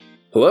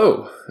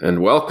Hello,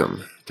 and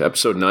welcome to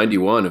episode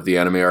 91 of the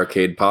Anime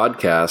Arcade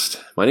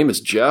Podcast. My name is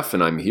Jeff,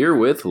 and I'm here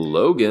with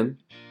Logan.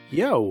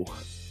 Yo.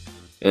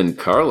 And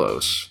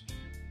Carlos.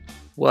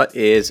 What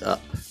is up?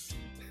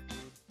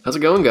 How's it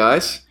going,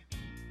 guys?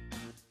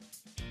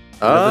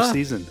 Another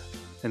season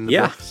in the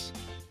books.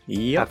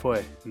 Yep.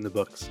 Halfway in the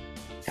books.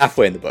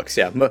 Halfway in the books,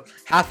 yeah.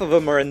 Half of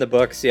them are in the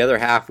books. The other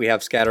half we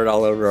have scattered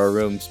all over our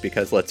rooms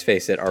because, let's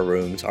face it, our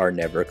rooms are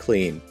never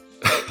clean.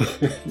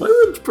 My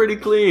room's pretty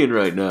clean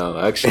right now,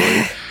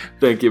 actually.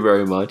 Thank you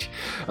very much.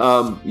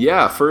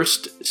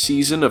 First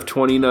season of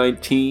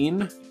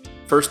 2019.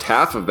 First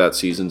half of that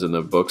season's in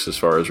the books as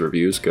far as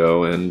reviews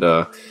go, and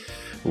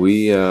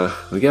we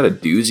got a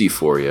doozy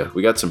for you.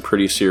 We got some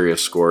pretty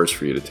serious scores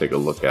for you to take a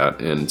look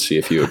at and see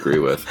if you agree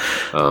with.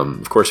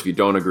 Of course, if you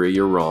don't agree,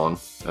 you're wrong.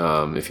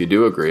 If you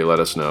do agree, let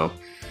us know.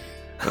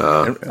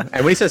 And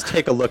when he says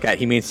take a look at,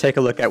 he means take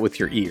a look at with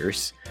your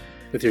ears.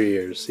 With your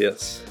ears,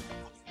 yes.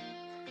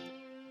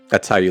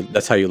 That's how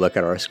you look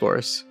at our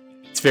scores.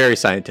 It's very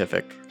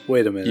scientific.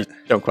 Wait a minute. You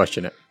don't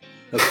question it.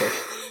 Okay.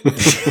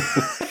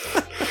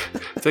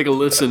 Take a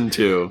listen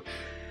to.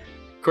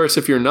 Of course,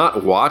 if you're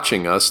not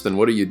watching us, then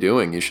what are you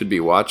doing? You should be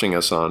watching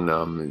us on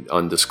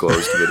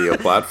undisclosed video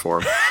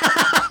platform.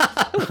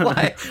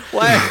 Why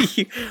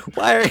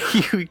are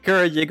you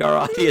encouraging our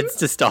audience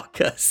to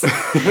stalk us?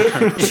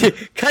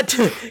 Cut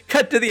to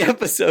the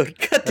episode.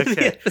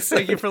 The episode.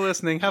 Thank you for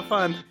listening. Have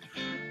fun.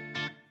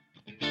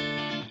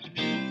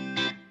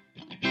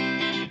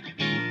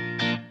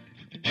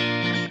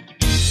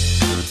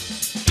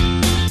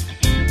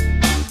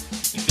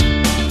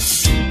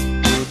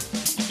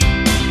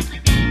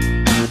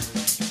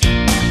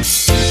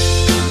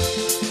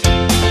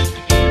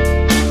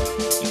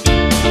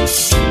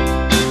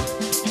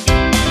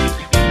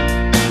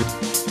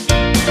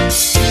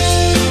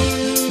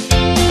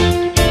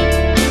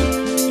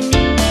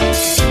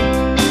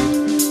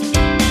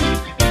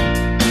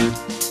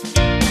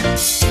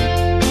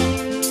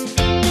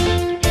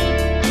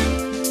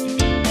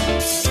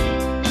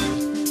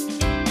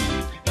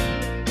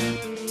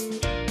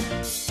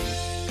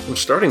 I'm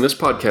starting this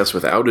podcast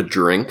without a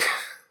drink,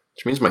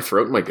 which means my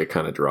throat might get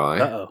kind of dry.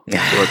 Uh-oh. I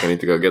feel like I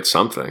need to go get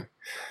something.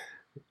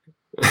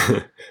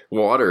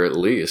 Water, at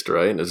least,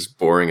 right? As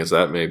boring as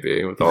that may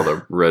be, with all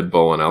the Red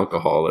Bull and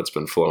alcohol that's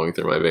been flowing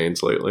through my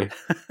veins lately.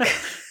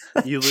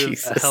 You live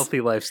Jesus. a healthy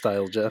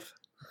lifestyle, Jeff.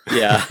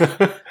 Yeah.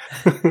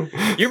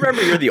 You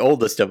remember you're the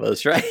oldest of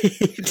us, right?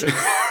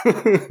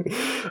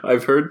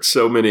 I've heard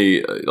so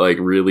many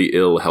really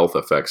ill health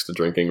effects to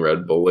drinking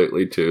Red Bull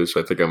lately too, so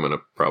I think I'm going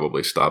to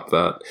probably stop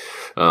that.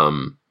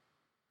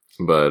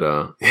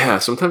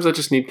 Sometimes I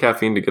just need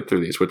caffeine to get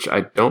through these, which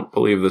I don't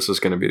believe this is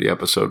going to be the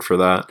episode for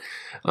that.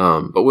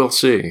 But we'll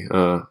see.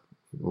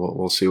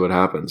 We'll see what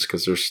happens,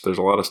 because there's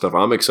a lot of stuff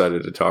I'm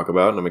excited to talk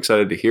about and I'm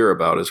excited to hear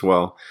about as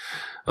well.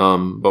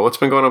 But what's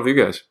been going on with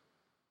you guys?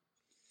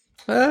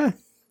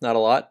 Not a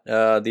lot.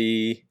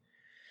 The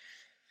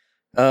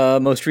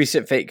most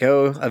recent Fate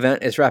Go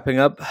event is wrapping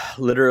up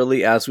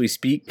literally as we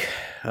speak.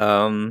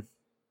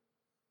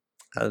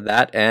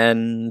 That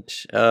and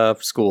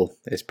school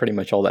is pretty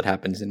much all that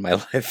happens in my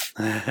life.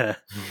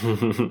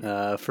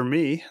 For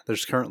me,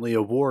 there's currently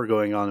a war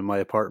going on in my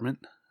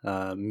apartment.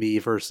 Me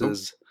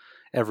versus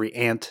every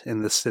ant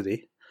in the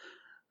city.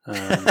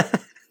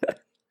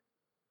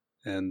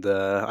 And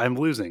I'm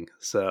losing,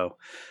 so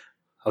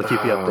I'll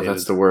keep you updated.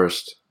 That's the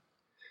worst.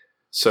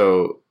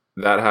 So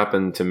that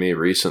happened to me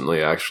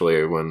recently,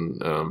 actually, when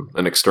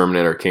an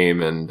exterminator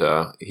came and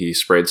he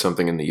sprayed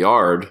something in the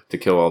yard to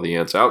kill all the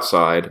ants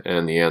outside,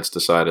 and the ants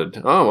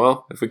decided, oh,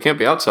 well, if we can't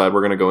be outside,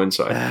 we're going to go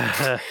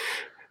inside.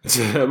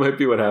 So that might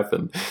be what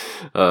happened.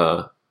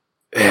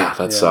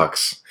 That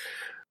sucks.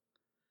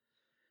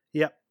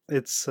 Yep,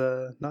 it's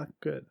not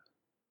good.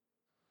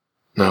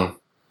 No,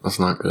 that's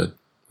not good.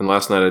 And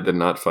last night I did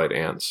not fight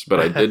ants, but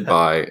I did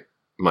buy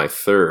my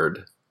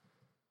third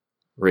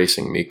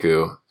Racing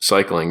Miku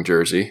cycling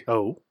jersey.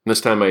 Oh.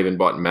 This time I even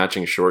bought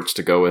matching shorts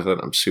to go with it.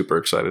 I'm super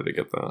excited to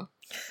get that.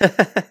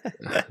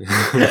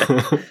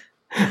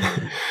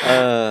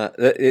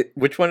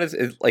 Which one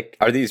is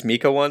are these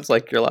Miko ones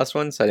like your last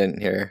ones? I didn't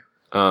hear.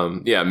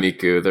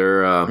 Miku.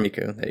 They're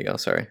Miku. There you go.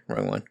 Sorry,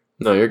 wrong one.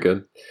 No, you're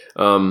good.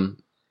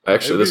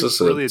 Actually, this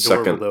is really a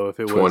second though if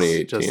it was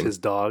 2018. just his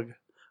dog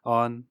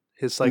on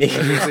his cycling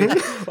jersey.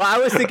 Well, I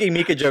was thinking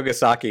Mika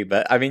Jogasaki,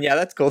 but I mean, yeah,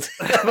 that's cool.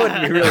 That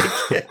would be really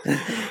cute.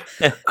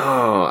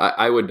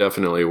 I would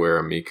definitely wear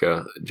a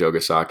Mika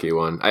Jogasaki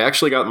one. I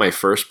actually got my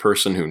first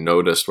person who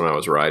noticed when I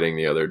was riding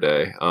the other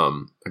day, a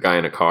guy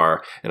in a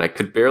car, and I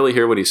could barely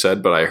hear what he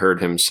said, but I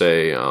heard him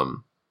say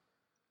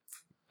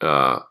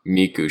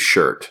Miku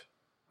shirt,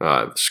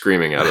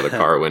 screaming out of the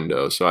car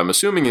window. So I'm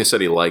assuming he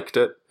said he liked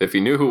it. If he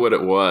knew what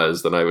it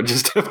was, then I would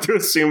just have to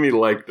assume he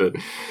liked it.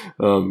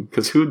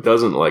 Because who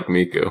doesn't like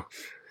Miku?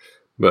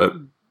 But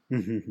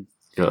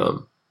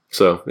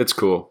so it's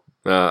cool.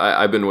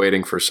 I've been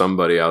waiting for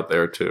somebody out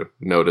there to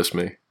notice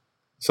me.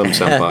 Some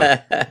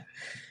senpai.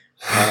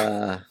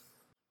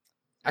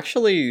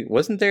 Actually,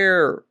 wasn't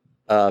there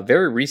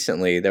very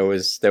recently there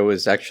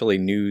was actually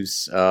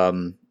news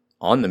on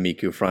the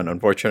Miku front.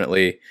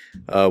 Unfortunately,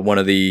 one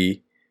of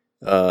the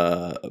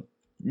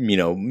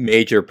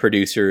major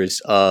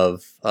producers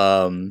of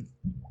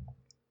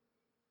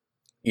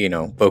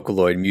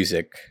Vocaloid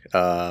music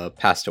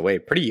passed away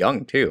pretty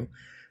young too.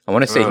 I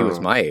want to say he was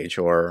my age,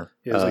 or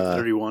He was like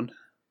 31.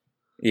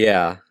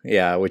 Yeah,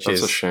 which That's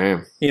is a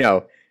shame.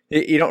 You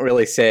don't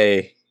really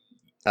say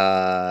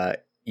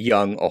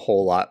young a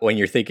whole lot when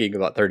you're thinking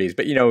about 30s,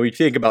 but you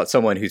think about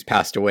someone who's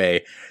passed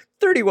away,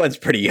 31's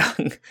pretty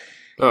young.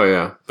 Oh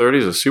yeah,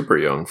 30s is super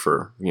young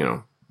for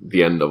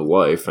the end of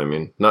life. I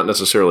mean, not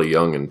necessarily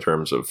young in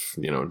terms of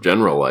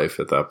general life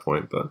at that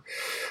point, but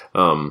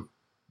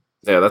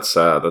yeah, that's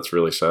sad. That's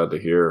really sad to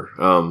hear.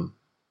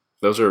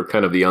 Those are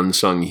kind of the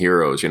unsung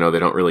heroes. They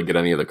don't really get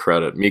any of the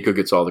credit. Miku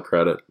gets all the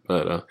credit,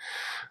 but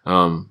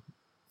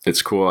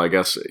it's cool, I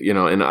guess.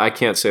 And I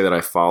can't say that I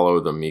follow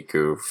the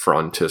Miku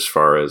front as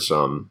far as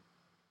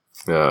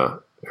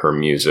her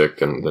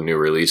music and the new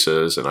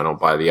releases, and I don't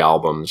buy the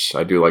albums.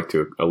 I do like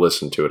to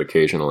listen to it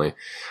occasionally,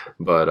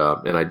 but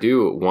and I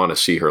do want to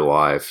see her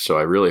live, so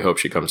I really hope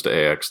she comes to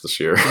AX this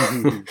year.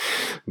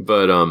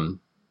 But oh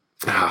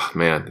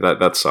man,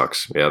 that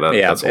sucks. Yeah,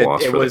 that's a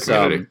loss for the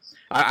community.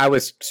 I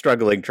was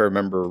struggling to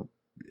remember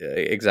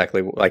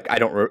exactly, like I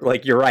don't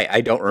like. You're right.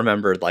 I don't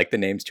remember like the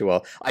names too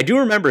well. I do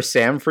remember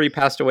Sam Free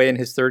passed away in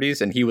his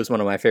 30s, and he was one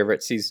of my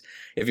favorites.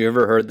 If you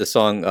ever heard the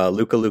song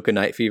 "Luka Luka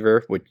Night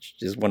Fever," which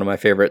is one of my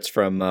favorites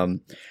from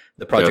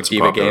the Project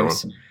Diva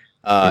games,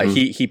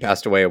 he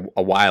passed away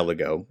a while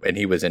ago, and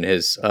he was in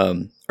his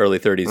early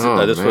 30s.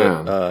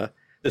 Oh,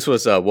 this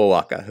was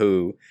Wowaka,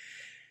 who.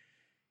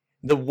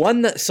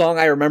 The song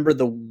I remember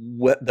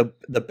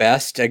the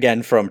best,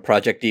 again, from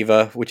Project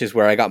Diva, which is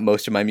where I got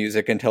most of my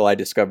music until I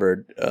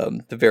discovered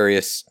the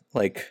various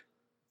like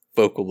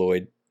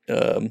Vocaloid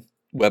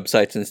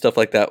websites and stuff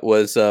like that,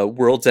 was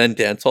World's End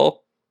Dance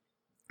Hall,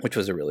 which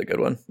was a really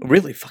good one.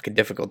 Really fucking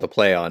difficult to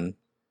play on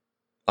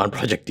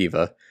Project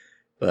Diva,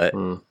 but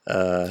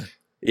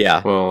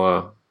yeah.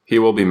 Well, he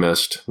will be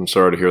missed. I'm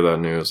sorry to hear that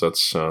news.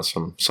 That's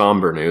some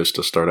somber news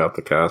to start out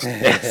the cast.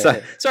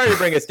 Sorry to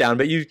bring us down,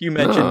 but you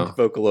mentioned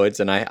Vocaloids,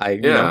 and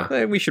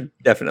I we should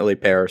definitely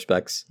pay our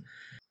respects.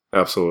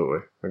 Absolutely.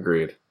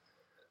 Agreed.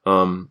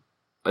 And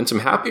some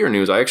happier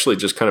news. I actually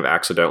just kind of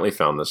accidentally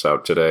found this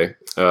out today.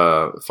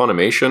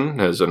 Funimation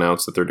has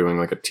announced that they're doing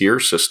like a tier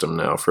system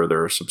now for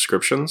their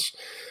subscriptions.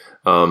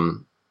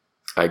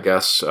 I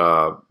guess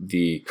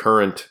the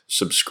current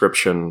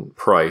subscription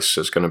price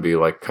is going to be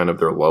like kind of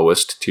their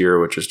lowest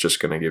tier, which is just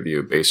going to give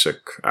you basic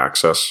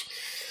access.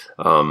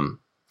 And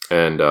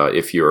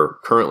if you're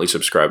currently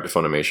subscribed to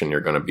Funimation,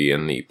 you're going to be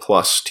in the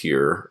plus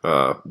tier,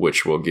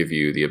 which will give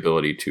you the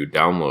ability to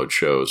download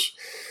shows,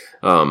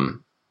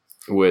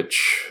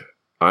 which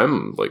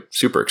I'm like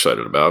super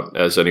excited about.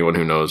 As anyone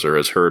who knows or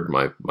has heard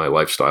my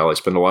lifestyle, I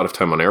spend a lot of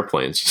time on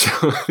airplanes.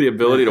 So the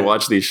ability to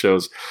watch these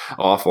shows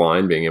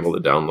offline, being able to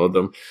download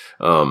them,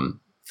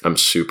 I'm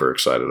super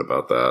excited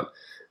about that.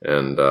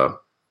 And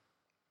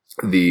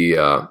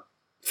the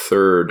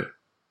third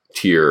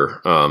tier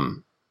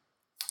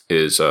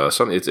is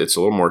something. It's a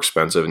little more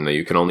expensive, and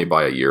you can only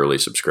buy a yearly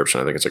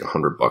subscription. I think it's like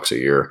 $100 a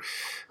year.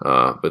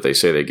 But they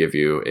say they give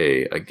you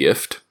a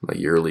gift, a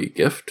yearly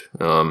gift,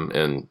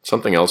 and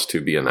something else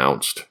to be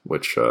announced,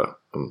 which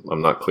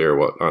I'm not clear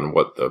on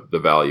what the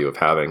value of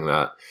having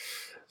that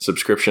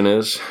subscription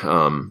is.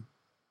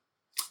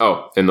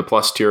 And the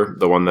plus tier,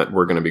 the one that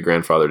we're going to be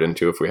grandfathered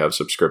into if we have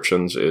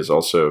subscriptions, is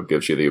also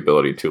gives you the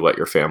ability to let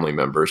your family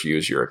members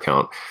use your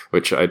account,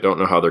 which I don't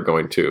know how they're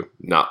going to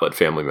not let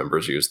family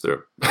members use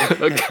their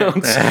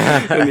accounts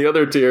in the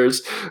other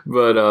tiers,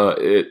 but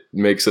it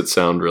makes it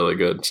sound really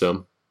good.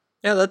 So.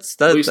 Yeah,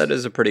 that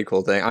is a pretty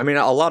cool thing. I mean,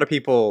 a lot of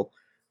people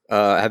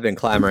have been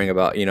clamoring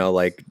about,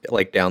 like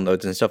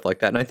downloads and stuff like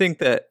that. And I think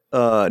that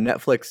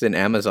Netflix and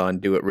Amazon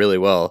do it really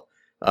well.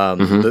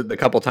 The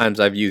couple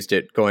times I've used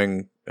it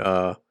going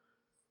on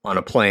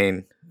a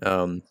plane,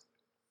 and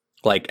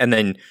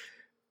then,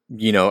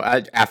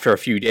 after a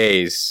few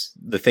days,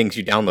 the things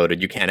you downloaded,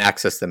 you can't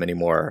access them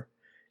anymore.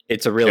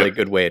 It's a really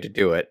good way to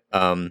do it.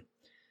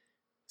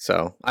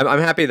 So I'm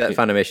happy that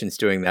Funimation's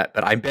doing that,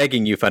 but I'm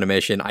begging you,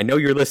 Funimation, I know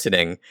you're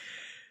listening.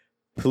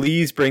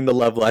 Please bring the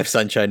Love Live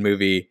Sunshine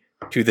movie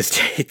to the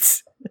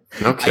States.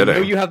 No kidding. I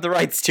know you have the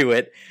rights to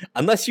it.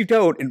 Unless you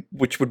don't,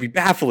 which would be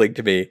baffling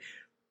to me,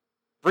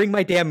 bring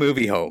my damn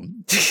movie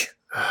home.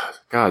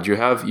 God, you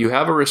have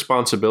a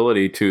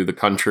responsibility to the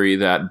country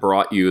that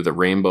brought you the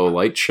Rainbow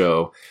Light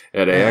Show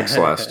at AX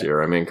last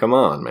year. I mean, come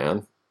on,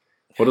 man.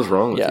 What is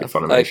wrong with you,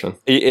 Funimation?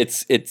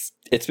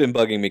 It's been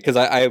bugging me because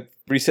I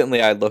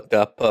recently looked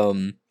up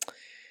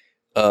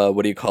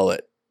what do you call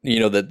it?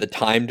 The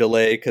time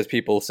delay, because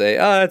people say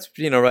it's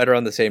right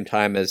around the same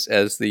time as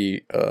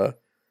the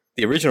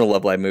original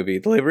Love Live movie.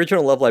 The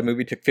original Love Live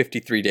movie took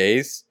 53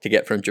 days to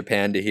get from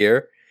Japan to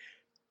here.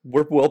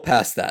 We're well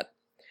past that.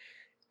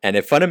 And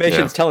if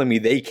Funimation's telling me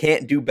they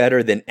can't do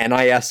better than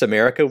NIS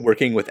America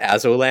working with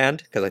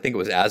Azoland, because I think it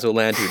was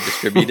Azoland who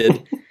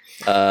distributed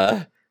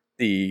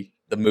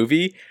the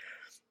movie,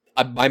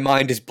 my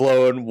mind is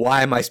blown.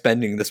 Why am I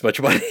spending this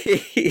much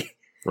money?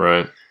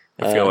 Right.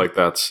 I feel like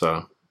that's.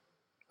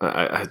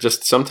 I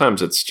just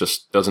sometimes it's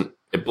just doesn't.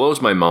 It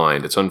blows my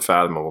mind. It's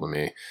unfathomable to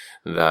me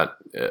that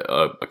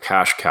a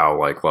cash cow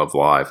like Love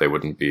Live, they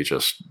wouldn't be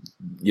just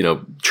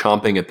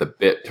chomping at the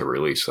bit to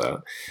release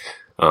that.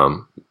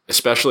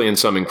 Especially in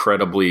some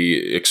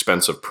incredibly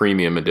expensive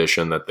premium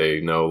edition that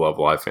they know Love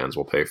Live fans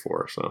will pay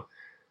for. So,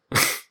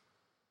 anyway,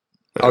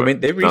 I mean,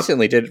 they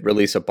recently did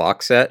release a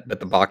box set, but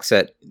the box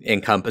set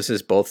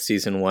encompasses both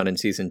season 1 and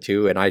season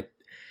 2, and I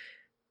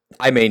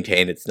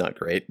maintain it's not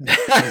great.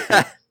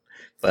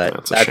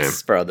 But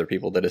that's for other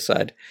people to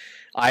decide.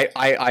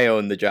 I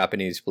own the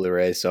Japanese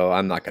Blu-ray, so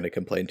I'm not going to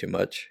complain too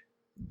much.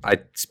 I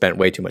spent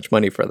way too much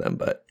money for them,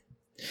 but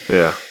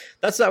yeah,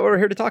 that's not what we're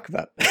here to talk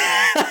about.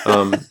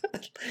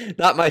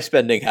 Not my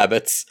spending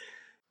habits.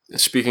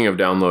 Speaking of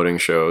downloading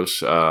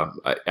shows,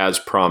 as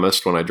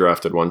promised, when I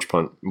drafted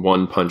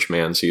One Punch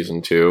Man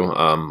season 2,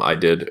 I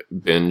did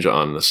binge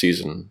on the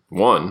season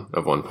 1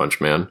 of One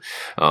Punch Man.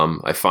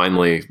 I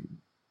finally,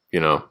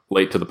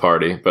 late to the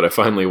party, but I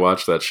finally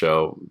watched that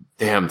show.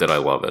 Damn, did I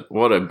love it!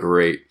 What a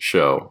great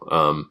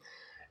show!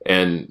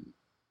 And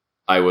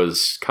I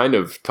was kind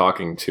of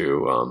talking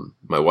to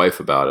my wife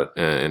about it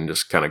and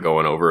just kind of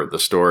going over the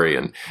story.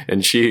 And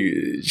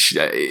she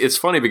it's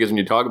funny because when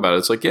you talk about it,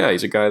 it's like, yeah,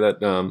 he's a guy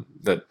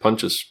that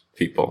punches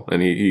people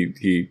and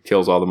he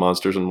kills all the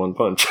monsters in one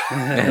punch.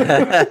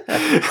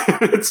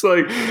 It's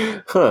like,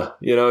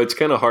 it's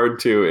kind of hard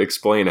to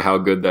explain how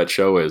good that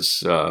show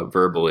is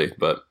verbally,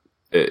 but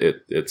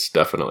it's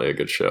definitely a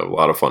good show. A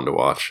lot of fun to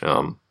watch.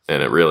 And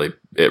it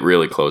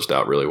really closed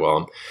out really well.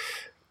 I'm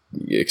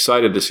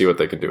excited to see what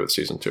they can do with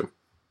season 2.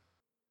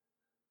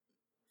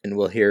 And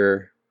we'll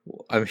hear.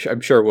 I'm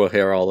sure we'll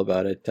hear all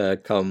about it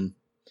come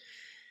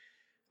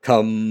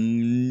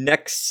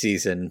next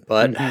season.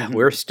 But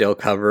we're still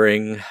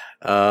covering.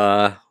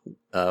 We're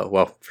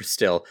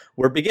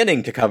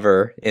beginning to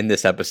cover in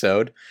this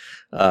episode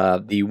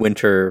the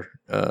winter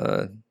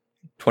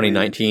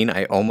 2019.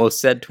 I almost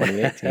said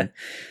 2018.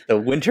 The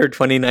winter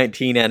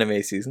 2019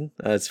 anime season.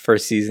 It's the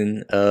first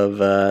season of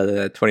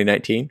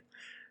 2019.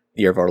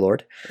 Year of our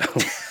Lord.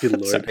 Oh, good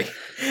Lord. Sorry.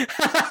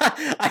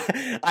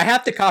 I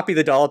have to copy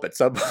the dollop at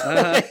some point.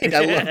 I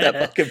love that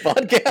fucking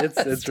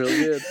podcast. It's really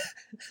good.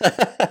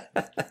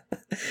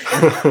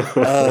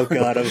 Oh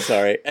God, I'm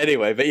sorry.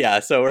 Anyway, but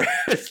yeah, so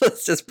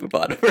let's just move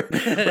on.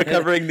 We're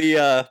covering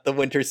the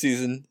winter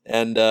season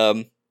and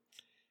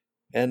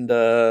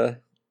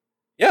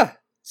yeah.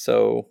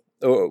 So,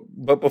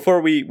 but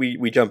before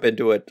we jump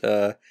into it,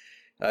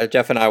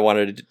 Jeff and I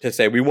wanted to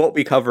say we won't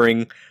be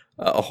covering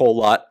a whole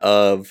lot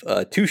of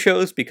 2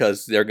 shows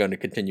because they're going to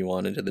continue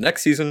on into the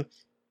next season.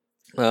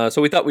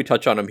 So we thought we'd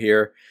touch on them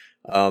here.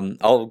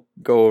 I'll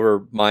go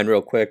over mine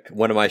real quick.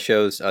 One of my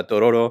shows,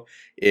 Dororo,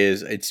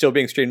 it's still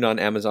being streamed on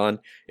Amazon.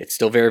 It's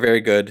still very,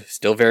 very good.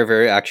 Still very,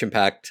 very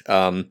action-packed.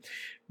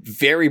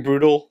 Very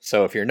brutal.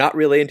 So if you're not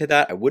really into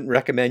that, I wouldn't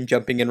recommend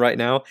jumping in right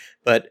now.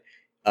 But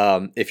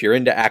if you're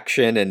into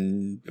action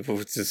and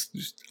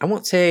I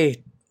won't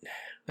say...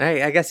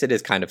 I guess it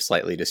is kind of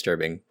slightly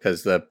disturbing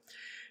because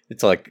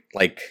it's like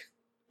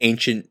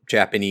ancient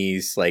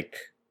Japanese like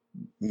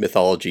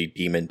mythology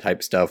demon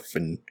type stuff,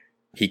 and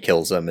he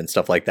kills them and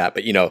stuff like that.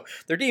 But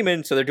they're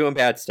demons, so they're doing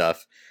bad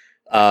stuff.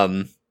 I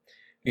mean,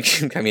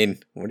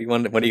 what are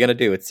you gonna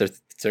do? It's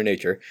their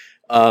nature.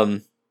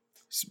 But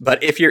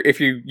if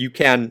you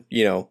can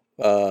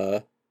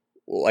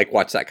like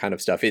watch that kind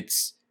of stuff,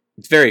 it's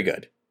very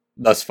good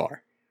thus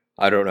far.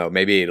 I don't know.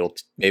 Maybe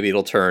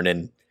it'll turn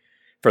and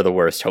for the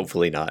worst.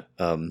 Hopefully not.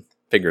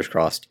 Fingers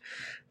crossed.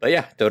 But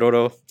yeah,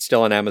 Dororo,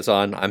 still on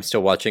Amazon. I'm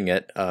still watching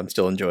it. I'm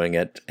still enjoying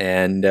it.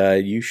 And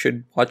you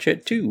should watch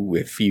it too,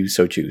 if you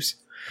so choose.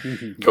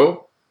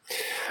 Cool.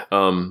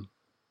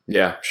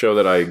 Yeah, show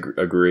that I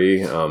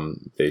agree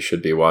they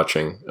should be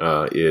watching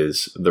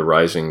is The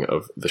Rising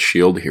of the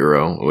Shield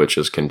Hero, which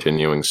is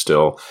continuing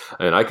still.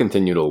 And I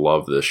continue to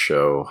love this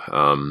show.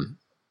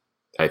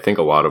 I think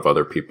a lot of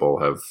other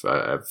people have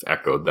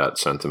echoed that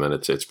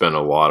sentiment. It's been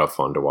a lot of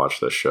fun to watch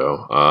this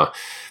show.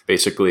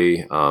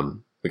 Basically...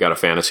 we got a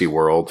fantasy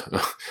world.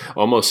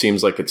 Almost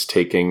seems like it's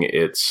taking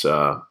its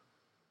the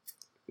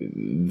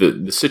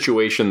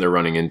situation they're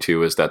running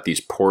into is that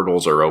these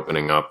portals are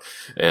opening up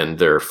and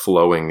they're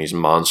flowing these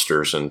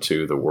monsters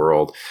into the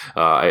world.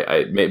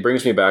 It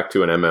brings me back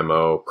to an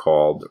MMO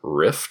called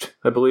Rift,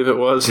 I believe it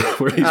was,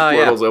 where these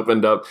portals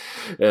opened up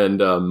and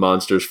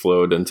monsters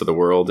flowed into the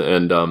world.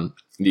 And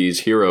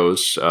these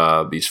heroes,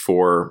 these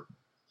 4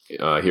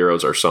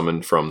 heroes are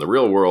summoned from the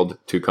real world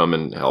to come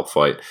and help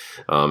fight.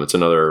 It's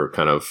another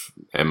kind of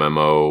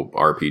MMO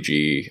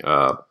RPG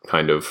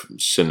kind of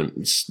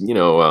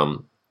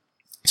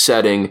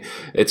setting.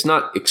 It's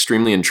not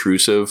extremely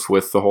intrusive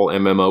with the whole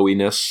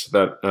MMO-iness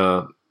that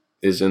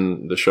is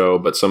in the show,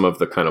 but some of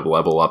the kind of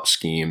level up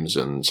schemes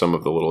and some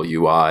of the little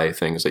UI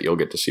things that you'll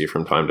get to see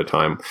from time to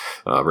time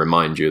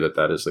remind you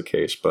that is the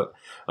case. But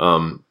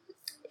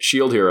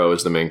Shield Hero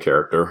is the main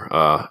character,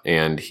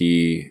 and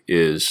he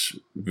is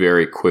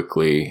very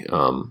quickly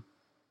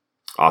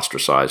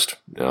ostracized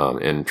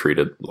and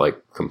treated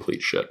like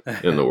complete shit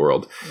in the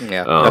world.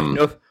 Yeah,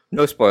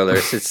 no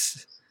spoilers.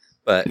 It's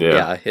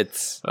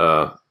that's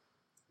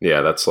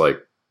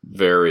like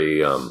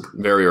very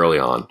very early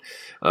on,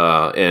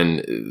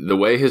 and the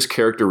way his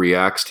character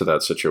reacts to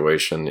that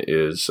situation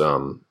is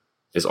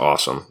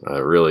awesome.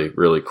 Really,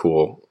 really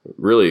cool.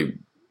 Really,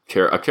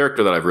 a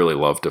character that I've really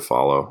loved to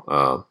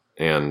follow,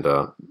 and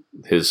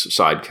his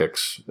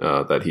sidekicks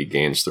that he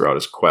gains throughout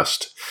his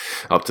quest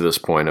up to this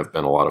point have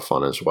been a lot of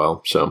fun as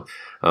well. So,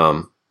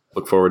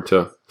 look forward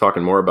to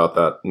talking more about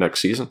that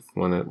next season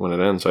when it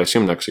ends. I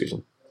assume next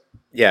season.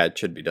 Yeah, it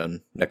should be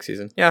done next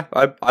season. Yeah,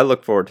 I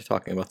look forward to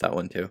talking about that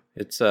one too.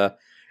 It's an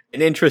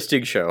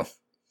interesting show.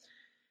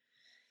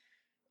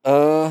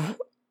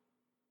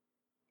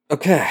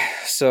 Okay,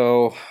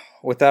 so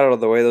with that out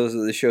of the way, those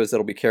are the shows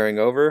that'll be carrying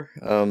over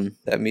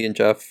that me and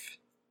Jeff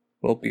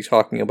will be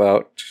talking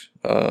about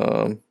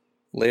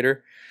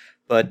later.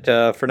 But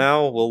for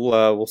now,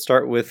 we'll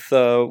start with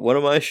one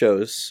of my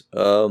shows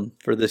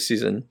for this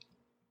season,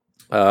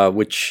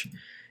 which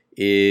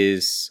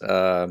is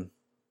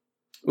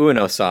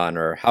Ueno-san,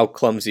 or How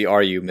Clumsy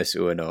Are You, Miss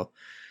Ueno?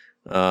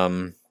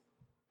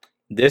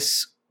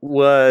 This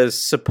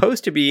was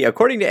supposed to be,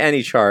 according to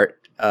AniChart,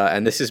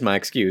 and this is my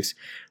excuse,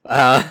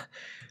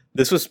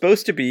 this was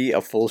supposed to be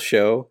a full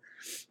show,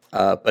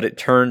 but it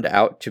turned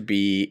out to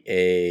be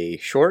a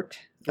short.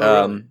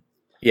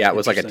 Yeah, it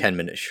was like a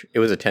 10-minute. It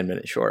was a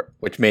 10-minute short,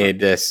 which made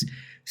this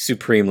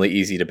supremely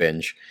easy to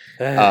binge.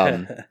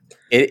 It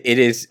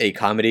is a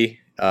comedy,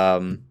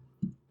 kind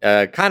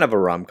of a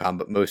rom-com,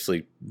 but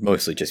mostly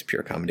just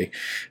pure comedy.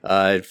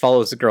 It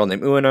follows a girl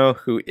named Ueno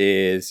who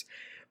is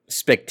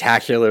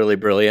spectacularly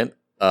brilliant.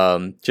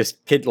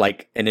 Just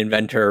like an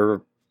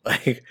inventor,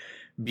 like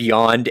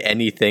beyond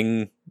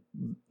anything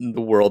the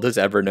world has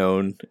ever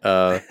known.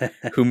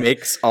 Who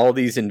makes all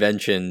these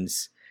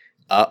inventions,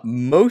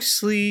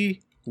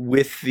 mostly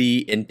with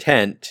the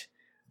intent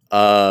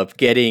of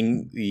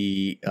getting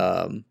the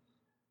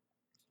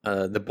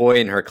boy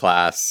in her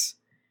class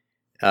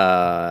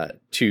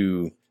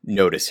to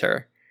notice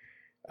her.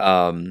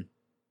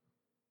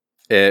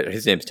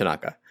 His name's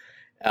Tanaka,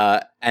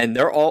 and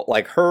they're all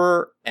like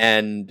her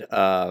and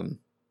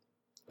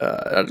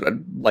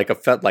like a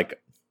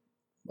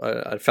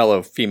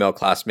fellow female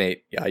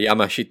classmate,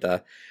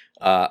 Yamashita.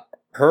 Una,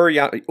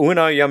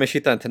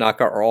 Yamashita, and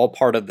Tanaka are all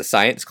part of the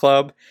science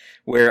club,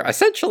 where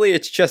essentially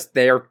it's just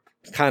they're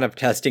kind of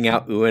testing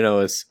out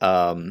Ueno's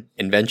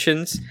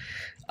inventions.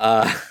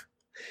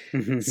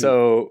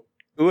 So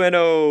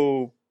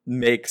Ueno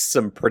makes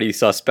some pretty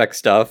suspect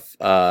stuff,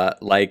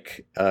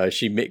 like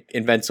she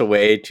invents a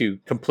way to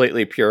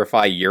completely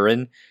purify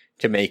urine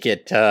to make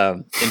it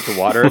into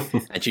water,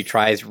 and she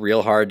tries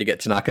real hard to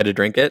get Tanaka to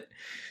drink it.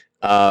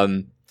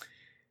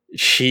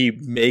 She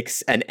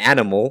makes an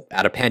animal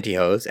out of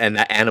pantyhose, and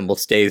that animal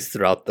stays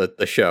throughout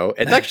the show.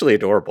 It's actually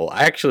adorable.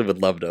 I actually would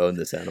love to own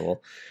this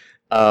animal.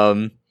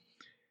 I'm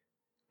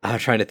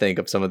trying to think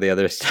of some of the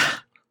other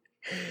stuff.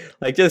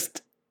 Like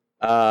just,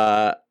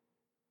 like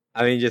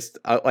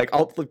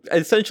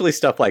essentially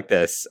stuff like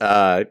this.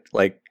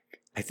 Like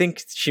I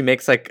think she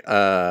makes like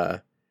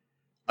a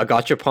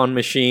gachapon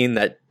machine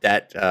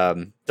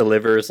that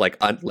delivers like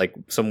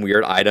some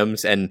weird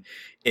items, and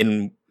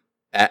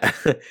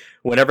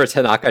whenever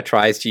Tanaka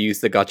tries to use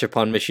the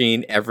gachapon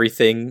machine,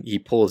 everything he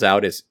pulls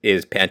out is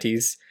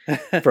panties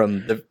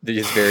from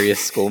his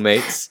various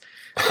schoolmates.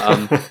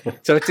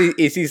 So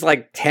it's these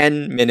like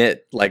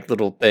 10-minute like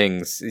little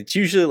things. It's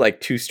usually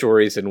like 2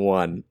 stories in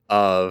one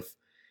of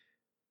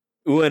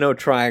Ueno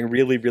trying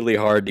really, really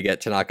hard to get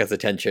Tanaka's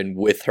attention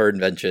with her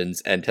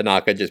inventions, and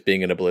Tanaka just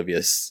being an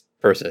oblivious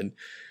person.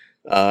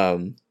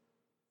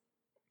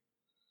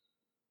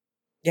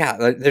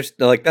 Yeah, there's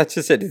like that's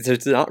just it.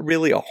 There's not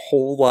really a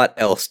whole lot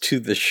else to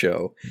the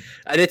show,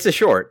 and it's a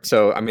short,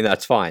 so I mean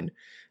that's fine.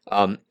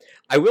 I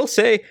will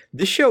say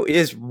this show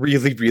is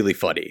really, really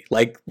funny,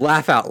 like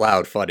laugh out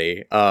loud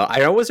funny.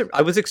 I was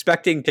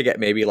expecting to get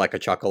maybe like a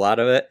chuckle out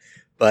of it,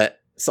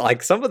 but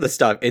like some of the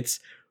stuff, it's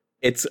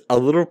a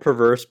little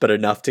perverse, but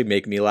enough to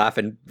make me laugh.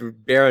 And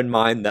bear in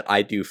mind that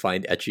I do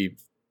find ecchi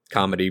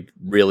comedy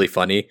really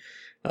funny,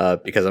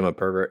 because I'm a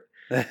pervert.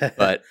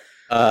 But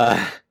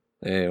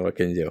what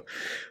can you do?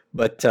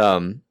 But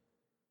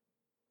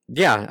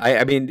yeah,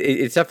 I mean,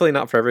 it's definitely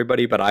not for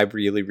everybody, but I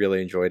really,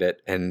 really enjoyed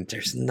it, and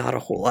there's not a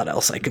whole lot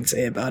else I can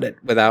say about it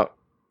without,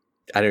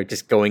 I don't know,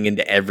 just going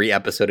into every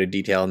episode in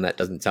detail, and that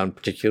doesn't sound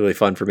particularly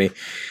fun for me.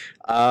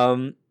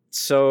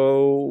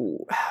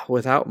 So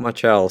without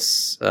much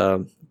else,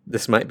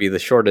 this might be the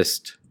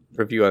shortest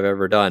review I've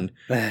ever done.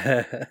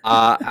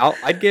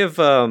 I'd give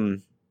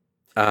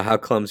How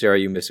Clumsy Are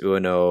You, Miss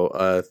Ueno,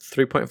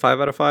 3.5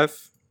 out of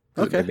 5.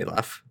 Okay. It made me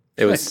laugh.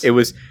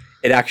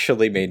 It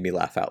actually made me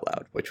laugh out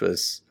loud, which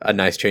was a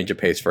nice change of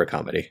pace for a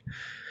comedy.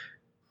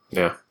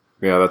 Yeah,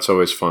 that's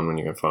always fun when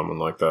you can find one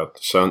like that.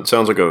 Sounds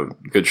like a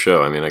good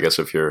show. I mean, I guess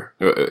if you're,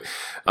 I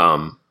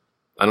don't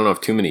know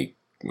if too many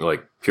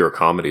like pure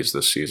comedies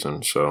this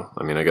season. So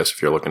I mean, I guess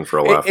if you're looking for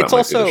a laugh, that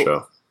might be the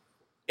show.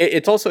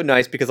 It's also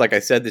nice because, like I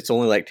said, it's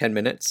only like 10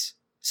 minutes.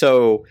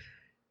 So,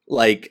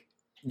 like,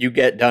 you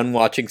get done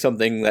watching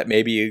something that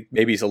maybe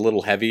is a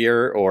little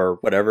heavier or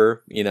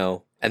whatever,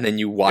 and then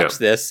you watch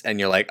this and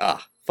you're like,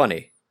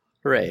 funny.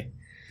 Hooray.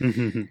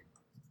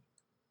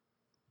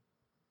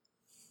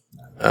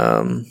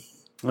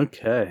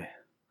 Okay.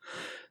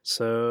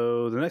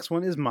 So the next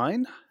one is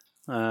mine.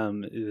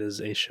 It is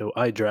a show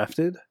I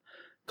drafted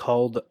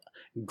called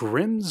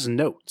Grimm's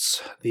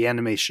Notes, the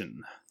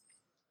animation.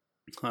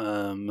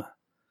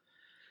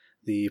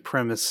 The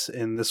premise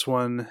in this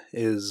one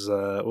is,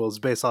 it's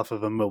based off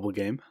of a mobile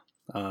game.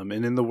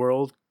 And in the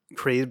world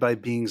created by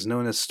beings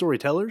known as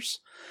storytellers,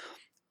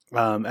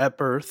 at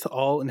birth,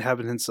 all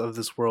inhabitants of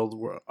this world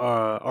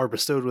are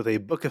bestowed with a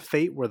book of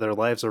fate where their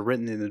lives are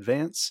written in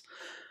advance.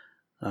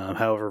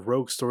 However,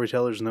 rogue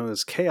storytellers known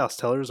as chaos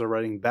tellers are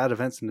writing bad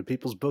events into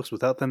people's books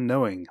without them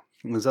knowing.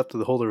 It is up to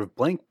the holder of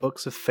blank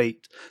books of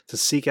fate to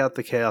seek out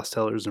the chaos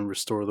tellers and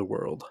restore the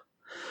world.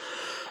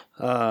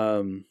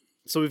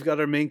 So we've got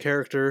our main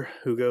character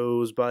who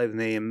goes by the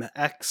name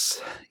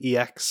X,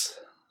 EX,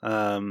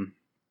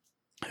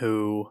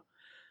 who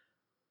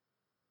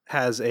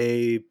has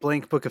a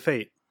blank book of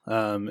fate.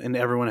 And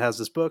everyone has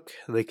this book.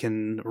 They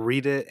can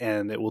read it,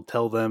 and it will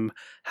tell them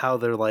how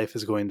their life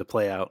is going to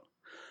play out.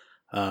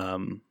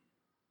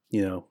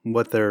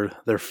 What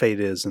their fate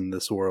is in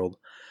this world.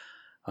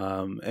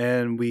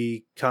 And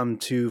we come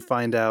to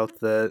find out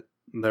that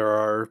there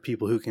are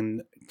people who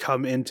can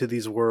come into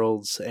these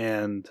worlds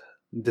and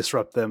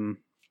disrupt them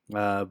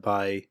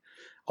by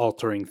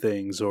altering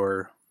things,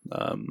 or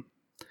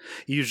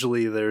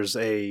usually there's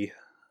a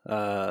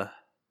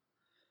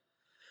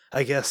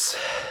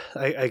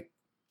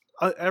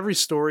every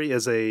story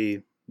is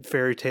a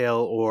fairy tale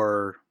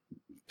or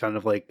kind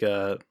of like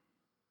a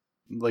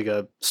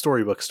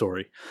storybook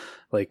story,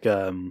 like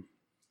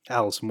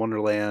Alice in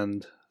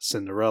Wonderland,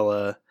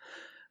 Cinderella.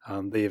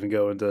 They even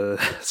go into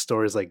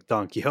stories like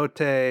Don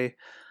Quixote.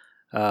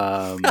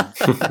 Not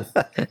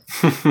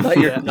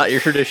your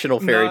traditional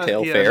fairy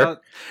tale fare.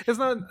 It's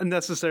not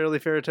necessarily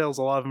fairy tales.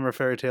 A lot of them are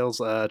fairy tales.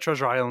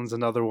 Treasure Island's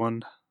another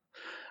one.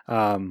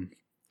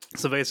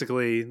 So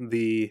basically,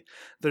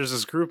 there's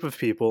this group of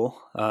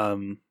people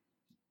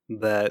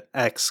that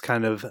X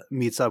kind of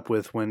meets up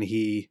with when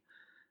he's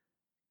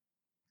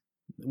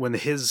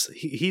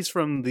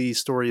from the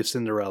story of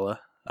Cinderella.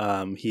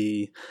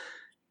 He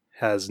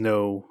has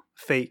no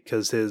fate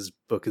because his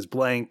book is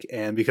blank,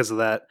 and because of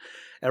that,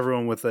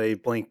 everyone with a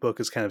blank book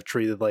is kind of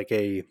treated like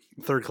a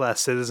third-class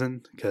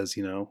citizen because,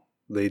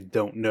 they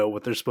don't know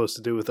what they're supposed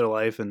to do with their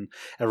life, and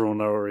everyone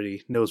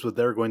already knows what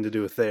they're going to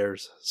do with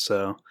theirs.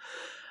 So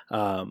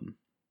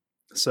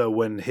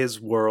when his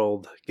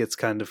world gets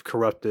kind of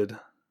corrupted,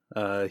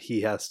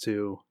 he has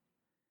to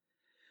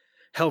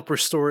help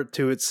restore it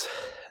to its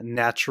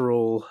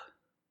natural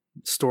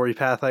story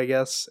path, I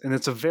guess. And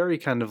it's a very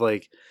kind of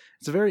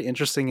it's a very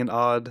interesting and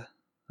odd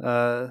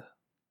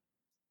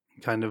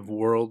kind of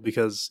world,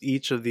 because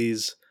each of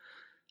these,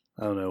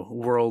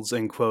 worlds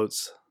in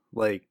quotes,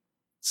 like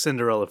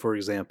Cinderella, for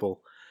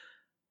example,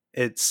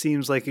 it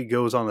seems like it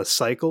goes on a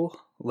cycle.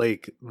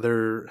 Like,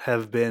 there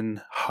have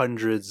been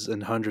hundreds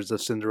and hundreds of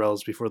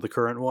Cinderellas before the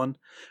current one,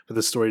 but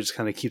the story just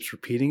kind of keeps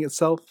repeating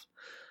itself.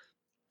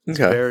 It's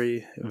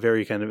very,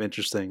 very kind of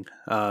interesting.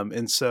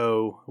 And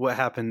so what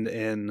happened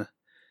in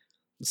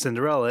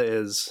Cinderella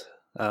is,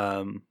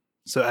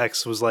 so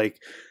X was like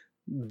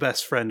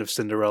best friend of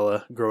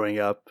Cinderella growing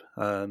up.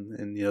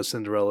 And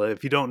Cinderella,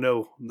 if you don't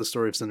know the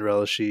story of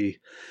Cinderella, she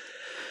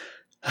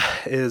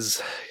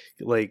is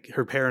like,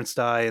 her parents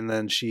die and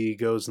then she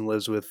goes and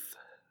lives with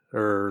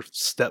her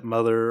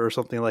stepmother or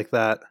something like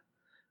that.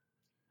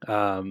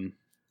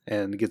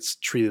 And gets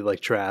treated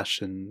like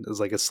trash and is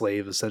like a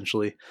slave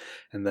essentially,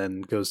 and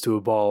then goes to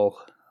a ball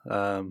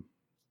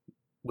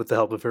with the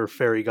help of her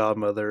fairy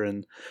godmother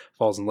and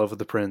falls in love with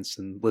the prince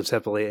and lives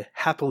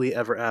happily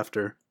ever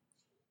after.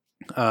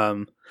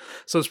 So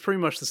it's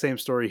pretty much the same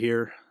story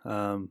here.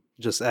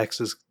 Just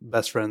X is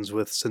best friends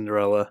with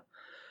Cinderella,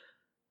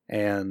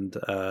 and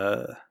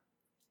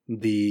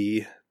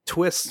the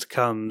twist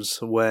comes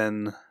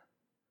when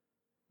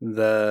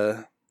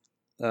the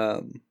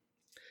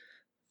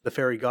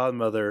fairy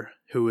godmother,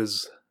 who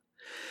has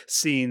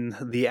seen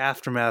the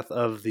aftermath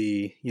of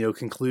the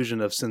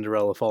conclusion of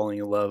Cinderella falling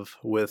in love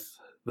with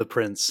the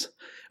prince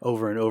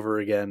over and over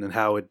again, and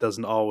how it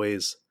doesn't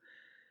always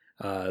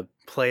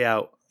play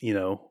out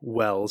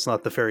well. It's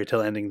not the fairy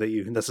tale ending that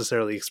you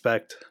necessarily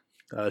expect.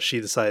 She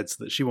decides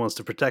that she wants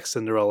to protect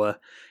Cinderella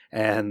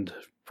and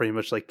pretty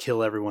much like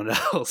kill everyone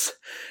else,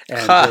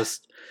 and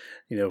just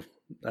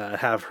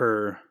have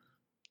her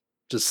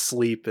just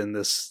sleep in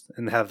this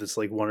and have this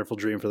like wonderful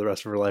dream for the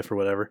rest of her life or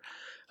whatever.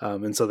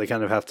 And so they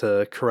kind of have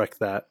to correct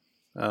that.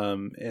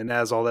 And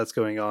as all that's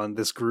going on,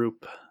 this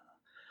group,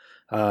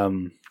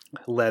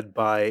 led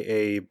by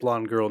a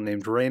blonde girl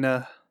named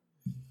Reina,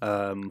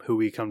 who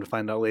we come to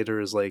find out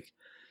later is like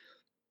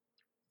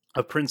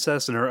a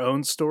princess in her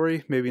own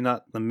story, maybe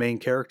not the main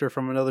character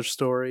from another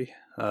story,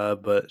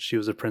 but she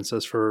was a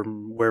princess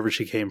from wherever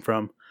she came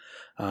from.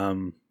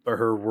 But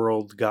her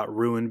world got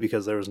ruined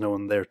because there was no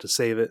one there to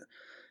save it.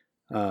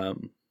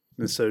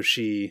 And so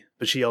she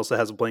also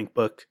has a blank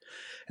book.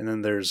 And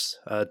then there's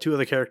two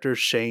other characters,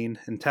 Shane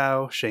and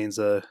Tao. Shane's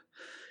a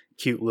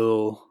cute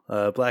little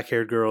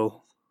black-haired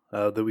girl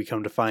that we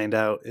come to find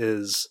out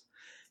is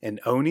an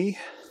Oni,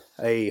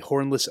 a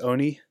hornless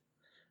Oni.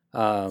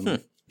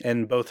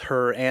 And both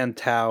her and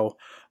Tao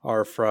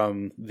are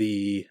from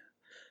the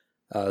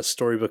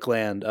storybook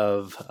land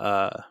of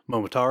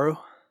Momotaro.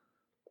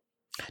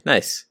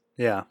 Nice.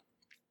 Yeah.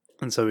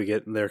 And so we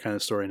get their kind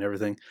of story and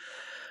everything.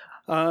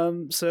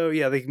 So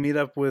yeah, they meet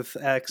up with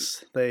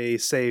X. They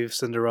save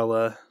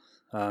Cinderella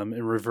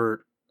and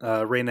revert.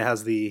 Reina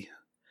has the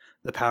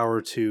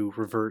power to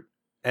revert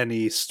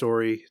any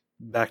story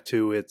back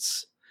to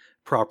its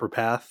proper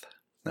path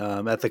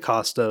at the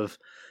cost of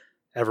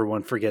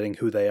everyone forgetting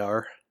who they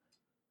are.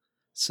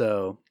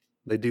 So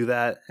they do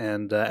that,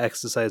 and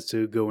X decides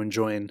to go and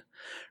join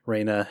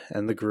Reina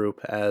and the group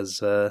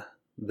as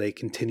they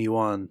continue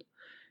on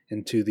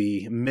into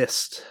the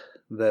mist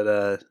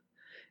that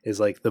is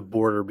like the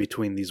border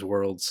between these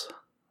worlds.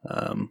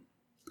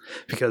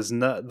 Because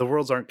the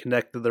worlds aren't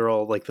connected, they're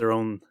all like their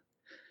own,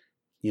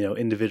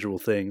 individual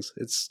things.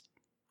 It's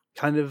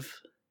kind of,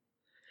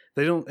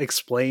 they don't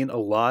explain a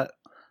lot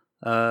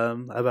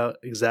about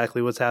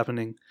exactly what's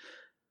happening,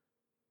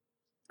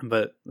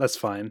 but that's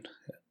fine.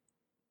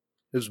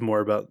 It was more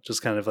about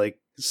just kind of like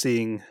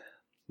seeing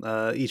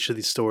each of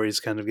these stories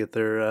kind of get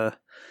their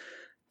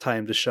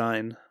time to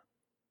shine.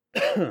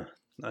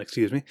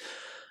 Excuse me.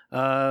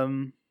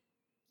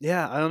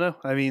 Yeah, I don't know.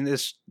 I mean,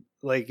 it's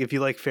like if you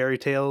like fairy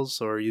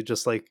tales or you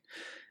just like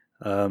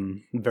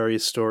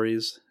various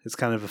stories, it's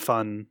kind of a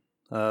fun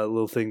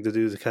little thing to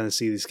do to kind of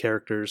see these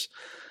characters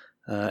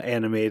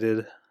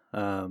animated.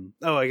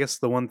 I guess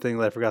the one thing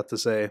that I forgot to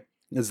say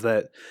is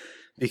that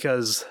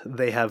because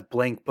they have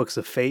blank books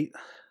of fate,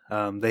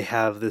 they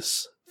have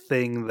this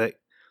thing that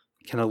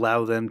can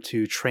allow them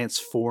to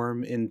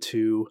transform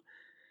into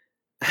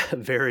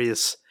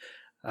various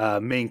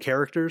main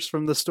characters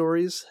from the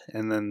stories,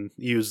 and then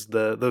use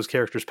those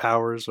characters'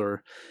 powers,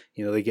 or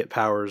they get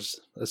powers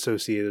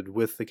associated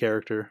with the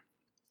character.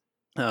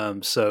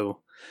 So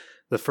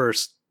the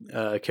first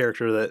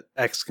character that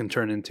X can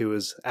turn into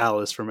is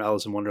Alice from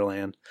Alice in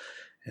Wonderland,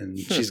 and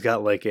she's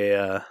got like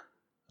a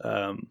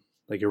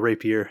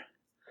rapier,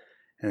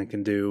 and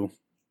can do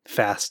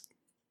fast,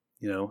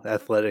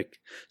 athletic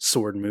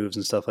sword moves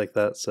and stuff like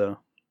that. So.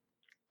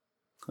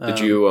 Did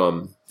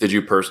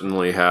you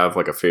personally have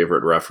like a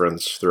favorite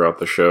reference throughout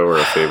the show, or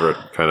a favorite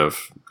kind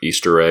of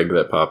Easter egg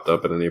that popped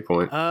up at any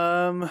point?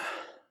 Let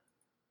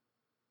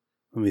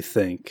me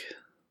think.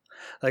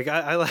 Like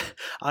I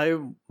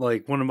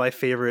like one of my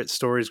favorite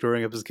stories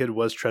growing up as a kid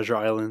was Treasure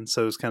Island,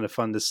 so it was kind of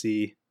fun to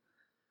see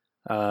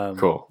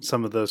Cool.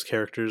 some of those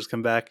characters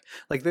come back.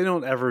 Like they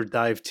don't ever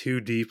dive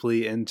too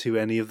deeply into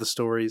any of the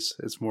stories.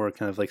 It's more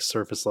kind of like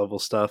surface level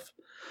stuff.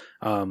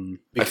 I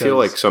feel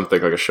like something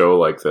like a show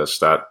like this,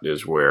 that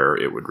is where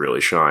it would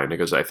really shine,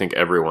 because I think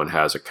everyone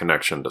has a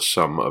connection to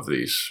some of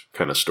these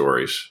kind of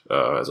stories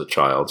as a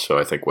child. So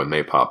I think when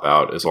they pop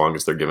out, as long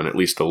as they're given at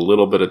least a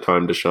little bit of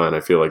time to shine, I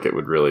feel like it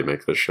would really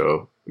make the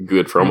show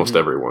good for almost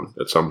everyone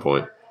at some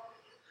point.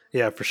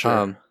 Yeah, for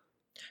sure.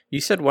 You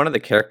said one of the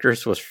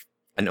characters was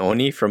an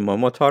Oni from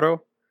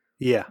Momotaro?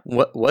 Yeah.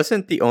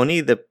 Wasn't the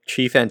Oni the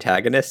chief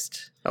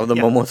antagonist of the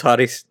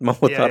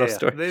Momotaro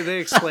story? They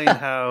explain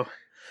how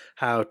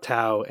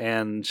Tao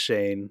and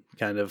Shane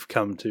kind of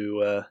come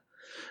to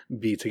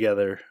be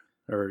together,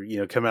 or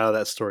come out of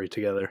that story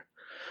together.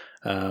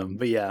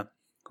 But yeah,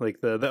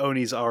 like the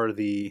Onis are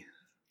the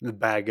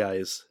bad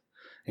guys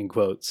in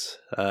quotes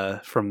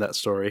from that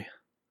story.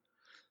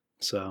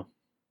 So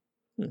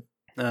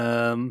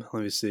let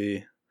me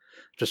see.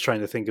 Just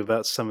trying to think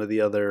about some of the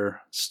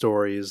other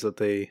stories that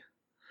they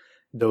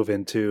dove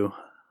into.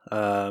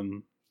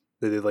 They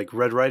did like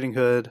Red Riding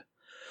Hood,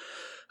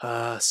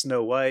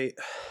 Snow White.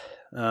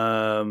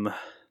 They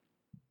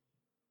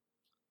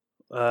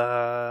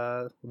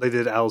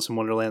did Alice in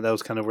Wonderland. That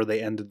was kind of where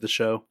they ended the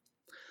show.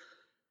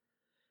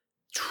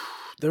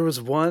 There was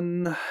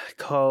one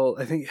called,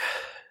 I think,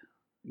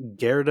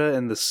 Gerda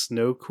and the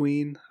Snow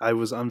Queen. I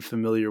was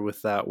unfamiliar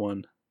with that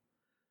one.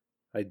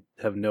 I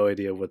have no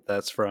idea what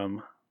that's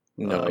from.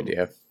 No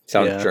idea.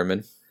 Sounds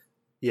German.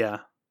 Yeah.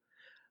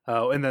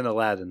 Oh, and then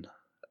Aladdin.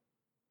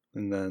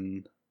 And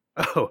then,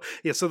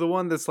 so the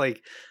one that's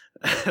like,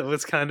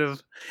 was kind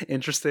of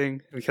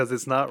interesting because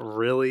it's not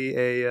really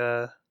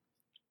a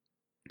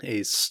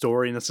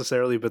story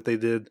necessarily, but they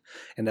did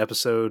an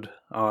episode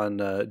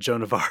on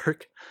Joan of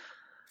Arc.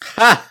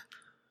 Ha!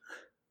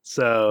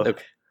 So,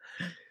 okay.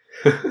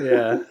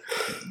 Yeah.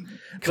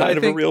 Kind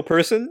of a real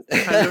person?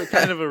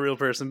 kind of a real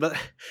person. But,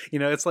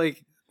 it's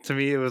like, to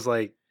me, it was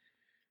like,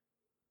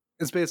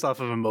 it's based off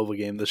of a mobile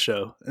game, the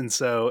show. And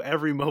so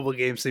every mobile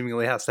game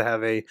seemingly has to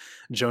have a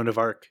Joan of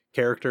Arc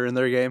character in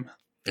their game.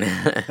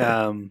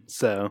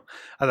 So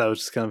I thought it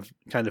was just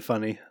kind of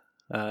funny.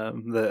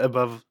 The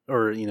above,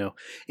 or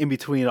in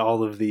between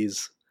all of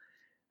these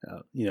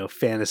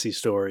fantasy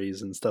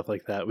stories and stuff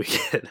like that, we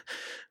get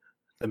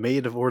the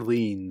Maid of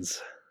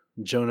Orleans,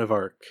 Joan of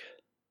Arc.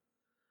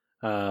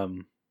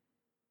 You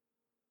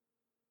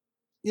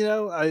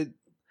know,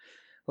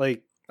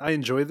 I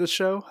enjoy this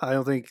show. I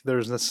don't think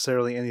there's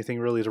necessarily anything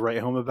really to write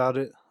home about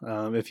it.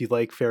 If you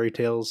like fairy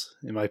tales,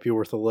 it might be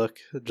worth a look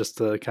just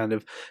to kind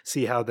of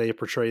see how they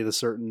portray the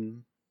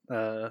certain,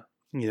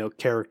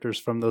 characters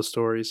from those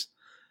stories.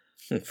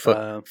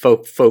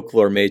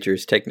 Folklore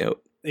majors, take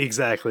note.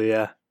 Exactly,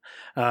 yeah.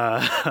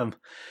 I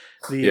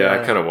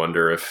kind of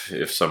wonder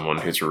if someone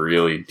who's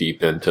really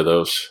deep into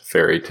those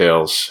fairy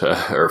tales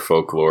or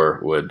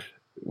folklore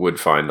would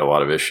find a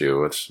lot of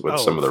issue with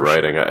some of the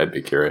writing. Sure. I'd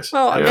be curious.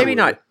 Well,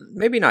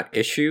 maybe not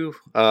issue.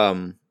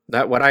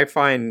 That what I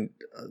find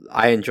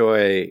I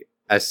enjoy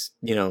as,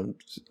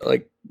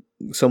 like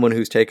someone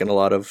who's taken a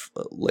lot of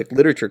like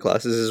literature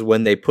classes is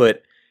when they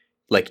put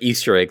like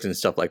Easter eggs and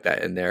stuff like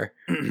that in there.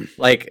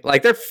 like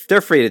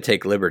they're free to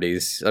take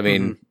liberties. I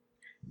mean,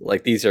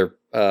 like these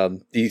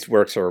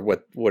works are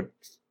what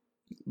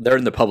they're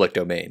in the public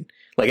domain.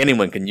 Like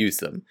anyone can use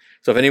them.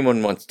 So if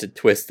anyone wants to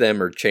twist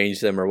them or change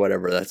them or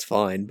whatever, that's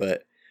fine.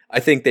 But I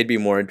think they'd be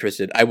more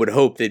interested. I would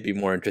hope they'd be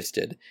more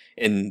interested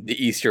in the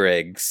Easter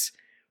eggs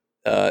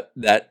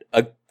that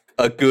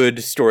a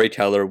good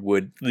storyteller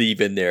would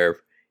leave in there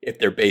if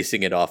they're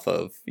basing it off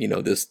of,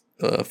 this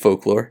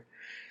folklore.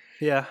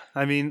 Yeah,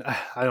 I mean,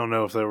 I don't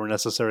know if there were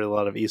necessarily a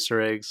lot of Easter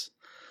eggs.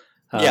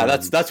 Yeah,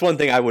 that's one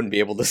thing I wouldn't be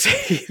able to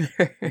say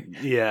either.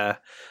 Yeah,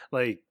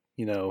 like,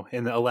 in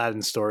the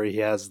Aladdin story, he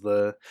has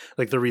the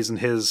reason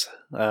his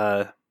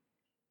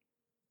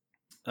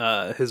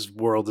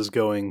world is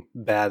going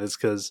bad is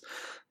because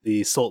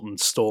the Sultan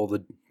stole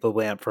the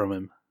lamp from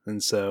him,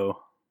 and so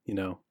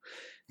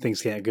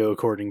things can't go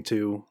according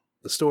to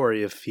the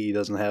story if he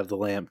doesn't have the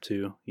lamp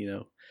to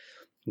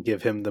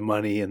give him the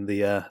money and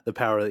the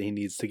power that he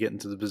needs to get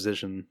into the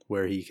position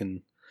where he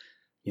can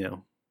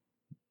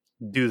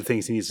do the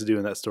things he needs to do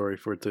in that story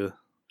for it to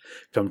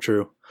come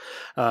true.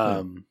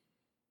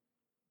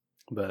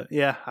 But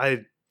yeah,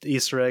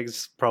 Easter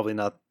eggs, probably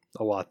not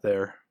a lot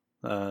there.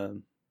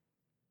 The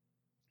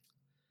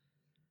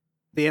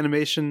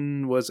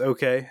animation was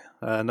okay.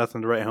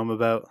 Nothing to write home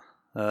about.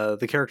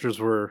 The characters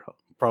were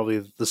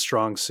probably the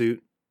strong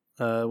suit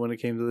when it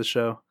came to the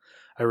show.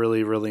 I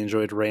really, really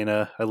enjoyed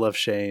Raina. I love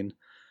Shane.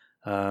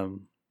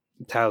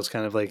 Tao's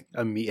kind of like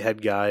a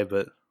meathead guy,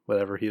 but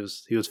whatever. He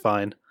was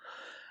fine.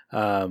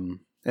 And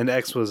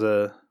X was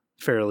a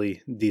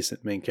fairly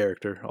decent main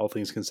character, all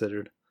things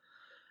considered.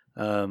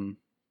 I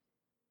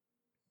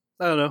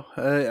don't know.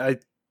 I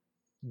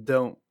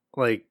don't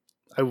like.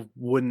 I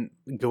wouldn't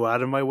go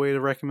out of my way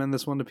to recommend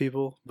this one to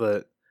people,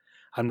 but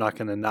I'm not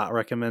going to not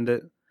recommend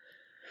it.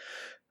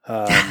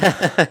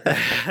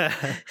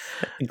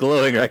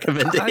 Glowing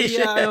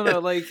recommendation. I don't know.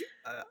 Like,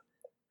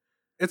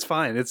 it's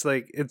fine. I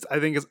think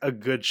it's a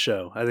good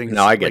show. I think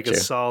it's a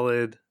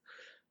solid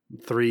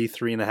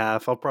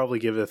 3.5. I'll probably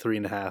give it a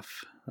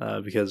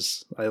 3.5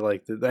 because I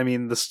liked it. I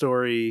mean, the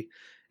story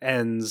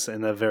ends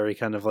in a very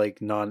kind of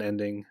like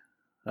non-ending.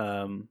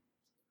 I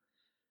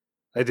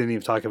didn't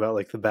even talk about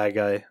like the bad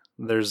guy.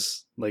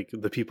 There's like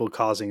the people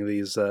causing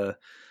these the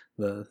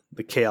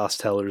chaos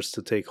tellers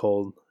to take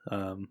hold,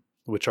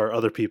 which are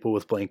other people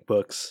with blank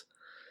books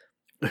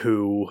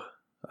who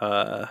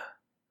kind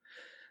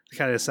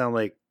of sound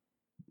like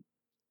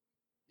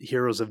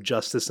heroes of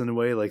justice in a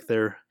way. Like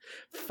they're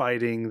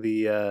fighting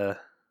the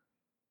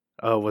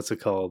what's it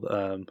called?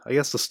 I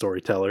guess the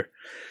storyteller,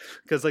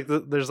 because like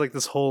there's like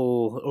this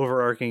whole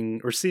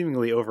overarching or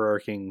seemingly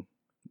overarching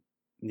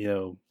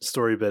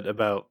story bit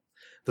about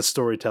the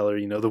storyteller,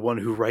 the one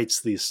who writes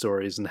these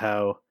stories and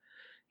how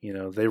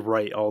they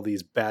write all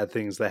these bad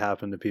things that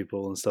happen to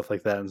people and stuff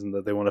like that, and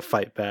that they want to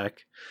fight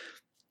back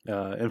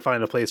and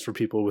find a place for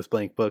people with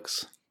blank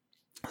books.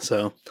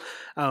 So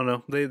I don't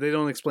know, they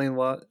don't explain a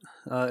lot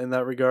in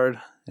that regard,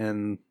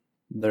 and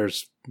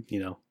there's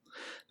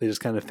they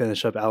just kind of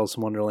finish up Alice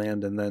in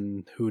Wonderland, and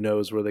then who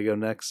knows where they go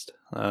next.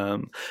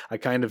 I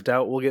kind of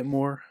doubt we'll get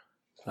more.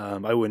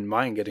 I wouldn't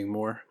mind getting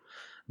more,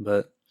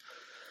 but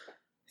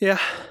yeah,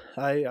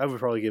 I would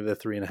probably give it a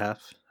 3.5.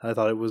 I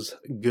thought it was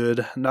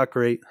good, not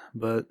great,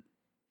 but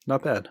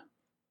not bad.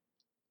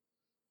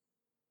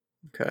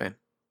 Okay.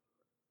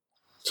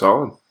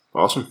 Solid.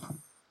 Awesome.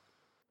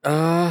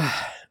 All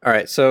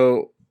right,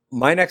 so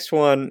my next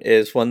one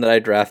is one that I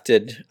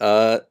drafted,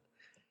 not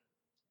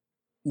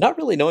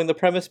really knowing the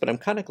premise, but I'm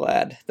kind of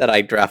glad that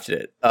I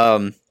drafted it.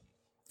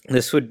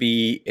 This would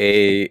be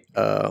a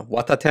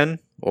Wataten,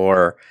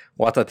 or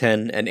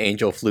Wataten, an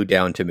angel flew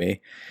down to me.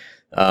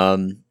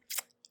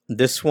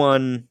 This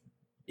one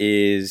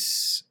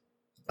is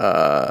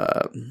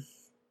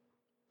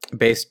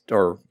based,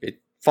 or it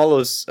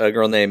follows a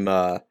girl named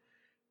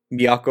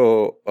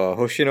Miyako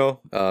Hoshino.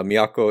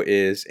 Miyako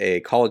is a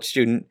college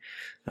student.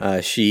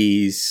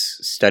 She's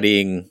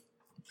studying,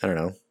 I don't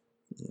know,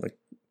 like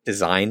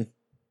design.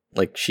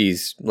 Like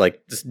she's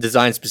like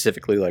design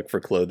specifically like for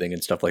clothing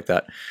and stuff like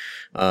that.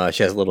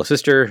 She has a little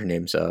sister. Her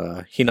name's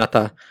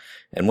Hinata.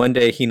 And one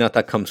day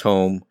Hinata comes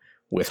home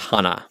with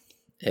Hana,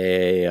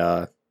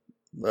 a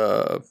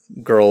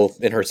girl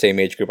in her same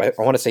age group. I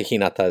want to say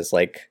Hinata is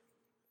like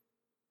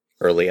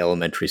early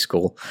elementary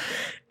school.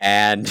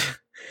 And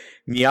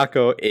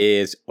Miyako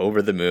is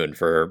over the moon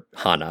for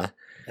Hana.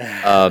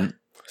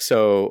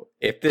 So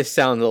if this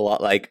sounds a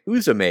lot like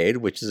Uzumaid,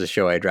 which is a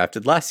show I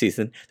drafted last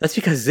season, that's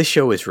because this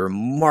show is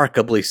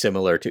remarkably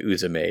similar to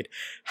Uzumaid.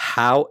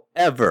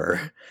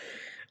 However,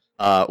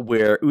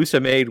 where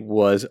Uzumaid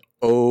was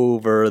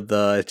over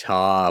the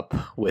top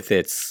with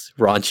its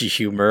raunchy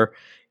humor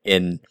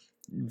in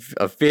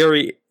a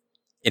very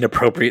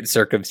inappropriate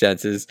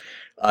circumstances,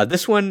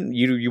 this one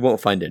you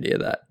won't find any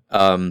of that.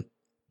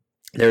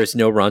 There is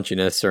no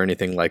raunchiness or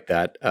anything like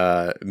that.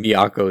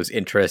 Miyako's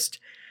interest,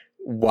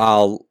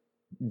 while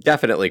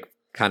definitely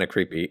kind of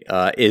creepy,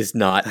 is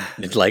not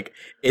like,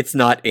 it's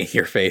not in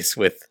your face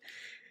with,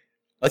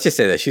 let's just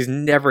say that she's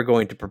never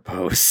going to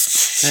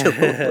propose to the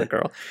little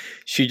girl.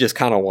 She just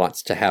kind of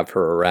wants to have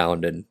her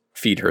around and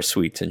feed her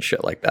sweets and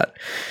shit like that.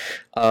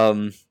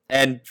 And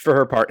for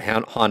her part,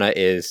 Hana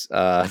is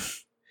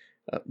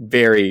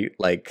very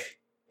like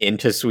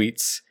into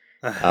sweets.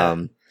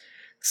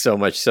 So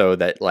much so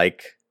that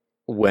like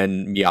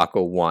when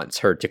Miyako wants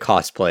her to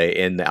cosplay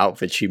in the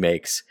outfit she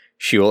makes,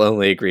 she will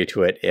only agree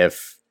to it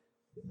if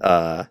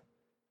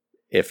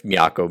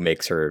Miyako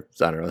makes her,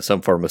 I don't know,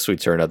 some form of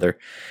sweets or another.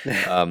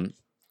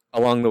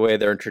 Along the way,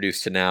 they're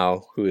introduced to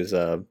Nao, who is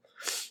a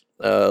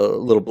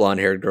little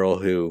blonde-haired girl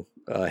who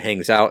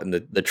hangs out, and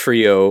the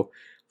trio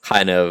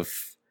kind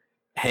of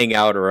hang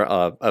out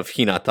of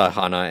Hinata,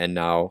 Hana, and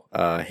Nao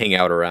hang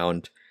out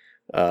around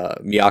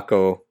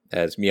Miyako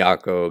as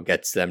Miyako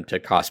gets them to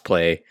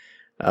cosplay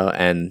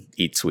and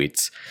eat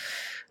sweets.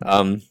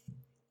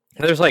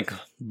 There's like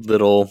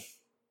little,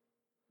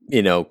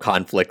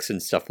 conflicts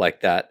and stuff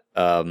like that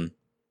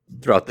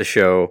throughout the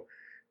show.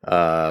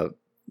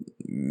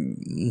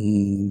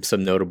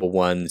 Some notable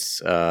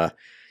ones.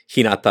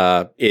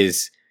 Hinata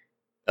is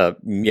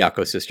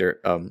Miyako's sister.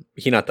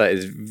 Hinata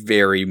is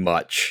very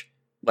much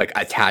like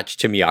attached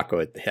to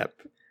Miyako at the hip,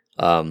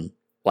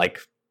 like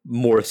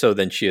more so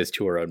than she is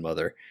to her own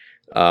mother.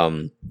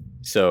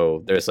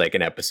 So there's like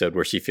an episode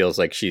where she feels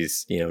like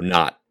she's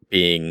not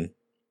being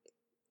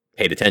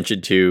paid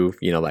attention to,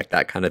 like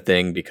that kind of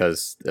thing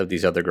because of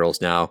these other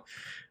girls now.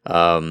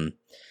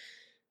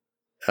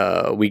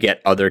 We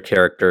get other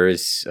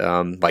characters,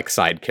 like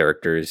side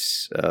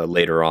characters,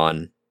 later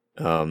on,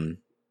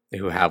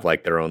 who have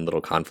like their own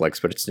little conflicts,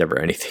 but it's never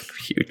anything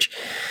huge.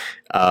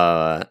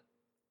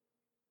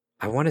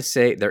 I want to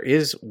say there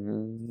is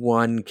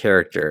one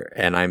character,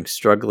 and I'm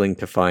struggling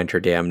to find her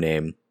damn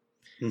name,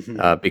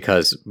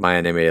 because my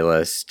anime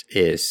list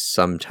is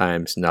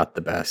sometimes not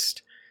the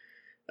best.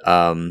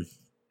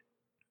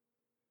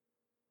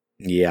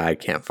 Yeah, I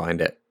can't find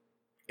it.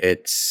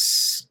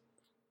 Is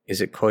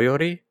it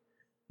Koyori?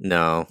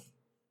 No.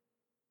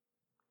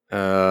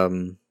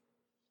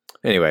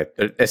 Anyway,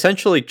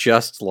 essentially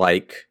just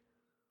like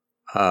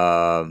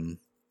Uzumaid,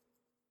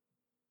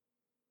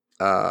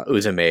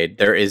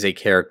 there is a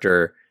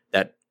character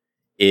that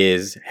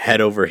is head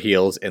over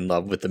heels in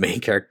love with the main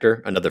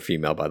character, another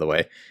female, by the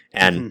way,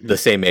 and the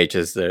same age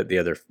as the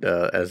other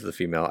as the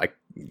female.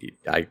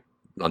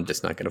 I'm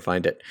just not going to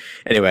find it.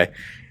 Anyway,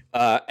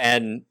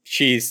 and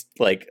she's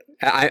like,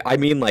 I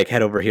mean like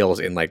head over heels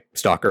in like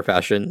stalker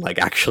fashion, like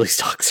actually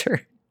stalks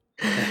her.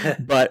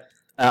 But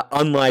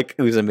unlike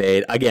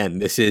Uzumaid, again,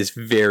 this is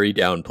very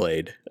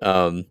downplayed.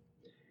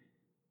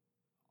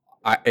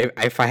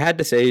 If I had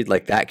to say,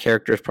 like, that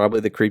character is probably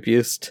the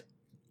creepiest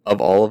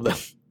of all of them.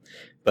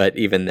 But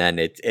even then,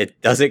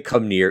 it doesn't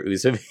come near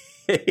Uzumaid.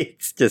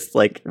 It's just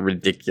like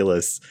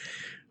ridiculous,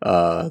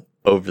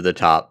 over the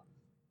top.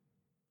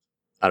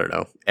 I don't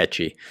know,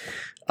 ecchi.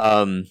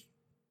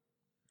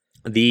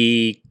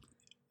 The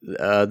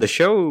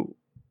show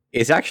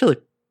is actually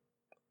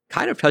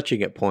kind of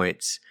touching at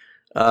points.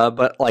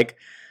 But like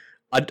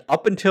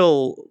up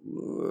until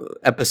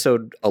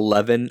episode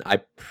 11,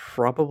 I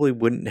probably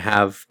wouldn't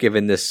have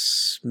given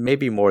this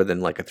maybe more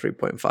than like a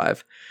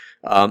 3.5.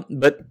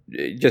 But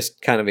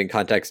just kind of in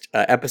context,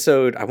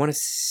 episode, I want to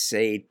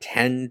say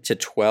 10 to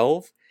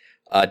 12,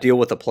 deal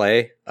with a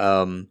play,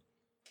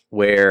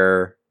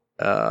 where,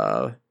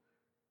 I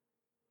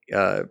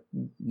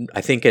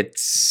think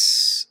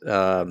it's,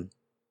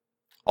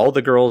 all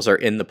the girls are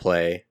in the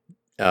play,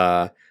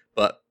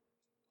 but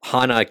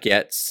Hana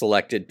gets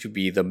selected to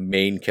be the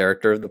main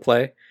character of the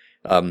play,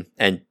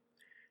 and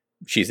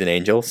she's an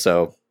angel,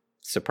 so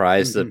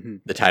surprise,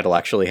 the title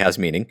actually has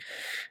meaning.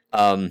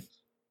 And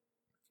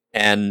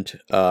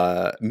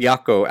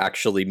Miyako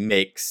actually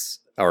makes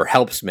or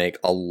helps make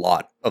a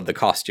lot of the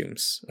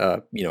costumes.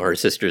 Her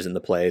sister's in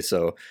the play,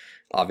 so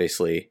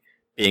obviously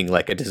being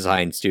like a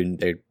design student,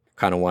 they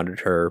kind of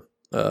wanted her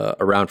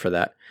around for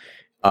that.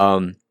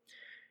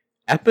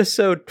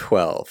 Episode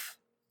 12.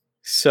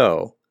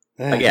 So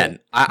again,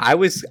 I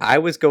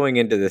was going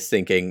into this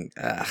thinking,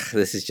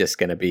 this is just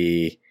going to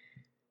be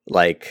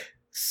like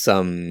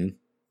some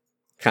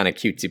kind of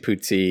cutesy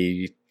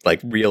pootsy, like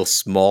real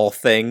small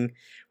thing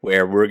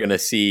where we're going to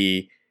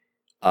see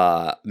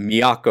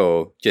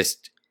Miyako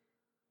just,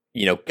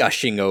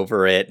 gushing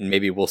over it, and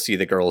maybe we'll see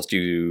the girls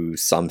do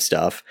some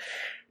stuff.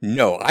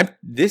 No,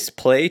 this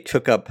play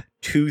took up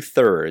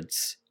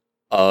 2/3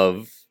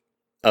 of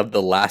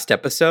the last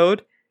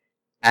episode,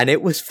 and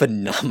it was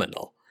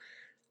phenomenal.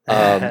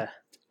 I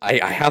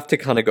have to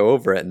kind of go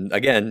over it, and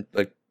again,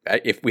 like,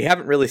 if we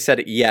haven't really said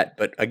it yet,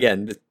 but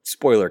again, the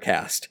spoiler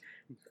cast,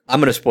 I'm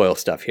going to spoil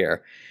stuff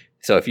here.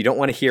 So if you don't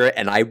want to hear it,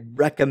 and I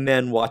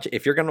recommend watch it,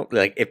 if you're going to,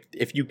 like,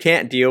 if you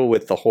can't deal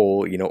with the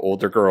whole, you know,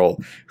 older girl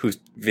who's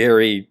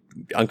very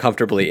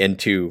uncomfortably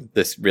into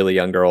this really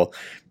young girl,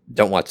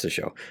 don't watch the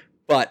show.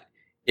 But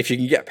if you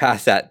can get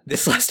past that,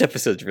 this last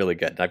episode's really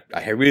good.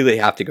 I really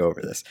have to go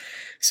over this.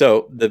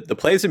 So the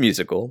play is a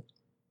musical,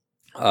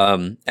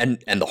 and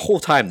the whole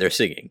time they're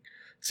singing.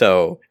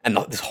 So, and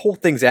this whole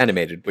thing's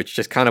animated, which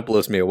just kind of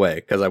blows me away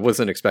because I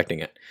wasn't expecting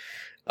it.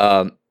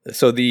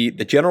 So the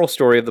general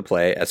story of the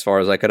play, as far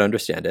as I could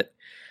understand it,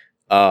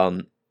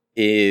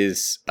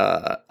 is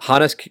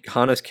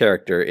Hana's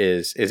character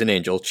is an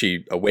angel.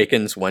 She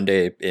awakens one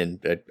day in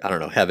I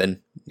don't know,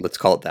 heaven. Let's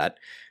call it that.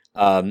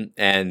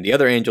 And the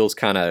other angels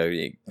kind of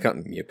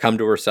come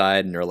to her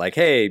side and are like,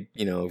 "Hey,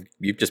 you know,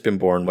 you've just been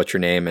born. What's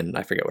your name?" And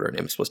I forget what her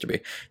name is supposed to be.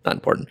 Not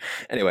important.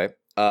 Anyway.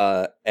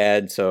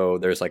 And so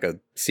there's like a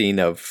scene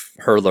of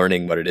her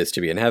learning what it is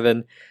to be in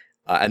heaven.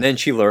 And then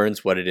she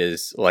learns what it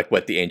is, like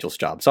what the angels'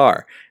 jobs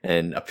are.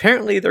 And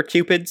apparently they're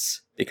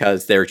cupids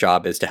because their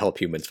job is to help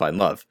humans find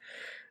love.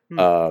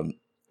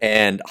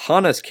 And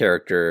Hana's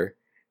character,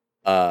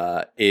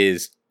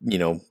 is, you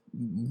know,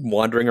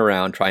 wandering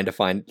around trying to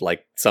find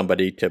like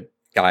somebody to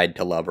guide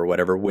to love or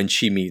whatever when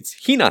she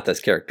meets Hinata's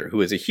character,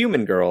 who is a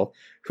human girl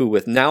who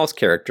with Nao's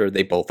character,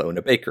 they both own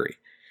a bakery.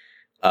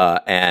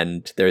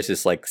 And there's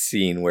this like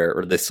scene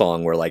or this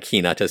song where like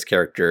Hinata's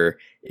character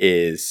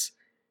is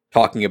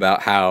talking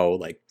about how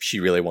like she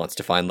really wants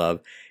to find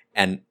love,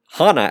 and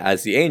Hana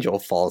as the angel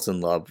falls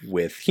in love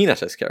with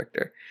Hinata's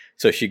character.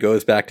 So she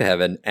goes back to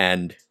heaven,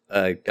 and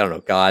I don't know,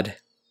 God,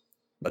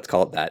 let's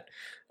call it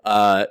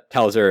that,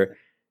 tells her,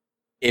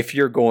 if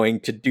you're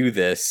going to do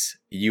this,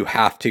 you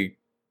have to,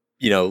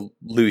 you know,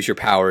 lose your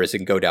powers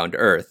and go down to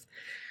earth.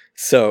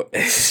 So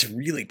it's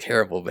really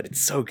terrible, but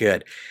it's so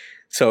good.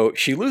 So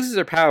she loses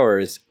her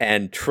powers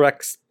and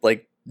treks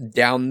like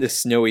down this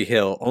snowy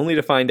hill, only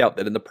to find out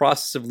that in the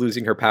process of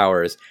losing her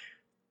powers,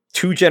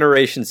 2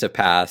 generations have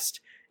passed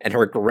and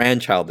her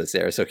grandchild is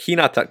there. So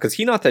Hinata, because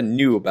Hinata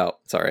knew about,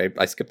 sorry,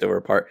 I skipped over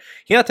a part.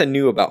 Hinata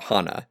knew about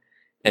Hana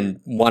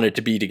and wanted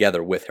to be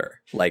together with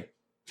her, like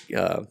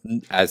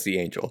as the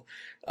angel.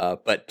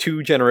 But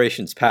 2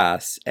 generations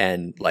pass,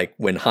 and like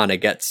when Hana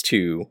gets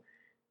to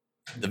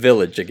the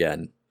village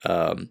again,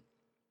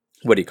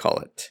 what do you call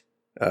it?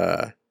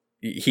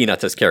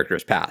 Hinata's character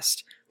is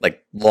past,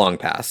 like long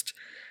past.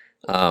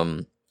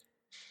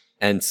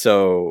 And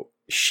so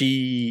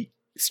she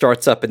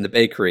starts up in the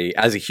bakery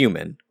as a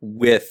human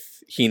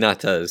with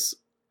Hinata's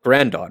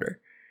granddaughter.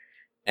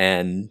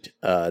 And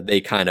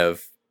they kind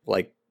of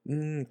like,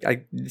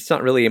 it's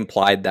not really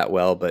implied that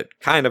well, but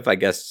kind of, I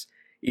guess,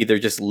 either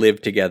just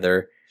live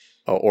together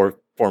or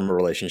form a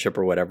relationship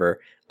or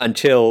whatever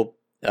until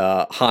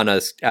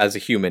Hana's, as a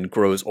human,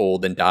 grows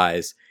old and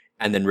dies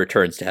and then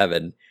returns to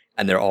heaven.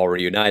 And they're all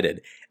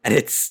reunited, and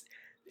it's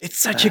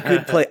such a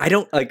good play. I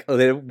don't like.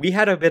 We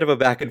had a bit of a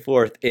back and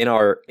forth in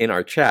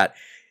our chat.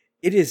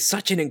 It is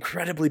such an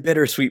incredibly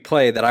bittersweet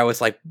play that I was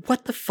like,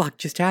 "What the fuck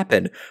just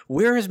happened?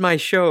 Where is my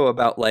show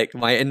about like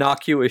my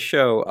innocuous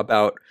show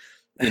about,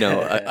 you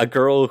know, a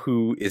girl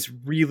who is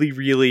really,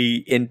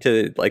 really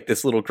into like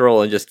this little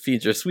girl and just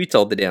feeds her sweets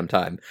all the damn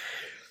time?"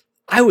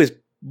 I was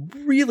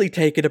really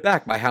taken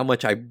aback by how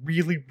much I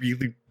really,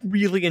 really,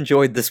 really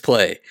enjoyed this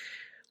play.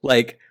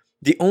 Like,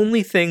 the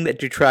only thing that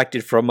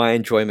detracted from my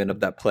enjoyment of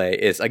that play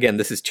is, again,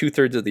 this is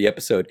 2/3 of the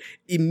episode.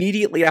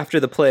 Immediately after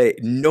the play,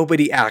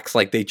 nobody acts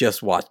like they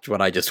just watched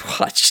what I just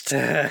watched.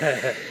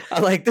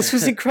 Like, this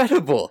was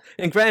incredible.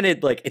 And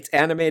granted, like, it's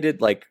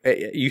animated, like,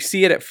 you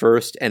see it at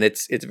first, and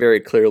it's very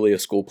clearly a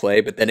school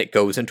play, but then it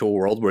goes into a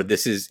world where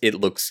it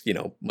looks, you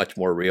know, much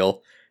more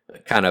real,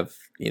 kind of,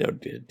 you know,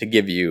 to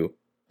give you,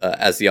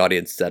 as the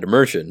audience, that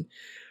immersion.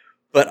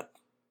 But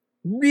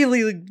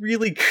really,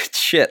 really good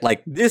shit.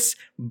 Like, this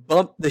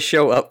bumped the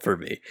show up for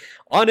me.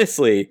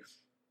 Honestly,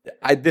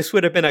 this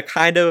would have been a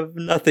kind of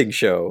nothing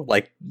show.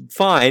 Like,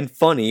 fine,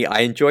 funny, I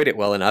enjoyed it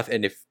well enough,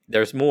 and if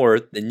there's more,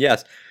 then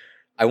yes,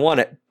 I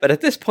want it. But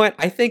at this point,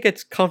 I think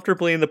it's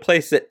comfortably in the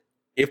place that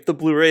if the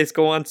Blu-rays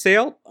go on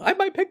sale, I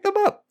might pick them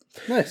up.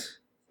 Nice.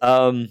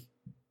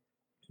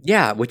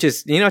 Yeah, which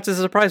is, you know, it's a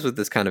surprise with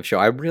this kind of show.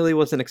 I really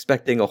wasn't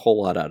expecting a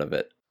whole lot out of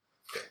it.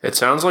 It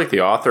sounds like the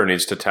author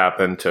needs to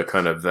tap into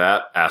kind of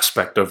that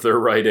aspect of their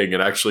writing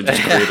and actually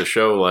just create a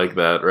show like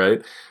that,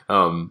 right?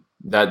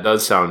 That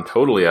does sound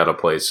totally out of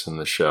place in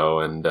the show,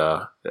 and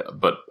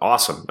but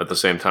awesome at the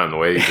same time. The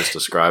way you just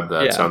described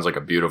that, It sounds like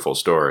a beautiful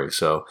story.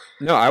 So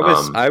no, I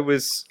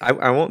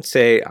won't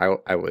say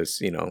I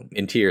was, you know,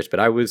 in tears, but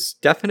I was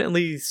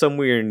definitely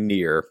somewhere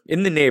near,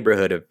 in the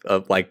neighborhood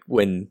of like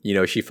when, you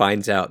know, she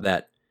finds out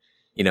that,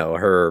 you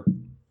know,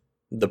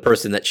 the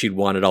person that she'd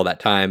wanted all that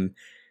time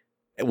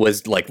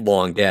was like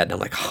long dead. And I'm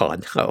like, oh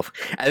no.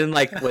 And then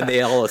like when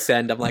they all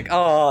ascend, I'm like,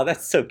 oh,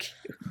 that's so cute.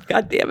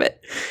 God damn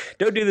it.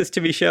 Don't do this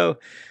to me, show.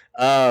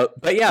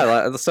 But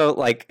yeah, so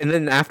like, and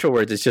then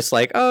afterwards it's just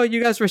like, oh,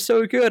 you guys were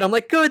so good. I'm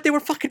like, good, they were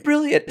fucking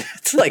brilliant.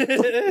 It's like,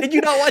 did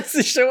you not watch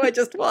the show I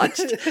just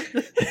watched?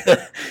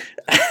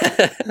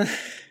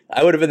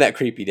 I would have been that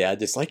creepy dad,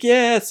 just like,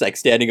 yeah, it's like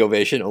standing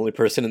ovation, only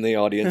person in the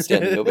audience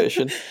standing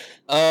ovation.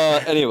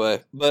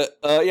 Anyway, but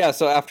yeah,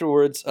 so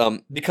afterwards,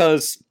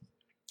 because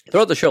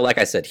throughout the show, like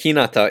I said,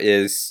 Hinata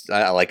is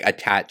like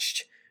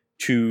attached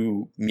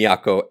to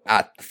Miyako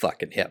at the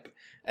fucking hip.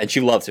 And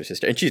she loves her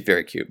sister, and she's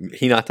very cute.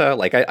 Hinata,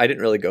 like I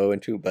didn't really go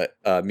into, but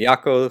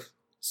Miyako's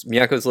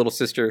little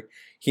sister,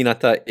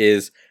 Hinata,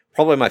 is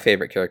probably my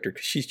favorite character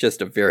because she's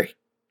just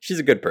she's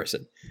a good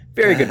person,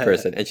 very good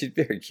person, and she's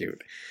very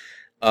cute.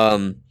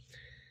 What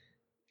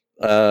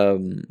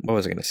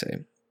was I gonna say?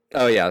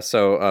 Oh yeah,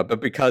 so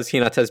but because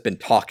Hinata has been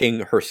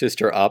talking her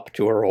sister up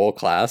to her whole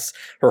class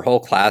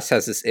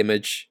has this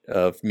image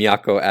of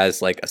Miyako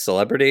as like a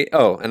celebrity.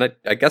 Oh, and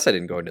I guess I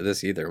didn't go into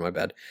this either. My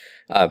bad.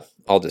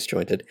 All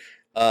disjointed.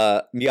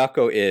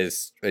 Miyako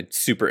is a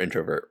super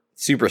introvert,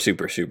 super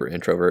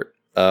introvert.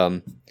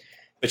 But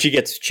she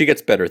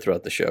gets better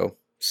throughout the show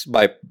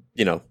by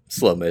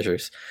slow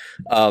measures.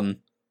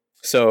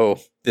 So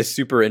this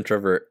super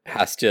introvert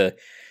has to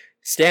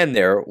stand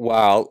there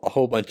while a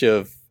whole bunch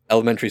of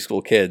elementary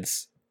school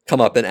kids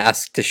come up and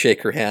ask to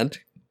shake her hand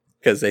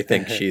because they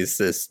think she's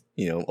this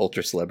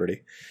ultra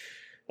celebrity.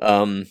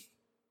 And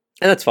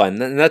that's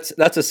fine. And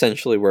that's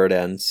essentially where it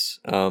ends.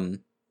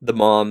 The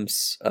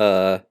moms,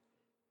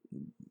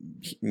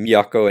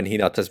 Miyako and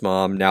Hinata's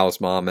mom,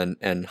 Nao's mom,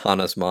 and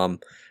Hana's mom,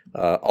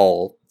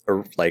 all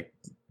are like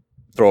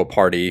throw a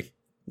party,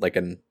 like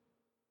an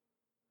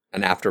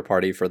after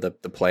party for the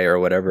play or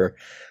whatever,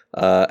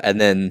 and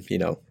then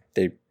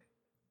they,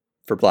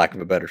 for lack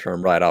of a better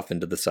term, ride off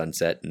into the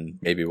sunset, and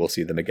maybe we'll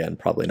see them again.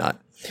 Probably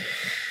not.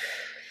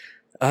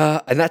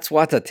 And that's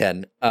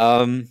Wataten.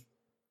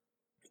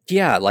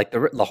 Yeah, like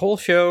the whole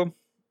show,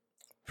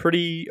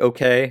 pretty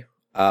okay.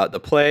 The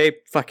play,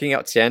 fucking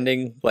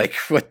outstanding. Like,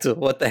 what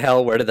the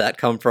hell? Where did that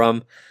come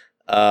from?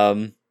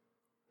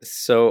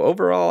 So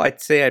overall,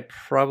 I'd say I'd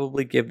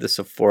probably give this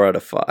a 4 out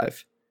of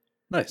 5.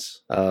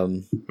 Nice.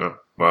 Oh,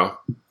 wow.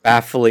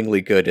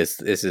 Bafflingly good is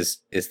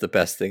the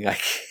best thing I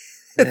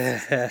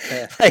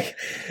can. Like,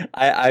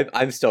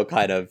 I'm still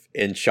kind of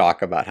in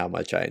shock about how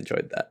much I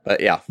enjoyed that.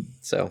 But yeah,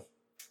 so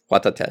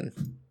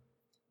Wataten.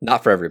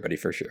 Not for everybody,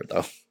 for sure,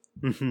 though.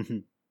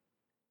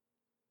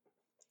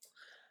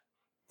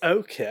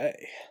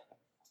 Okay.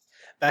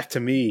 Back to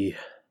me.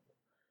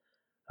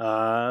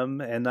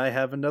 And I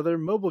have another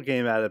mobile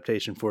game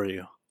adaptation for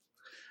you.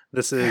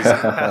 This is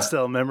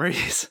Pastel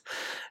Memories.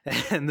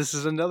 And this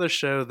is another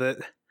show that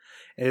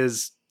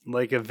is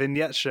like a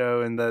vignette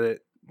show in that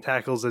it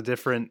tackles a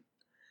different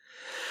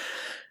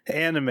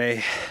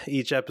anime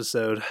each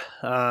episode.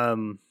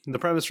 The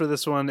premise for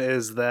this one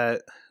is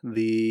that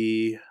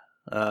the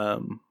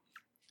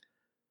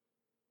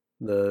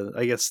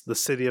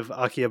city of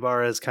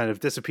Akihabara has kind of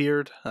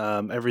disappeared.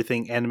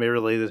 Everything anime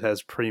related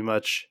has pretty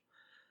much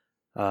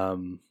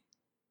gone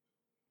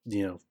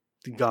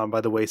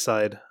by the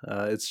wayside.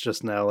 It's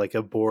just now like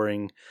a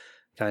boring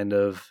kind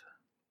of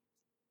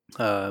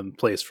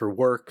place for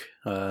work.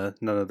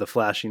 None of the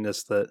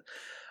flashiness that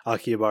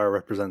Akihabara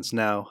represents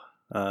now.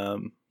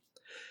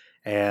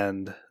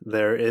 And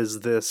there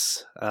is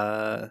this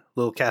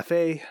little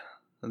cafe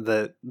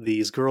that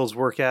these girls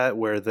work at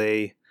where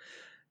they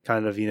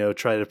kind of,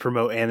 try to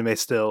promote anime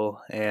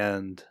still,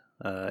 and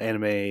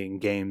anime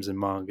and games and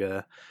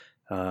manga,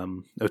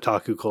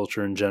 otaku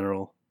culture in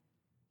general.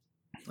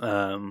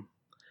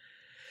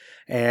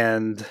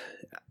 And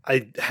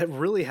I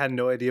really had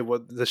no idea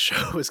what the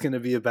show was going to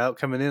be about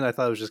coming in. I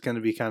thought it was just going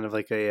to be kind of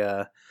like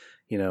a,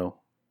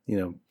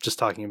 just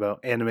talking about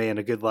anime in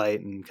a good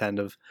light and kind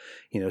of,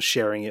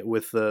 sharing it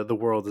with the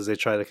world as they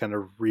try to kind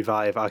of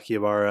revive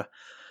Akihabara.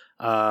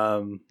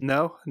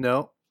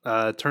 No.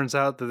 Turns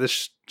out that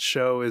this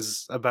show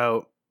is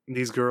about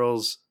these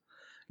girls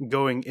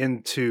going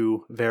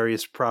into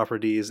various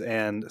properties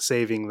and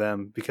saving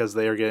them because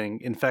they are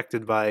getting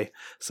infected by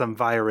some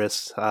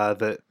virus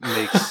that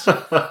makes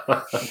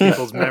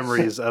people's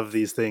memories of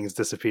these things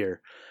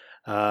disappear.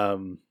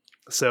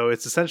 So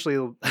it's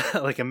essentially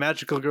like a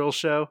magical girl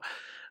show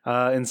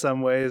in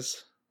some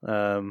ways.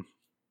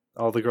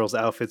 All the girls'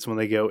 outfits when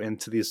they go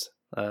into these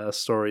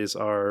stories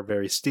are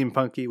very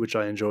steampunky, which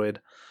I enjoyed.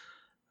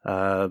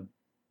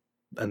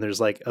 And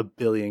there's like a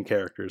billion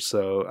characters,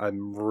 so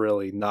I'm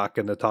really not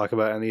going to talk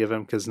about any of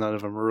them because none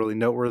of them are really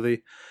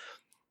noteworthy.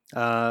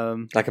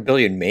 Like a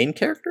billion main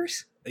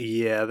characters?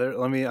 Yeah,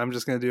 I'm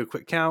just going to do a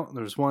quick count.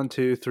 There's 1,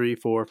 2, 3,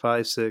 4,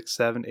 5, 6,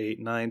 7, 8,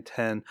 9,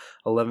 10,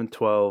 11,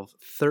 12,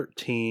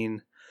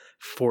 13,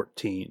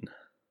 14.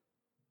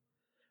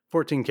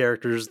 14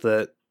 characters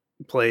that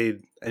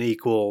played an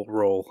equal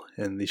role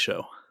in the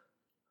show.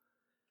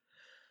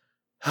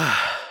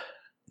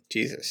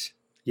 Jesus.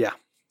 Yeah.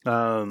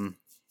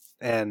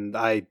 And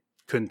I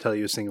couldn't tell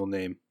you a single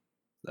name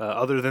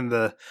other than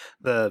the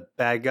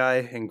bad guy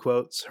in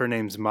quotes, her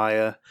name's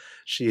Maya.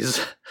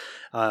 She's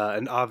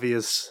an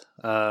obvious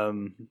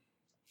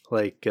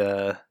like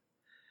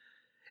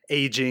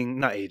aging,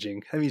 not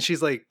aging. I mean,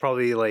 she's like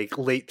probably like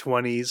late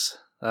 20s,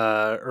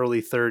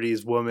 early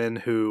 30s woman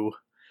who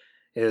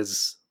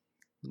is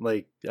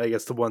like, I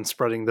guess, the one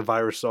spreading the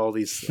virus to all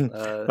these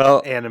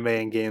well, anime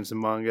and games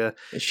and manga.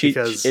 If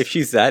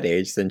she's that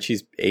age, then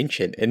she's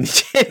ancient, and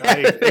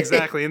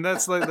exactly, and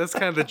that's kind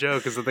of the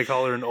joke, is that they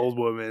call her an old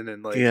woman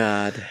and like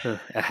God,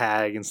 a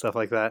hag and stuff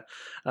like that.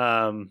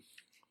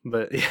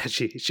 But yeah,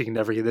 she can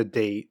never get a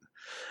date.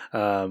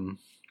 But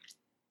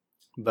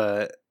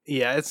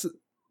yeah, it's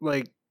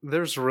like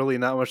there's really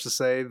not much to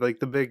say. Like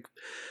the big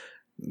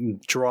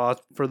draw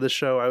for this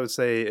show, I would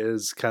say,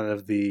 is kind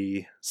of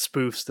the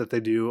spoofs that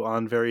they do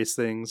on various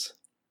things.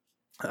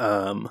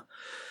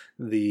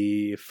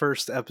 The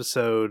first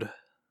episode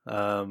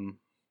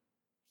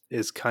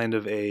is kind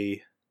of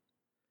a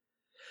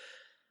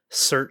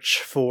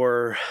search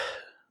for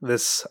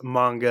this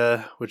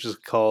manga, which is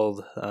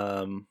called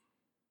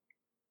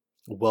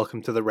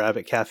Welcome to the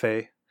Rabbit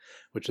Cafe,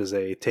 which is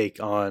a take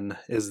on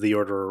Is the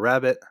Order a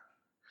Rabbit?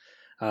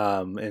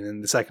 And in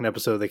the second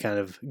episode, they kind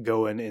of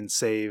go in and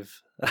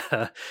save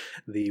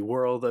the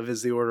world of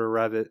Is the Order a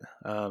Rabbit.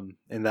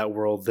 In that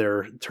world,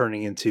 they're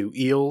turning into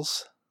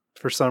eels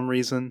for some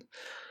reason.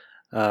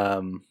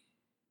 I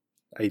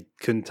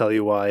couldn't tell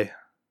you why.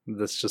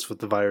 That's just what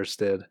the virus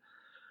did.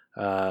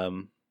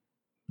 And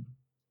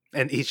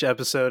each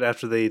episode,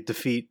 after they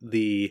defeat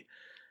the...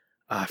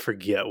 I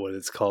forget what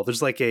it's called.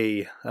 There's like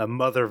a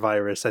mother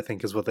virus, I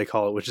think is what they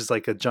call it, which is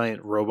like a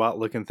giant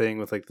robot-looking thing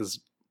with like this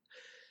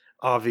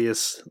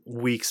obvious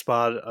weak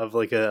spot of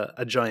like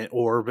a giant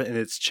orb in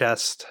its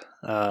chest.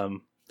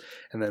 And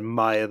then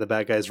Maya, the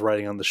bad guy, is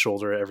riding on the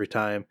shoulder every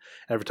time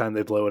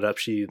they blow it up.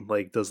 She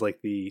like does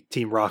like the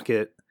Team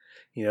Rocket,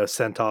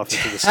 sent off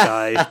into the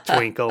sky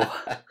twinkle.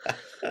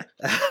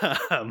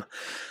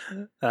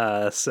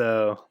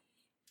 So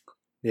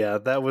yeah,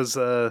 that was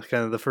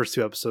kind of the first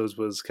two episodes,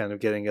 was kind of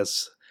getting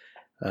us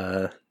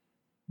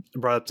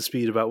brought up to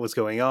speed about what's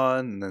going on,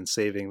 and then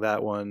saving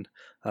that one.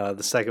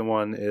 The second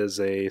one is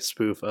a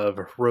spoof of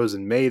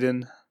Rosen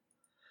Maiden,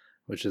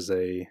 which is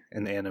an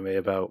anime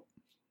about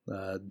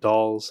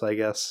dolls, I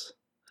guess.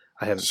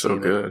 I haven't seen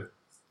good.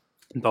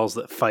 It. Dolls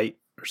that fight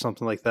or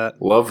something like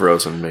that. Love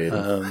Rosen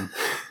Maiden.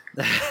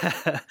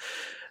 The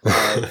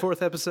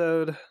fourth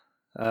episode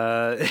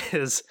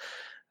is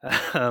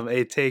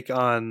a take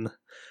on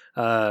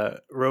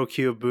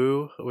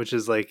Rokyu, which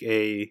is like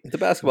the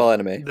basketball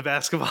anime. The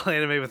basketball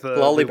anime with the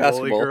lolly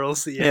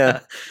girls.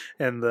 Yeah.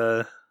 And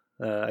the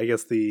I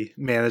guess the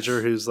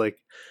manager, who's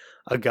like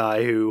a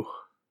guy who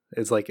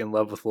is like in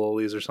love with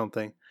lollies or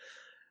something.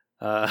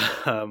 What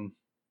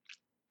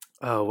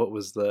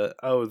was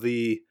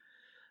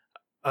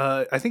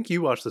I think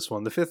you watched this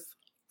one. The fifth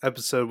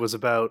episode was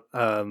about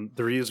the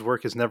Ryu's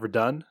work is never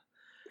done.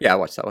 Yeah, I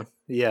watched that one.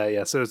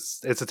 Yeah. So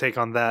it's a take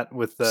on that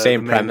with the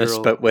same premise,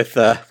 girl. But with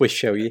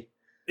shogi.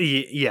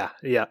 Yeah.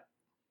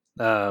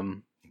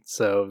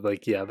 So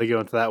like, yeah, they go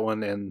into that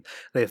one and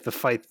they have to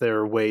fight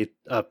their way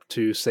up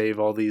to save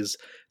all these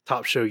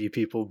top shogi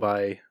people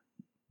by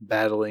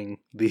battling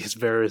these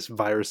various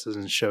viruses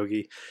in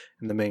shogi,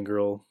 and the main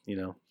girl,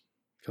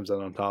 comes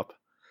out on top.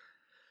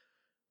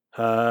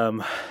 Let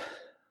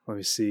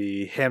me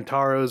see.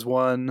 Hamtaro's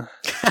one.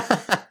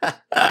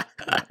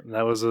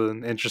 That was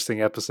an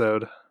interesting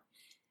episode.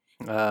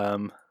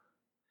 They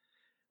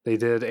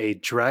did a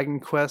Dragon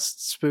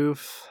Quest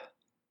spoof.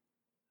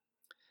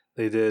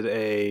 They did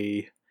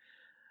a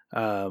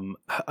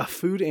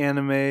food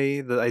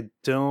anime that I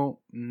don't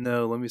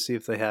know. Let me see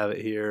if they have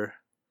it here.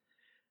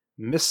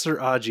 Mr.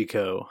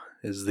 Ajiko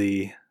is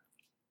the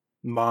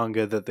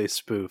manga that they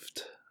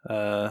spoofed.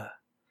 And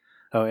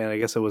I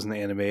guess it was an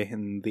anime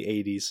in the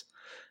 80s.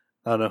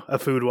 I don't know, a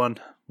food one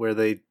where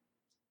they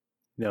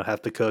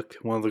have to cook.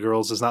 One of the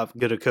girls is not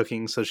good at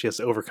cooking, so she has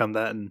to overcome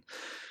that and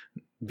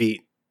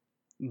beat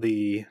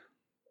the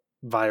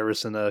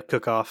virus in a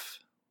cook-off,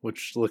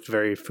 which looked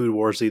very Food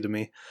Warsy to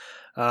me.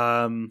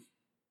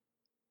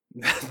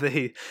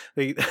 They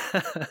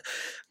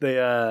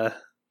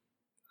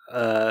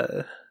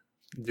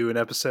do an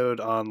episode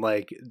on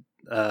like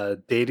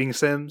dating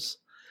sims,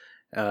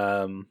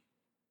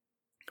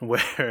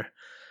 where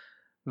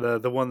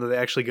the one that they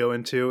actually go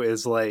into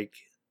is like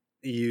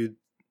you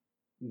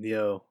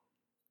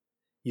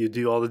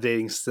do all the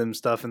dating sim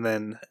stuff, and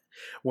then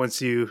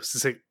once you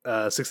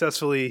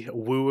successfully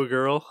woo a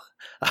girl,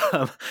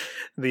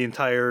 the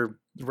entire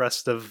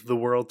rest of the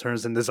world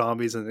turns into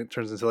zombies, and it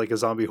turns into like a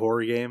zombie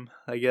horror game,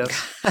 I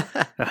guess.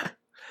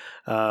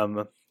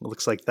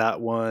 Looks like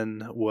that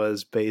one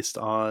was based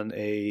on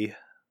a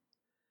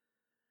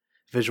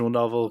visual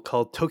novel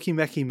called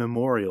Tokimeki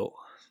Memorial.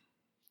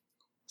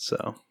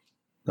 So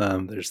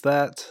there's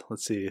that.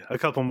 Let's see, a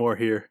couple more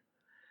here.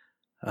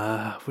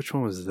 Which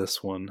one was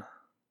this one?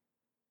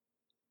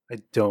 I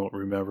don't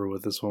remember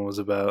what this one was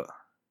about.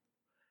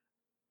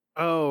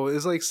 Oh,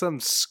 it's like some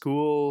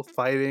school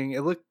fighting.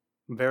 It looked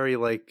very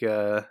like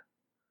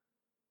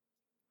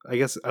I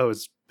guess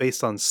it's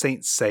based on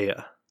Saint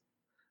Seiya.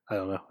 I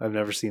don't know. I've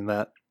never seen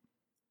that.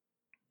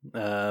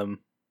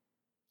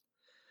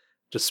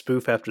 Just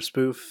spoof after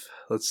spoof.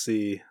 Let's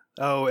see.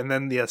 Oh, and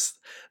then yes,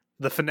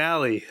 the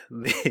finale,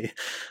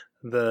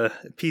 the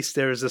piece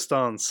de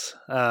resistance,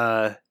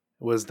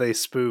 was they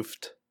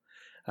spoofed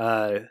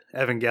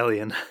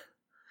Evangelion.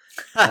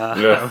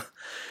 Yeah.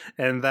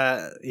 And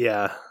that,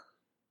 yeah,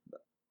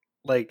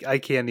 like I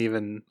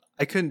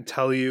couldn't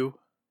tell you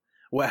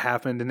what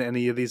happened in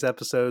any of these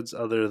episodes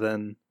other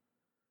than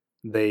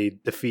they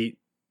defeat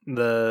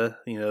the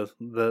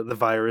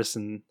virus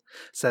and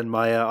send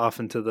Maya off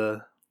into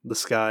the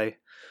sky.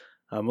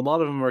 A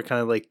lot of them are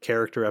kind of like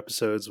character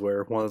episodes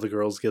where one of the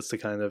girls gets to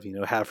kind of,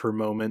 have her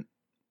moment.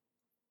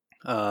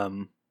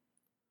 But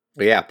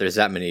yeah, if there's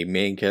that many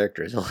main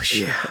characters, holy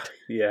shit.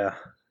 Yeah.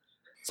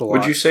 It's a lot.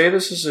 Would you say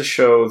this is a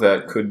show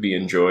that could be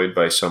enjoyed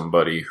by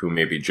somebody who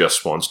maybe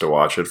just wants to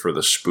watch it for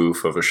the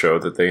spoof of a show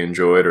that they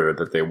enjoyed or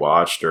that they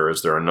watched, or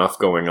is there enough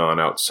going on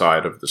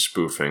outside of the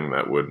spoofing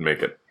that would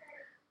make it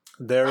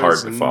hard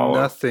to follow?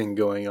 There is nothing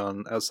going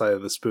on outside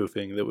of the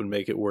spoofing that would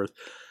make it worth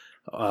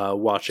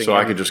watching. So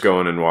I could just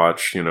go in and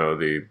watch,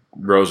 the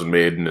Rose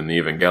Maiden and the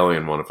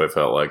Evangelion one if I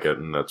felt like it,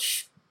 and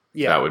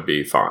that would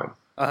be fine.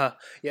 Yeah,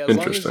 as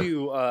long as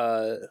you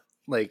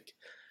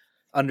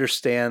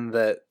understand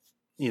that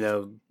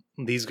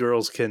these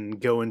girls can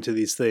go into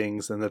these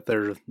things and that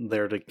they're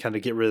there to kind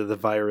of get rid of the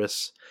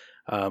virus,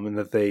 and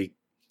that they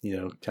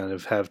kind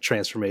of have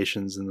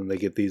transformations and then they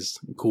get these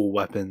cool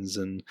weapons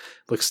and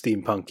look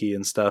steampunky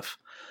and stuff.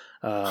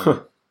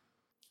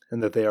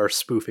 And that they are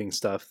spoofing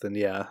stuff, then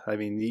yeah, I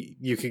mean,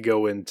 you could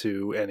go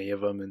into any of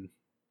them, and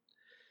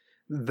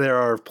there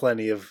are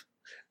plenty of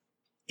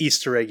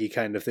Easter eggy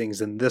kind of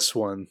things in this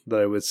one that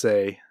I would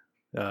say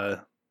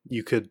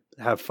you could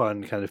have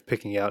fun kind of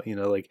picking out,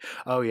 like,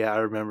 oh yeah, I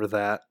remember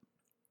that,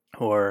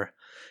 or,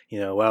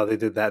 wow, they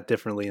did that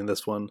differently in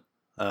this one.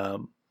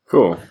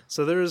 Cool.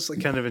 So there's a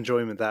kind of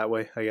enjoyment that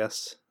way, I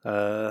guess.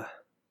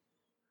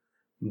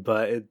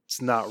 But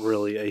it's not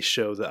really a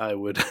show that I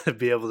would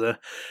be able to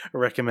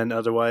recommend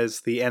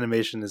otherwise. The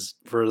animation is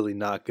really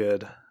not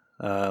good.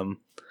 The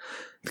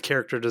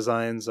character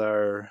designs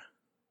are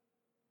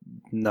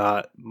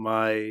not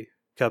my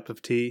cup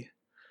of tea.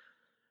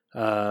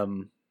 I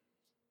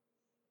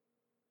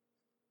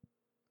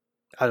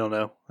don't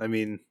know. I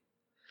mean,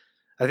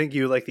 I think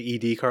you like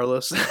the ED,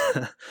 Carlos.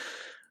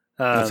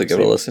 That's a good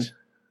listen.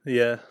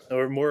 Yeah,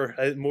 or more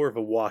of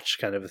a watch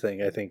kind of a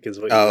thing, I think, is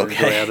what you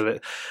enjoy out of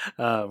it,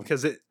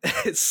 because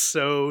it's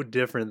so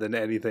different than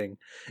anything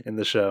in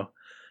the show.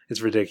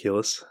 It's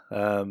ridiculous,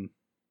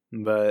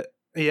 but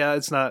yeah,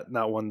 it's not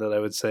one that I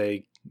would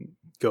say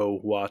go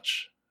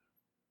watch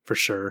for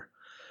sure.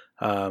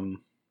 I'm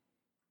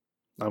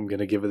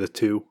gonna give it a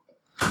 2.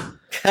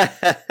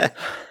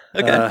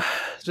 Okay.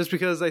 Just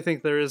because I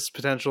think there is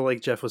potential,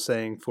 like Jeff was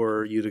saying,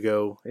 for you to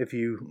go if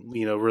you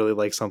really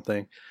like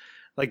something.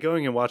 Like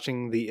going and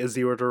watching the Is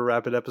the Order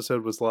Rabbit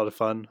episode was a lot of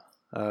fun,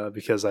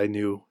 because I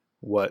knew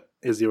what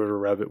Is the Order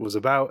Rabbit was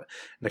about,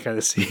 and to kind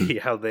of see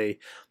how they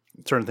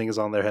turn things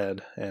on their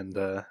head and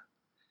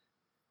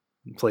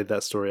played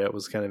that story out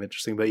was kind of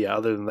interesting. But yeah,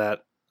 other than that,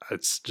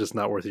 it's just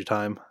not worth your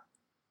time.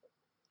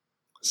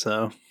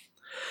 So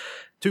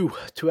 2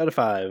 out of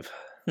 5.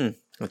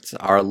 That's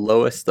our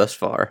lowest thus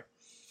far.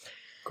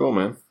 Cool,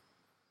 man.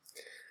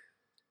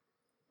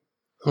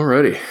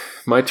 Alrighty,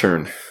 my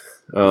turn.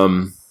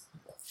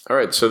 All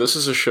right, so this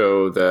is a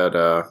show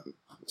that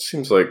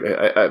seems like,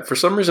 I for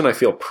some reason, I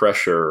feel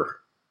pressure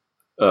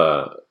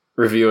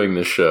reviewing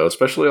this show,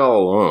 especially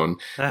all alone,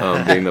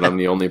 being that I'm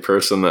the only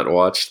person that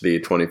watched the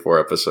 24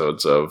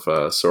 episodes of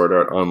Sword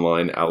Art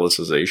Online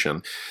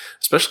Alicization,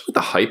 especially with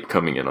the hype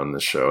coming in on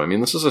this show. I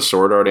mean, this is a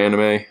Sword Art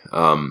anime.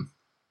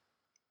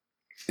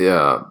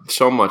 Yeah,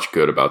 so much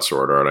good about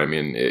Sword Art. I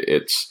mean,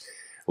 it's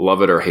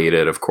love it or hate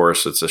it. Of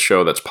course, it's a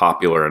show that's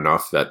popular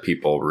enough that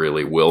people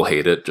really will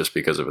hate it just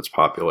because of its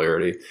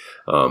popularity.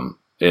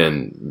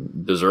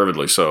 And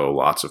deservedly so.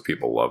 Lots of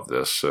people love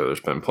this. There's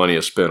been plenty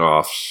of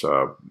spin-offs.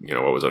 What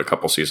was it? A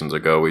couple seasons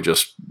ago, we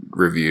just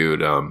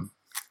reviewed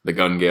the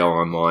Gun Gale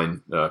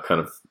Online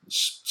kind of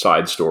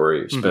side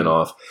story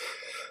spin-off.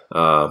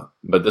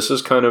 But this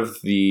is kind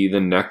of the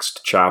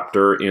next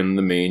chapter in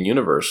the main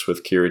universe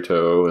with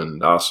Kirito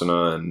and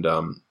Asuna and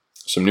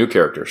some new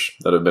characters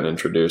that have been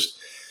introduced.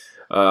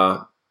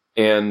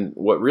 And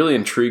what really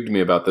intrigued me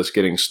about this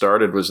getting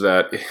started was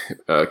that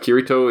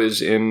Kirito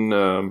is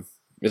in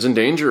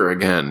danger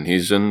again.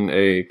 He's in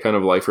a kind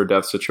of life or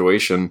death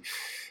situation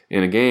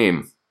in a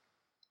game.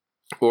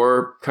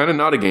 Or kind of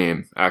not a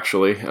game,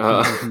 actually.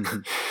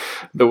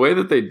 The way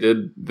that they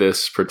did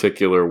this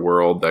particular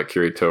world that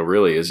Kirito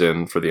really is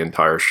in for the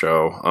entire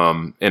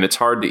show, and it's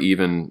hard to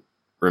even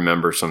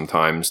remember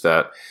sometimes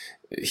that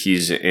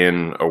he's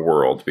in a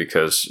world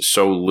because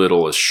so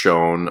little is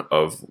shown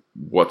of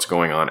what's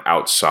going on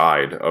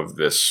outside of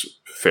this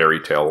fairy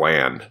tale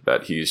land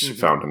that he's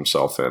found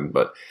himself in.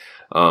 But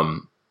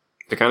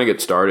to kind of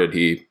get started,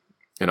 he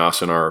and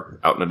Asuna are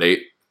out on a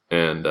date,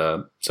 and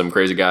some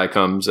crazy guy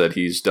comes that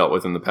he's dealt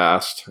with in the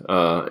past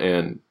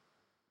and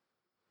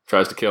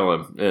tries to kill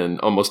him and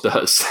almost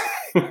does.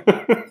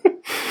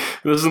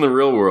 This is in the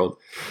real world.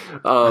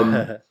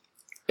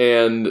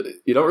 And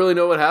you don't really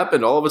know what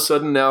happened. All of a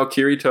sudden now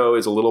Kirito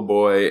is a little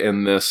boy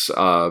in this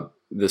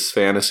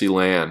fantasy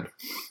land.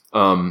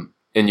 And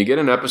you get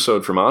an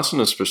episode from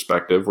Asuna's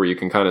perspective where you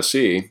can kind of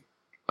see,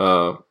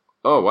 oh,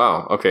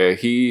 wow, okay,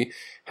 he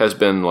has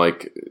been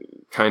like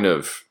kind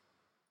of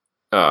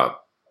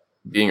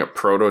being a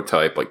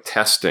prototype, like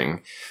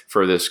testing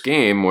for this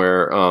game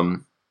where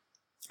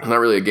not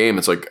really a game,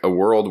 it's like a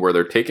world where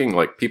they're taking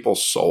like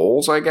people's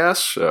souls, I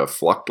guess,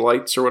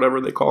 Fluctlights or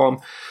whatever they call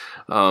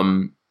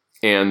them.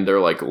 And they're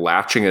like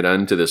latching it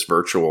into this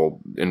virtual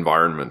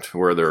environment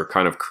where they're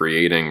kind of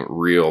creating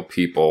real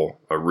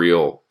people,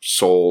 real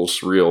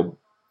souls, real,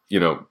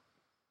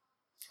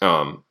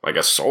 I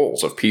guess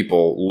souls of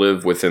people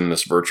live within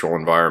this virtual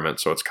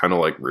environment. So it's kind of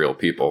like real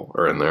people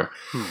are in there.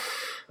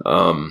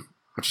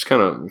 Which is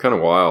kind of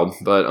wild,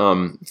 but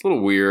it's a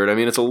little weird. I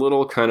mean, it's a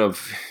little kind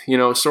of,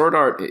 Sword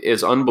Art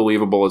is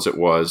unbelievable as it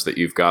was that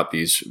you've got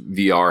these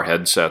VR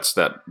headsets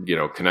that,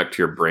 connect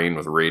to your brain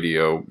with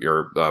radio,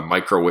 your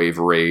microwave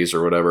rays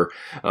or whatever.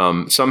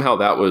 Somehow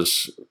that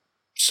was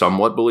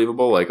somewhat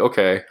believable. Like,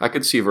 okay, I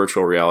could see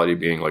virtual reality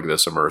being like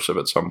this immersive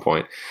at some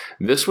point.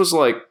 This was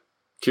like,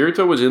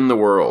 Kirito was in the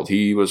world.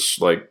 He was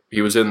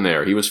in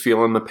there. He was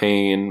feeling the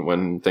pain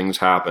when things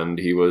happened.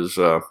 He was,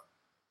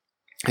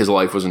 his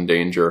life was in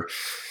danger.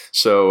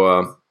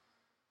 So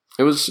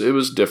it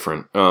was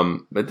different.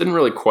 It didn't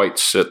really quite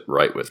sit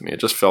right with me. It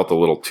just felt a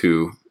little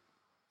too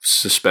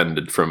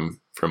suspended from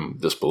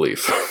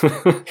disbelief.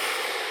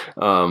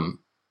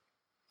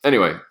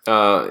 Anyway,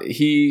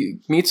 he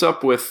meets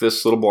up with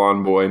this little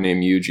blonde boy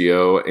named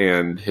Yu-Gi-Oh!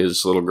 And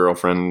his little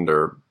girlfriend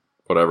or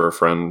whatever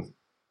friend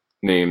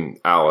named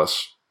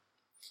Alice.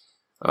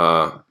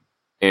 I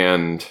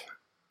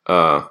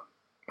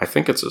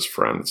think it's his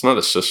friend. It's not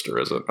his sister,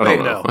 is it? I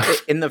don't know.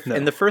 In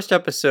the first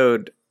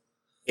episode,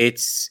 they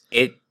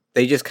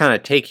just kind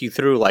of take you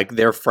through like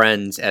their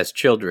friends as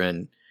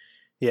children.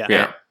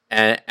 Yeah.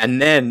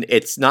 And then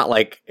it's not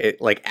like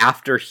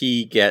after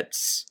he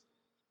gets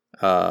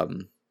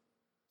kind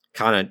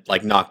of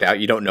like knocked out.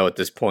 You don't know at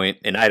this point,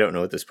 and I don't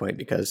know at this point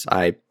because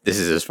this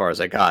is as far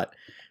as I got.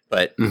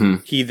 But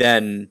he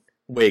then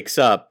wakes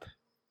up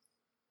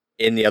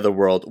in the other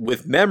world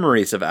with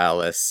memories of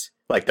Alice,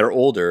 like they're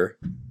older.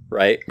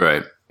 Right.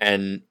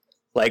 And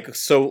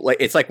it's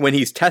like when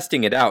he's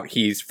testing it out,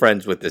 he's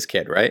friends with this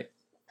kid, right?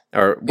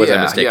 Or was I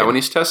mistaken? Yeah, when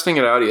he's testing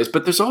it out, he is.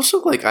 But there's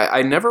also like,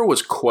 I never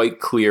was quite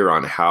clear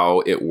on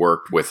how it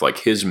worked with like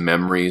his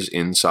memories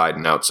inside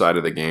and outside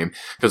of the game.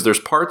 Because there's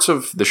parts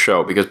of the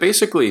show, because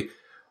basically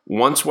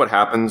once what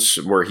happens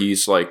where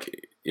he's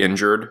like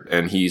injured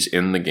and he's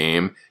in the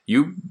game,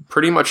 you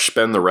pretty much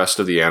spend the rest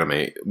of the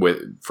anime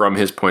from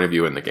his point of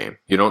view in the game.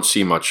 You don't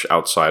see much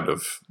outside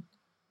of,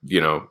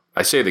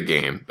 I say the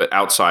game, but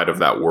outside of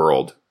that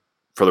world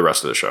for the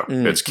rest of the show.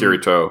 It's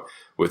Kirito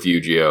with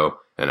Yu-Gi-Oh!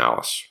 And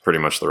Alice pretty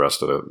much the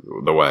rest of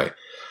the way.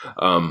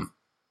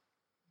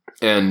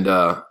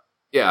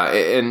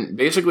 And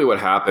basically what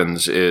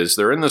happens is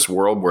they're in this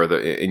world where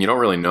and you don't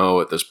really know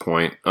at this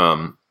point,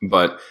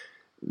 but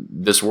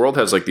this world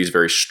has like these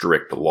very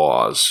strict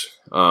laws.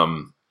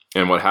 And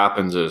what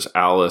happens is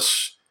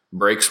Alice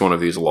breaks one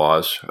of these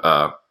laws,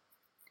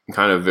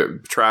 kind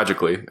of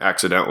tragically,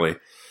 accidentally.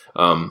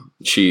 One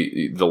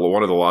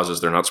of the laws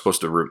is they're not supposed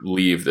to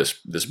leave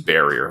this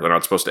barrier. They're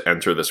not supposed to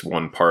enter this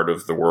one part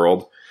of the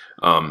world.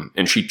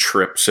 And she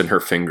trips and her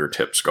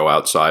fingertips go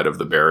outside of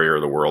the barrier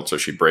of the world. So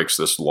she breaks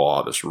this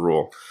law, this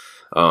rule.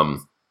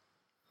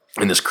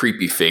 And this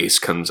creepy face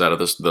comes out of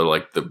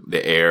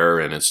the air,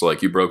 and it's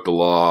like, you broke the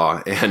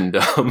law. And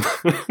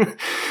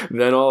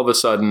then all of a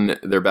sudden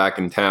they're back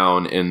in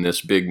town, and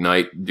this big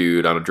knight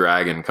dude on a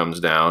dragon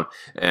comes down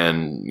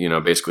and,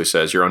 basically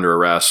says, you're under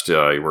arrest.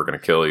 We're going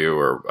to kill you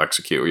or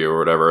execute you or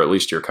whatever. At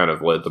least you're kind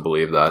of led to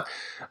believe that.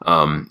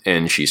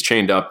 And she's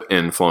chained up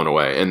and flown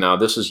away. And now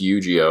this is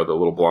Yu-Gi-Oh!, the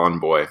little blonde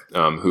boy,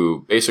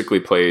 who basically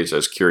plays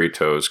as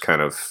Kirito's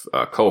kind of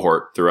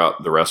cohort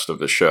throughout the rest of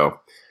the show.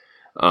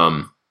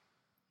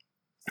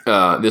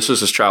 This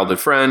is his childhood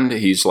friend.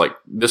 He's like,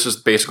 this is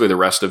basically the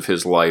rest of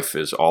his life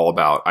is all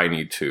about, I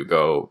need to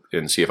go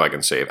and see if I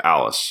can save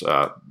Alice.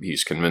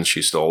 He's convinced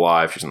she's still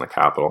alive. She's in the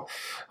capital.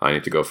 I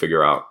need to go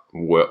figure out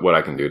what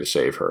I can do to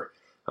save her.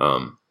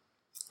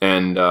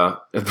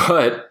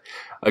 But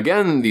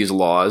again, these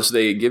laws,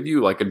 they give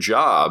you like a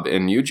job,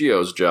 and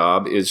Yu-Gi-Oh's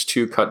job is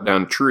to cut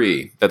down a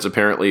tree that's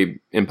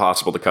apparently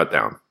impossible to cut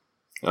down.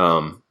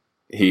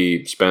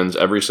 He spends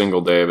every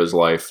single day of his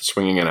life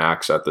swinging an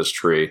axe at this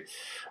tree.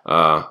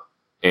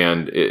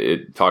 And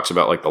it talks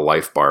about like the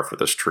life bar for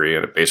this tree,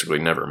 and it basically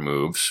never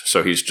moves.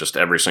 So he's just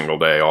every single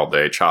day, all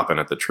day, chopping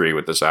at the tree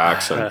with this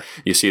axe. And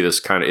you see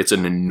this it's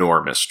an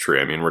enormous tree.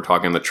 I mean, we're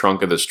talking the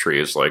trunk of this tree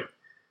is like,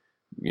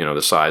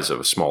 the size of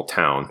a small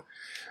town.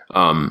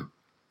 And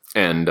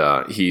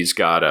he's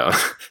got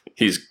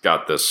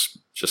this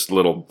just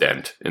little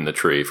dent in the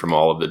tree from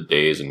all of the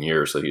days and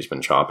years that he's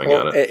been chopping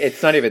at it.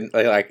 It's not even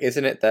like,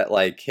 isn't it that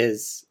like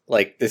his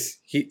like this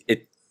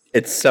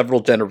it's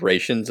several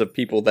generations of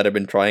people that have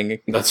been trying.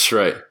 That's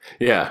right.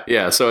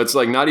 Yeah. So it's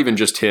like not even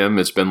just him.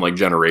 It's been like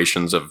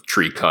generations of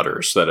tree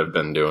cutters that have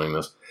been doing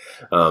this.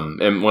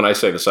 And when I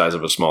say the size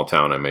of a small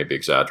town, I may be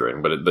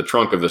exaggerating, but the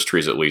trunk of this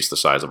tree is at least the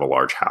size of a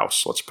large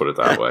house. Let's put it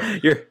that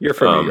way. You're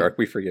from New York.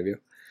 We forgive you.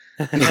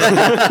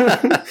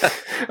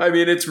 I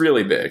mean, it's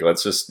really big.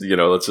 Let's just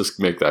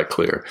make that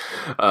clear.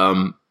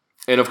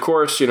 And of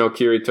course,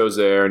 Kirito's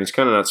there, and he's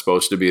kind of not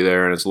supposed to be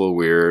there, and it's a little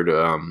weird.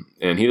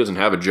 And he doesn't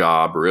have a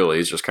job, really.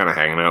 He's just kind of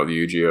hanging out with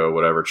Yu-Gi-Oh,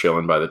 whatever,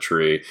 chilling by the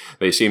tree.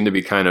 They seem to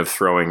be kind of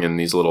throwing in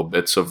these little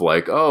bits of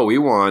like, oh, we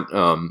want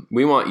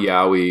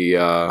yaoi,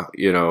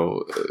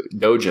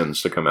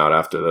 dojins to come out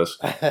after this.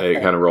 They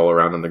kind of roll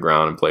around on the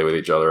ground and play with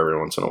each other every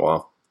once in a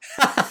while.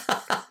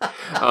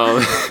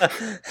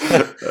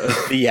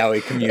 The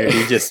yaoi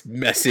community just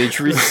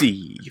message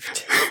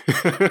received.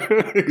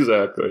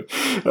 Exactly.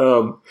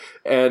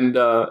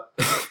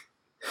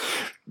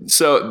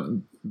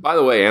 So, by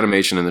the way,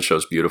 animation in the show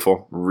is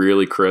beautiful,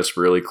 really crisp,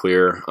 really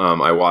clear.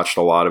 I watched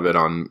a lot of it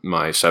on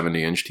my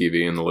 70-inch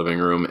TV in the living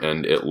room,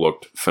 and it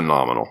looked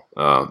phenomenal.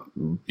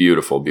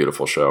 Beautiful,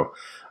 beautiful show.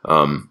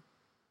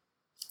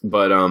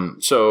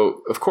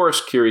 So of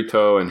course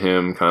Kirito and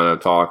him kind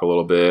of talk a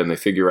little bit, and they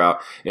figure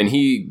out, and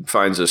he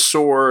finds a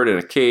sword in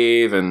a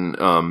cave, and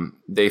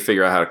they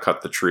figure out how to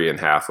cut the tree in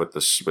half with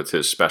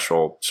his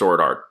special sword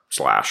art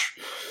slash.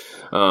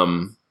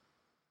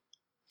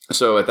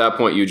 So at that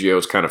point, Yu-Gi-Oh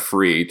is kind of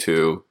free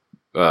to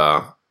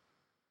go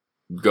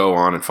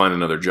on and find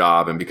another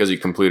job, and because he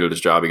completed his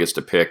job, he gets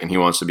to pick, and he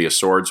wants to be a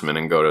swordsman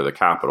and go to the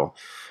capital.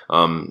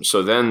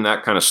 So then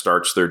that kind of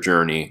starts their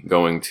journey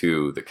going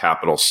to the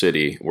capital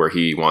city where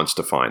he wants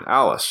to find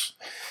Alice.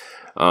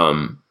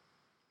 And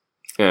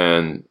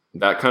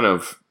that kind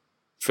of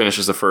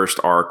finishes the first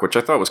arc, which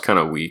I thought was kind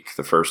of weak,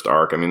 the first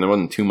arc. I mean, there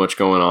wasn't too much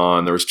going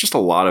on. There was just a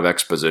lot of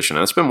exposition.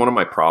 And that's been one of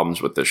my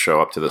problems with this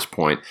show up to this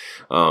point.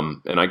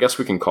 And I guess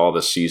we can call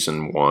this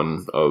season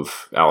 1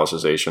 of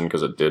Alicization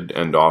because it did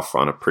end off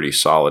on a pretty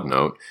solid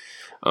note.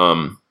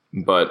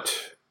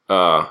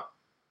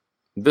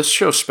 This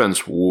show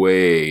spends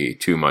way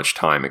too much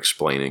time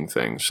explaining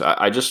things.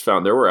 I just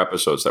found there were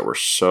episodes that were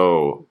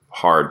so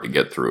hard to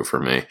get through for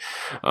me.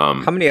 How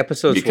many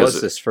episodes was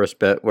this first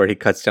bit where he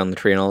cuts down the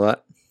tree and all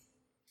that?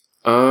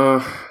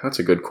 That's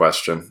a good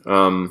question.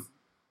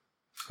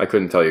 I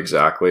couldn't tell you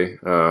exactly.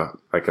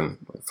 I can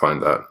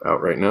find that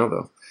out right now,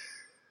 though.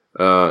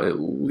 At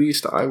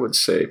least I would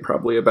say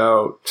probably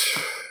about...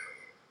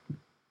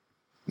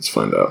 Let's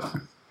find out.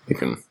 You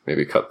can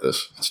maybe cut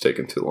this. It's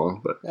taken too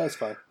long, but... That's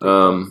fine.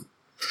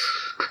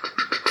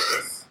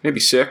 Maybe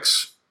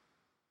 6.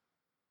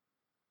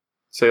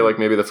 Say like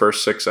maybe the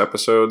first 6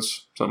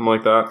 episodes, something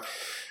like that.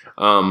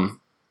 And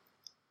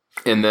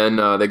then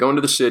they go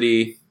into the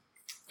city,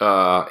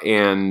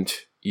 and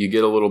you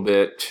get a little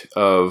bit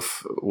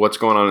of what's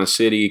going on in the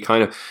city.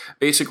 Kind of,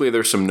 basically,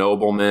 there's some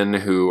noblemen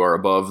who are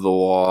above the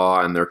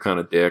law, and they're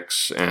kind of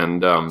dicks,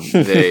 and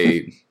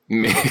they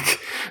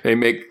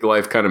make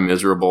life kind of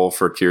miserable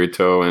for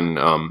Kirito and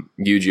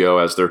Yu-Gi-Oh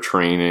as they're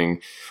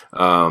training.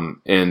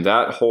 And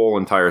that whole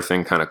entire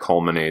thing kind of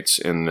culminates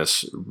in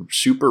this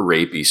super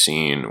rapey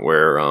scene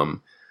where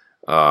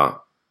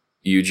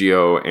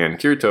Yu-Gi-Oh and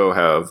Kirito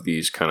have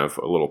these kind of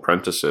little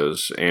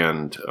apprentices,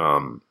 and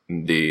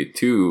the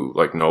two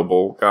like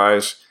noble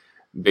guys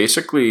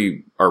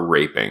basically are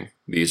raping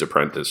these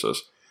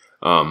apprentices.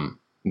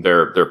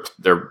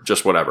 They're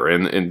just whatever,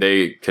 and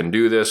they can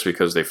do this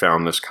because they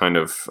found this kind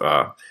of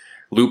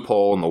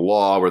loophole in the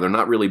law where they're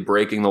not really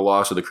breaking the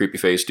law. So the creepy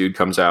face dude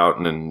comes out,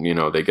 and then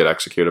they get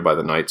executed by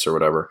the knights or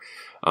whatever.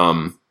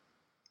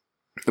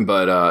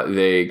 But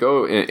they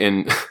go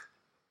and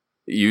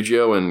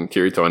Yu-Gi-Oh and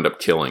Kirito end up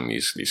killing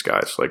these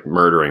guys, like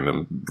murdering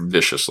them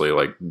viciously,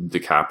 like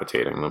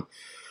decapitating them.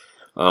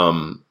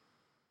 And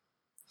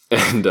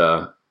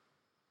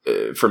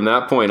from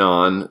that point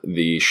on,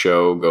 the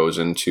show goes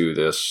into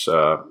this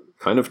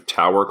kind of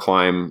tower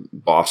climb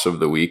boss of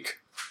the week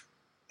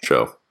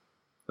show.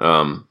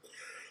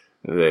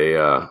 They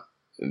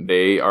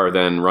are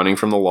then running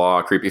from the law.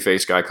 A creepy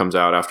face guy comes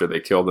out after they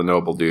kill the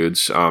noble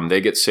dudes.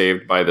 They get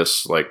saved by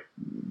this like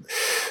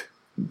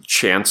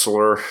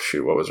chancellor.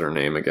 Shoot, what was her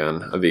name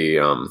again?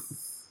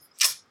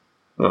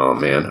 Oh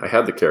man, I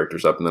had the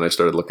characters up and then I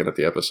started looking at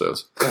the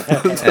episodes.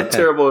 They're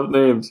terrible at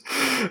names.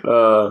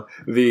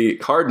 The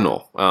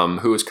cardinal,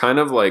 who is kind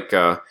of like,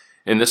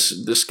 and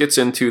this gets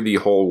into the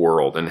whole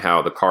world and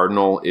how the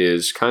cardinal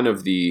is kind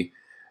of the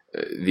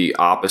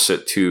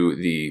opposite to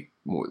the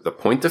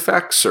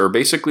Pontifex, or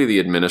basically the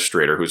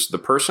administrator, who's the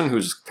person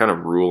who's kind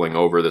of ruling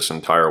over this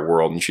entire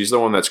world. And she's the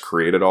one that's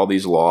created all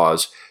these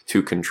laws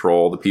to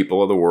control the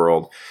people of the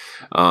world.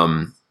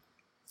 And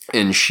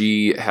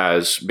she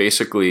has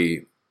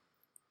basically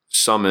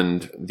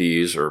summoned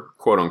these, or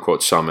quote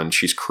unquote summoned,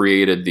 she's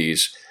created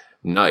these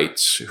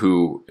knights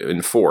who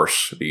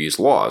enforce these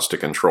laws to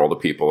control the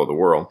people of the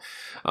world.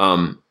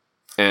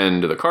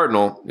 And the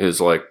Cardinal is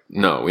like,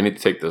 no, we need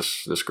to take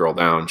this girl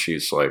down.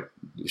 She's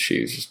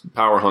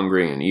power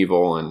hungry and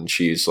evil, and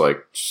she's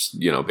like,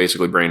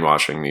 basically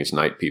brainwashing these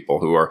night people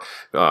who are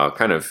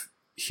kind of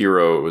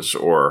heroes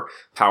or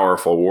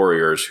powerful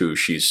warriors who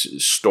she's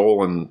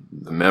stolen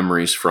the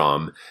memories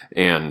from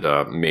and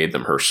made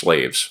them her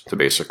slaves to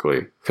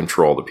basically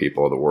control the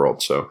people of the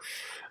world. So,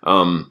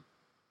 from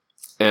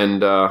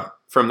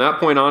that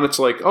point on, it's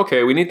like,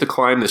 okay, we need to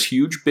climb this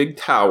huge big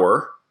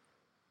tower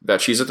that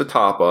she's at the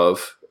top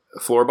of,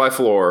 floor by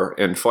floor,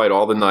 and fight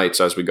all the knights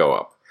as we go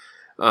up.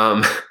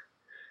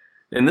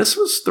 And this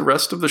was the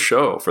rest of the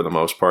show for the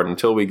most part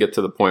until we get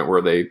to the point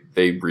where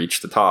they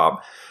reach the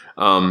top.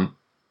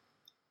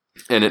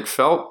 And it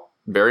felt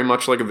very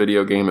much like a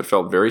video game. It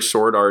felt very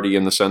sword arty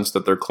in the sense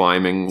that they're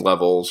climbing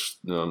levels,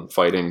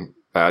 fighting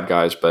bad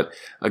guys. But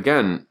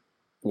again,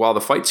 while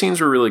the fight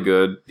scenes were really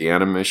good, the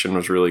animation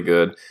was really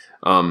good,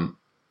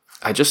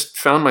 I just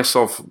found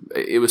myself,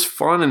 it was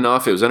fun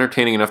enough, it was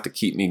entertaining enough to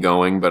keep me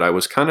going, but I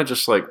was kind of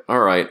just like,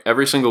 all right,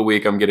 every single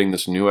week I'm getting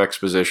this new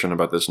exposition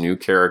about this new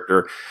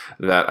character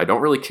that I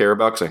don't really care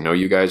about because I know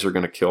you guys are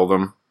going to kill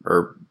them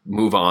or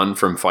move on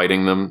from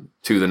fighting them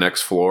to the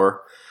next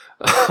floor.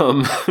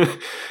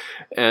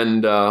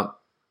 And all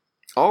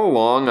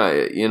along,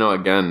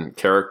 again,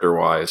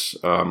 character-wise,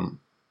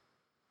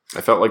 I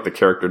felt like the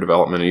character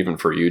development, even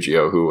for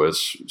Yu-Gi-Oh, who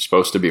was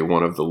supposed to be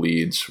one of the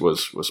leads,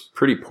 was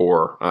pretty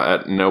poor.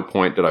 At no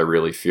point did I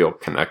really feel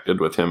connected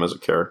with him as a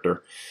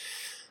character.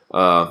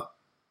 I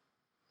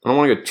don't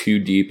want to get too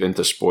deep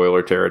into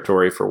spoiler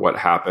territory for what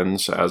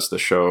happens as the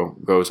show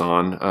goes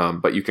on,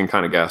 but you can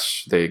kind of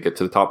guess. They get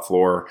to the top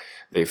floor,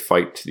 they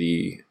fight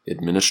the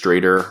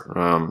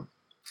administrator,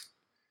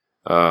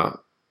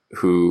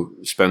 who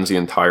spends the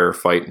entire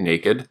fight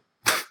naked.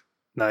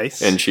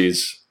 Nice. And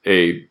she's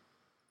a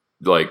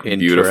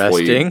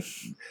beautifully,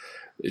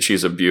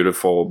 she's a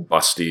beautiful,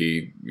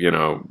 busty,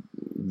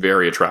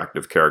 very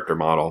attractive character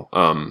model,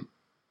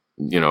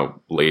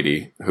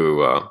 lady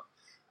who,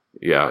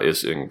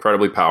 is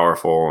incredibly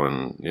powerful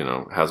and,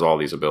 has all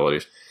these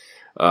abilities.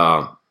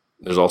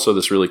 There's also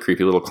this really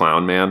creepy little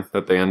clown man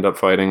that they end up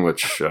fighting,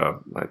 which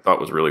I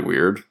thought was really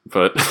weird,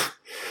 but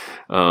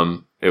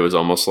it was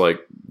almost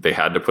like they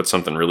had to put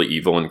something really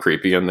evil and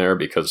creepy in there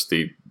because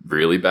the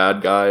really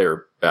bad guy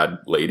or bad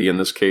lady in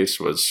this case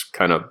was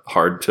kind of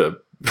hard to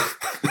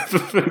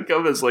think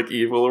of as like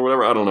evil or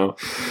whatever. I don't know.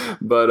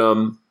 But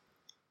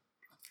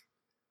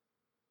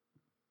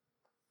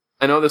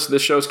I know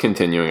this show's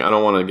continuing. I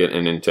don't want to get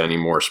into any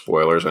more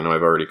spoilers. I know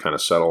I've already kind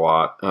of said a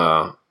lot.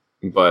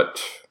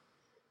 But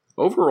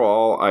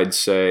overall, I'd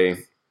say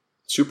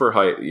super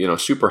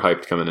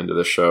hyped coming into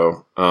the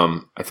show.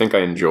 I think I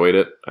enjoyed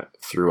it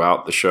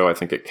throughout the show. I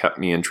think it kept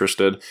me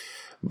interested.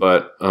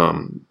 But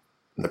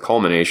the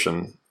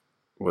culmination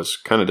was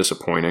kind of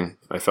disappointing.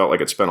 I felt like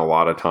it spent a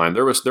lot of time.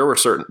 There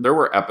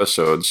were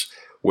episodes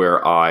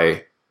where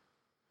I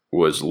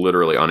was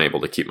literally unable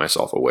to keep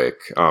myself awake.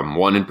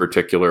 One in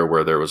particular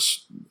where there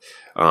was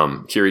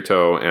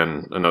Kirito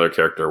and another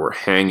character were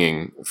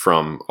hanging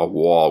from a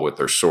wall with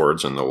their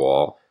swords in the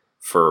wall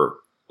for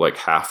like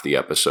half the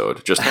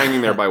episode, just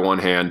hanging there by one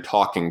hand,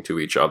 talking to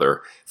each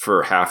other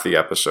for half the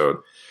episode.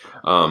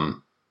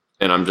 And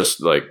I'm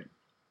just like,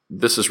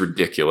 this is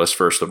ridiculous,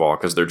 first of all,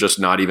 because they're just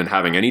not even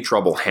having any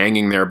trouble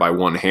hanging there by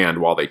one hand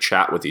while they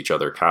chat with each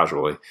other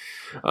casually.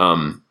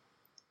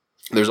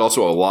 There's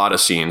also a lot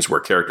of scenes where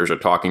characters are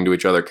talking to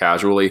each other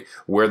casually,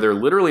 where they're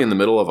literally in the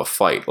middle of a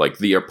fight. Like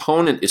the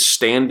opponent is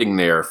standing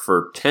there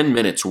for 10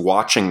 minutes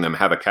watching them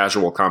have a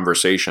casual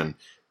conversation,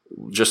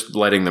 just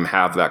letting them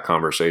have that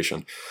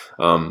conversation.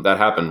 That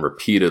happened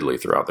repeatedly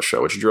throughout the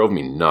show, which drove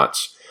me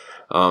nuts.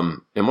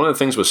 And one of the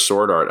things with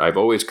Sword Art, I've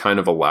always kind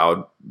of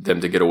allowed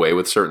them to get away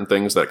with certain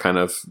things that kind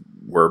of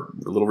were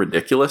a little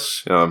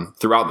ridiculous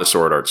throughout the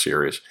Sword Art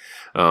series.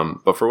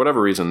 But for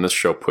whatever reason, this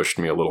show pushed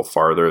me a little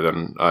farther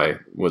than I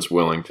was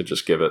willing to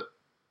just give it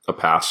a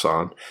pass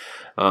on.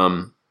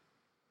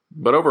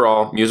 But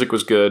overall, music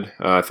was good.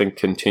 I think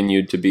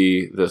continued to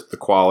be the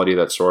quality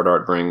that Sword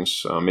Art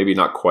brings. Maybe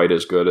not quite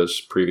as good as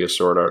previous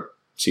Sword Art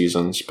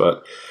seasons,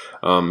 but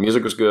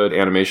music was good.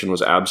 Animation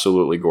was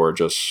absolutely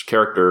gorgeous.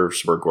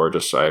 Characters were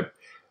gorgeous.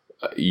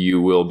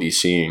 You will be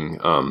seeing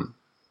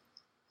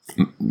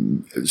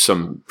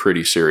some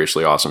pretty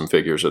seriously awesome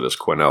figures of this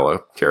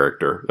Quinella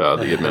character,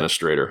 the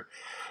administrator.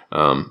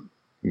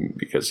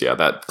 Because,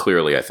 that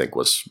clearly I think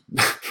was...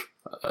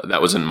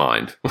 that was in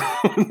mind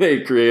when they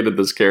created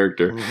this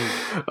character.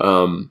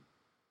 Mm-hmm.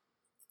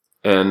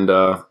 And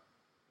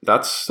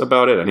that's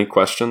about it. Any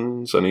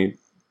questions? Any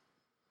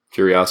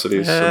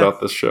curiosities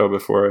about this show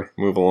before I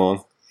move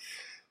along?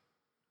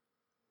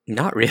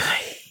 Not really.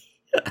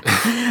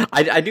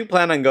 I do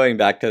plan on going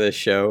back to this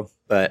show,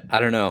 but I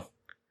don't know.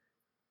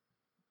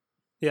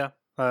 Yeah.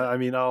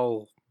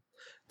 I'll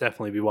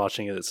definitely be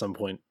watching it at some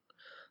point.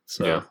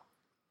 So yeah.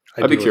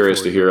 I'd be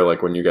curious to hear,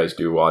 like, when you guys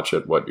do watch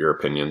it, what your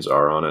opinions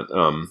are on it.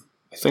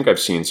 I think I've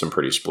seen some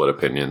pretty split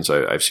opinions.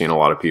 I've seen a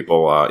lot of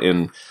people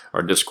in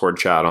our Discord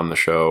chat on the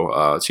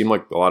show. It seemed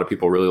like a lot of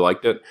people really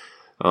liked it.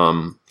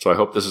 So I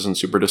hope this isn't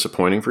super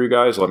disappointing for you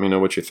guys. Let me know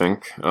what you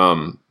think.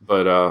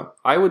 But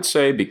I would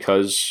say,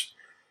 because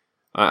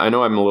I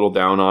know I'm a little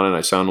down on it,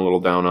 I sound a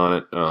little down on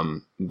it,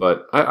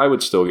 but I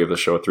would still give the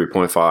show a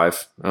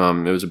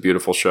 3.5. It was a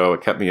beautiful show.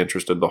 It kept me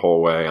interested the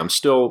whole way. I'm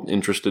still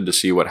interested to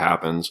see what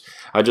happens.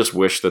 I just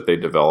wish that they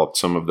developed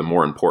some of the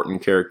more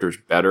important characters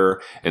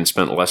better and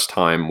spent less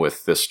time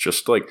with this.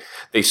 Just like,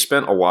 they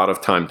spent a lot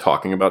of time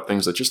talking about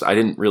things that just I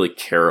didn't really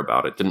care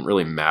about. It didn't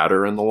really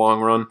matter in the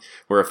long run,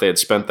 where if they had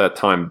spent that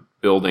time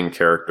building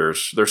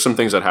characters, there's some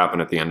things that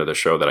happen at the end of the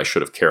show that I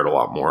should have cared a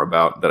lot more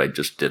about that I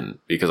just didn't,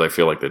 because I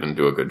feel like they didn't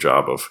do a good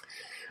job of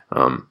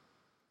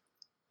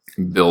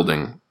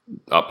building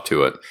up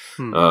to it.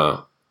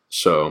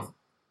 So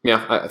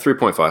yeah,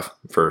 3.5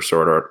 for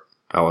Sword Art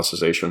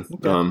Alicization,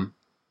 okay.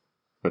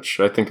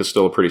 Which I think is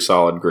still a pretty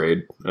solid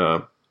grade,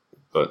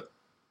 but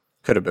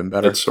could have been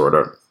better. It's Sword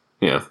Art.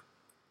 Yeah.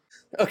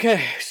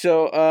 Okay,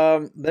 so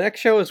the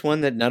next show is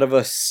one that none of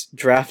us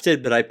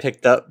drafted, but I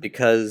picked up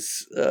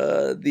because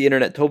the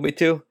internet told me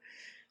to.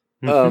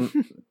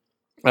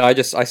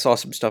 I saw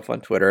some stuff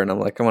on Twitter, and I'm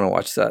like, I want to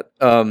watch that.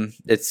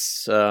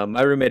 It's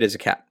My Roommate is a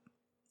Cat.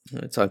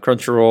 It's on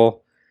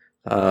Crunchyroll.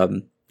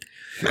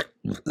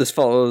 This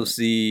follows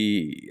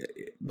the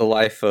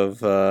life of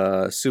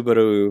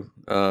Subaru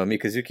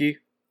Mikazuki.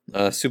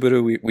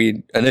 Subaru,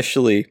 we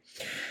initially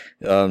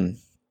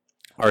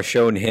are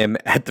shown him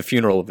at the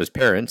funeral of his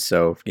parents,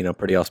 so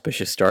pretty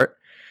auspicious start.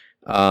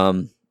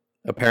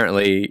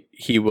 Apparently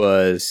he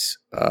was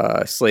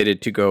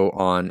slated to go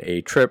on a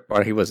trip,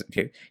 or he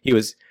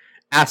was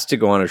asked to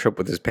go on a trip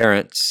with his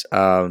parents,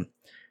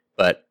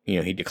 but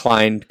he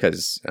declined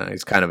because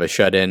he's kind of a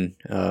shut-in,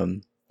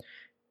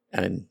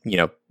 and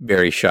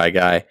very shy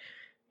guy,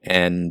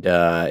 and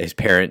his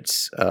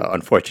parents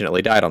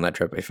unfortunately died on that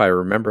trip. If I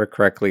remember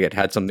correctly, it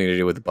had something to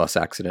do with a bus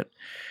accident.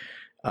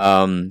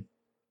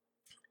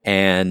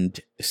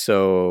 And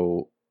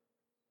so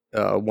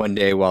one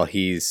day while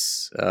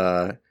he's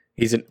by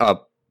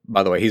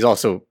the way, he's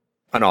also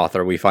an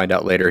author. We find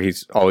out later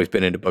he's always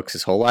been into books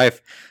his whole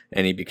life,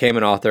 and he became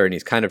an author, and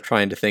he's kind of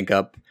trying to think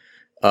up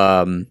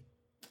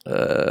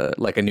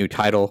like a new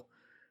title.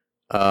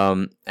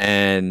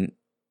 And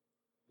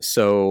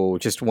so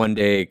just one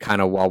day,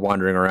 kind of while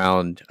wandering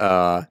around,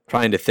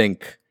 trying to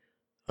think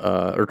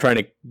or trying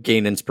to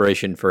gain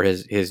inspiration for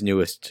his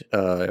newest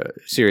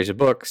series of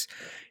books,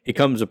 he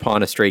comes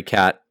upon a stray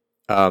cat.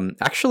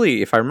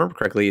 Actually, if I remember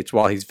correctly, it's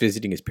while he's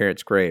visiting his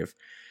parents' grave.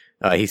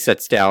 He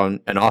sets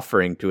down an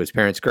offering to his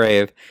parents'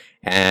 grave,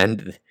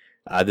 and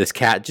this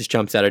cat just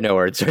jumps out of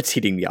nowhere and starts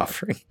eating the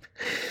offering.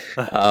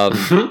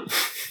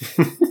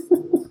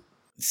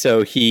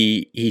 So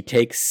he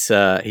takes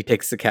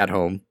the cat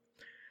home.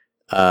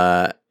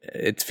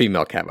 It's a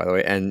female cat, by the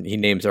way, and he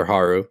names her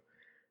Haru,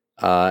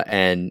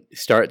 and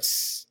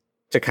starts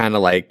to kind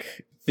of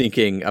like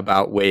thinking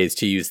about ways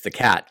to use the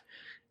cat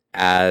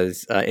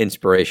as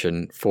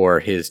inspiration for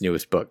his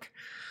newest book.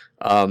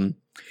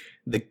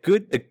 The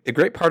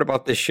great part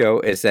about this show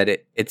is that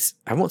it's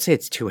I won't say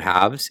it's two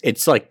halves.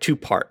 It's like two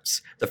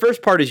parts. The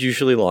first part is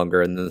usually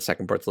longer, and then the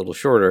second part's a little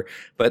shorter.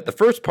 But the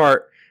first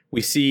part,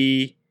 we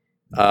see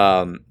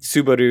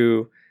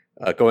Subaru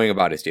going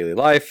about his daily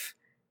life,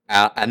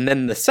 and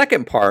then the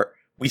second part,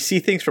 we see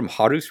things from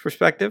Haru's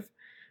perspective,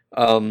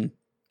 and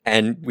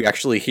we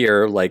actually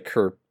hear like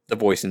the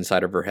voice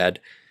inside of her head,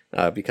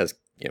 because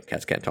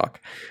cats can't talk.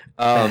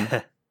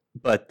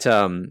 But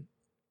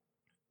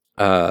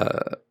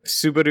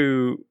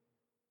Subaru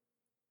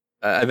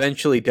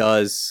eventually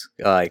does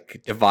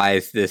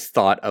devise this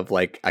thought of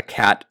like a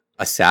cat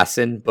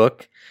assassin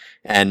book,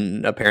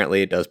 and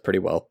apparently it does pretty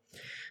well.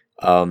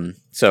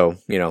 So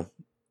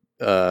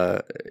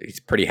he's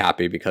pretty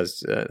happy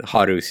because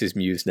Haru's his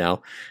muse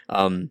now.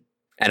 And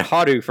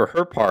Haru, for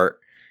her part,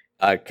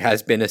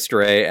 has been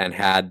astray and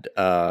had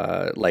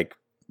like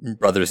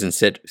brothers and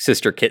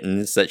sister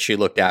kittens that she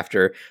looked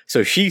after.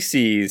 So she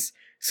sees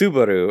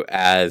Subaru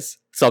as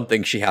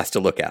something she has to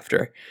look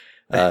after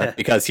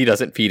because he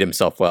doesn't feed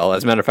himself well.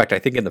 As a matter of fact, I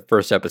think in the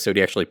first episode,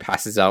 he actually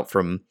passes out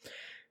from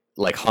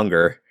like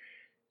hunger,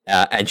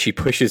 and she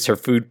pushes her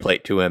food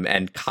plate to him,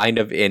 and kind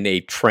of in a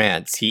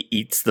trance, he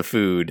eats the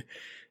food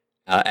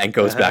and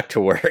goes back to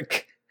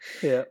work.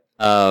 Yeah.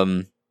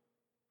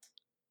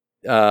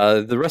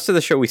 The rest of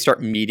the show, we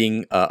start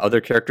meeting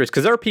other characters,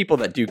 because there are people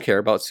that do care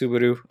about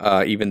Subaru,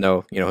 even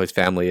though his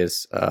family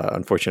is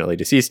unfortunately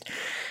deceased.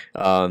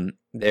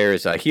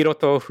 There's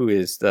Hiroto, who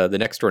is the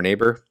next door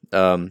neighbor,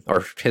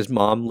 or his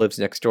mom lives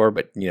next door,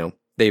 but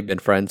they've been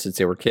friends since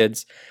they were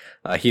kids.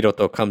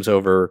 Hiroto comes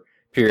over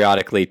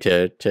periodically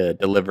to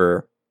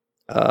deliver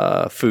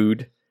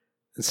food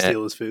and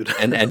steal his food,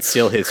 and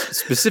steal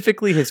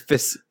specifically his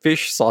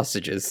fish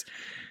sausages.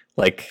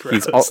 Like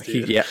gross,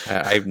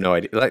 I have no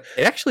idea. Like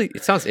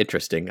it sounds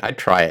interesting. I'd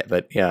try it,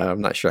 but yeah,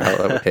 I'm not sure how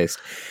that would taste.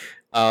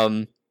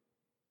 And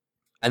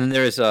then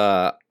there's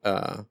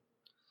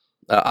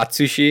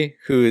Atsushi,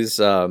 who's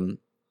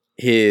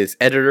his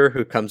editor,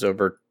 who comes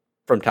over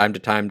from time to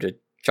time to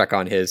check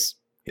on his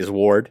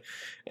ward.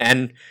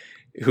 And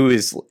who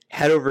is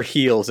head over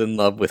heels in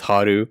love with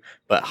Haru,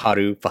 but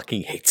Haru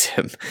fucking hates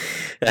him.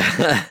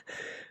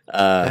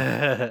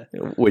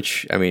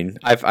 Which, I mean,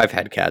 I've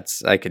had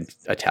cats. I can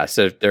attest.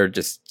 They're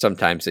just,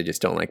 sometimes they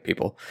just don't like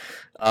people.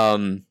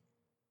 And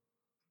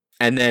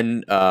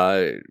then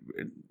at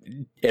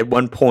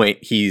one point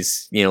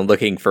he's,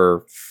 looking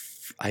for,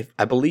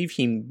 I believe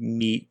he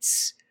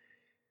meets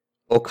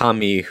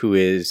Okami, who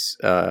is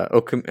Nana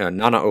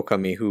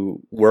Okami,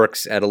 who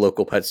works at a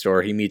local pet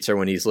store. He meets her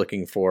when he's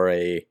looking for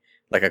a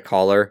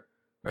collar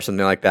or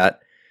something like that.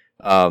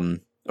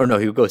 Or no,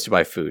 he goes to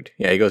buy food.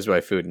 Yeah, he goes to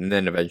buy food, and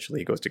then eventually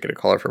he goes to get a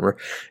collar from her.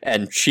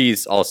 And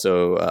she's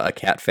also a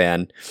cat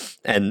fan.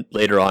 And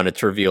later on,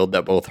 it's revealed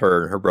that both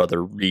her and her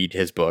brother read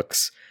his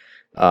books.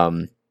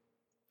 And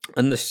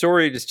the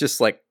story is just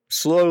like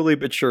slowly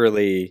but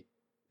surely,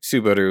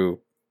 Subaru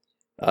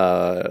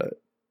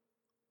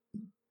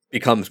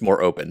becomes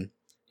more open.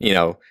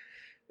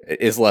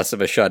 Is less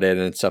of a shut in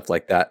and stuff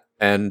like that.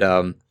 And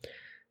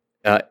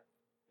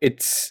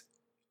it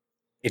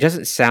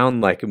doesn't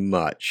sound like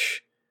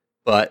much,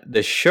 but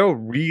the show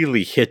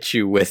really hits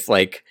you with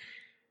it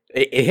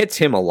hits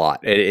him a lot.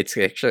 It's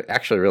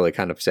actually really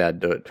kind of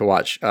sad to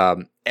watch.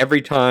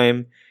 Every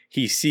time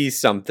he sees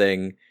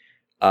something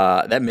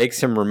that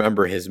makes him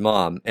remember his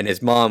mom, and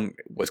his mom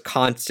was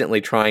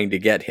constantly trying to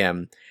get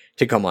him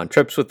to come on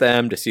trips with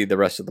them, to see the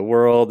rest of the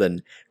world,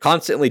 and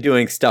constantly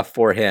doing stuff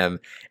for him.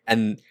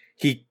 And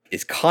he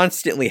is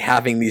constantly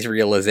having these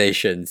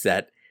realizations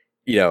that,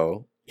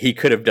 he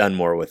could have done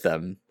more with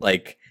them.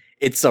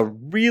 It's a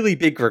really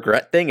big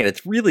regret thing, and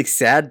it's really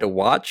sad to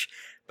watch,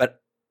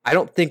 but I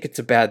don't think it's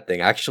a bad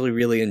thing. I actually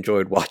really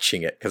enjoyed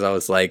watching it, because I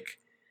was like,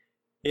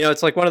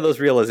 it's like one of those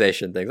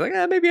realization things,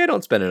 maybe I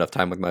don't spend enough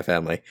time with my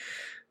family.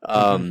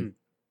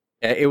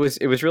 It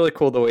was really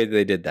cool the way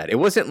they did that. It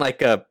wasn't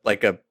like a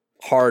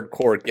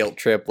hardcore guilt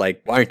trip, why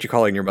aren't you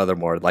calling your mother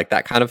more,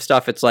 that kind of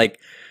stuff. It's like,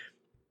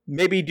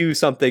 maybe do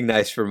something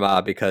nice for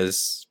Ma,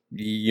 because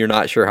you're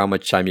not sure how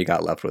much time you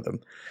got left with him.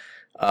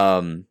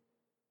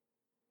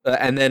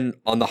 And then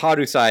on the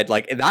Haru side,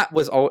 that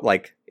was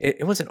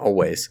it wasn't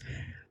always,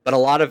 but a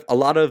lot of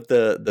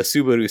the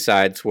Subaru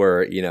sides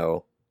were,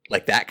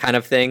 that kind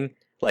of thing,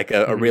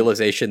 a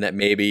realization that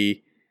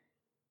maybe,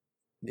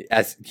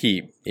 as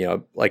he,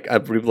 a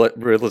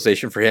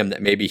realization for him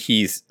that maybe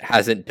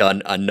hasn't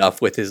done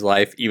enough with his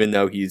life, even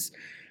though he's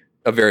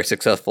a very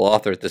successful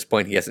author at this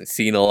point. He hasn't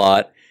seen a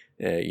lot,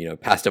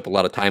 passed up a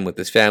lot of time with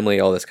his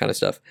family, all this kind of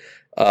stuff.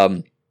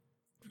 And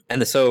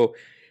so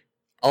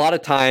a lot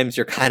of times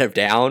you're kind of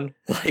down,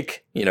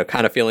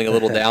 kind of feeling a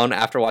little down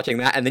after watching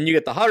that. And then you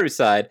get the Haru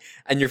side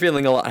and you're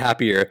feeling a lot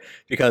happier,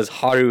 because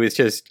Haru is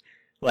just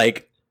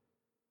I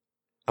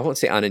won't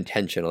say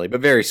unintentionally,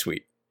 but very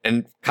sweet.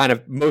 And kind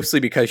of mostly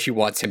because she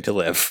wants him to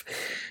live.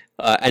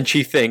 And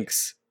she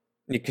thinks,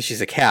 because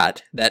she's a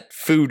cat, that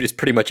food is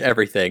pretty much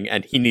everything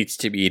and he needs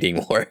to be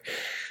eating more.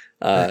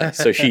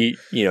 So she,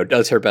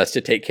 does her best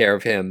to take care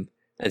of him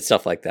and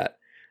stuff like that.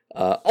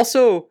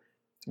 Also,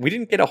 we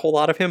didn't get a whole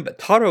lot of him, but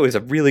Taro is a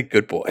really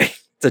good boy.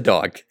 It's a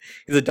dog.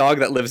 He's a dog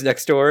that lives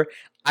next door.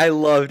 I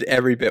loved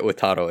every bit with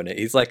Taro in it.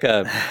 He's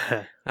I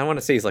want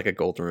to say he's like a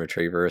golden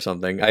retriever or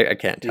something. I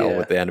can't tell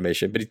with the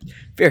animation, but he's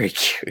very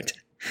cute.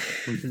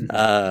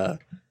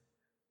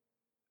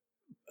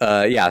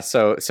 Yeah,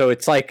 so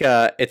it's like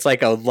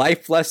a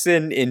life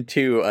lesson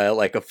into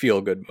a feel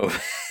good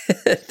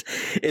moment.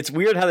 It's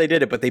weird how they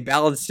did it, but they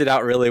balanced it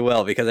out really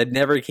well, because I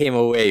never came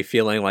away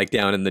feeling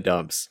down in the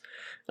dumps.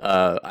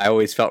 I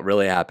always felt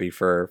really happy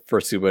for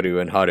Subaru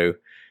and Haru.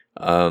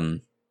 I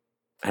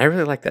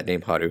really like that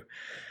name, Haru.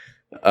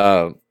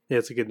 Yeah,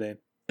 it's a good name.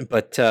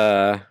 But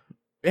yeah,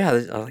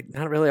 there's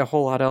not really a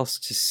whole lot else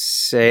to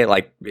say.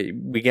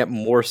 We get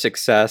more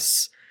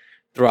success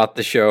throughout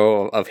the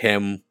show of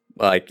him.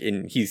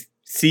 And he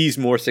sees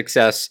more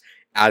success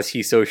as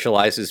he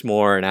socializes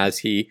more and as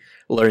he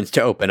learns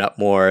to open up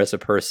more as a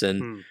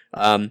person.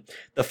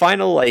 The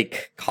final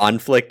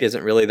conflict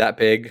isn't really that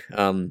big.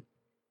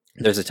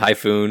 There's a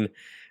typhoon,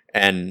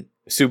 and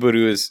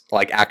Subaru is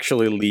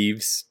actually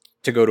leaves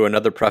to go to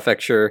another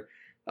prefecture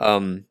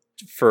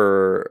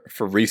for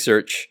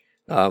research,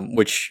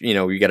 which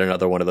you get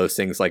another one of those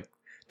things.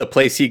 The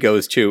place he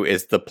goes to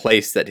is the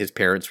place that his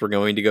parents were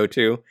going to go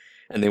to,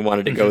 and they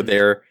wanted to go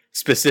there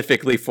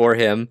specifically for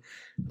him.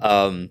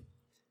 But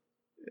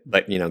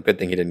good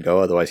thing he didn't go,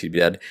 otherwise he'd be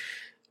dead.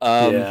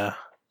 Yeah.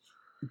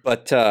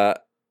 But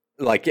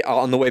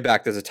on the way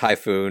back, there's a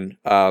typhoon.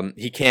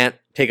 He can't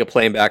take a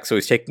plane back, so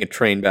he's taking a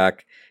train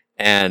back,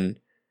 and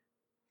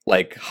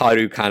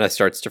Haru kind of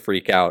starts to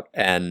freak out.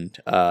 And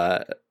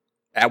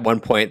at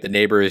one point, the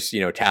neighbors,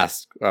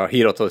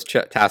 Hiroto's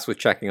tasked with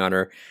checking on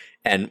her,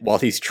 and while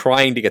he's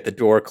trying to get the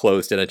door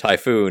closed in a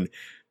typhoon,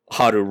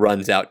 Haru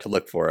runs out to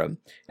look for him.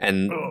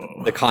 And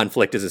the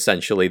conflict is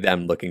essentially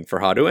them looking for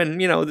Haru.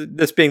 And,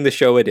 this being the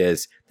show it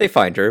is, they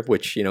find her,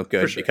 which,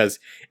 good, sure. Because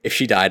if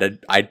she died,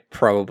 I'd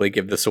probably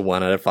give this a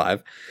 1 out of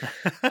 5.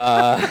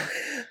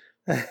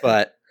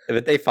 But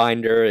they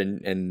find her,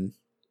 and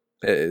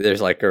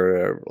there's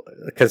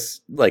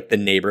because the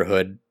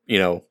neighborhood,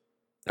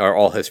 or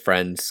all his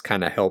friends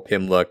kind of help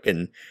him look,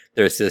 and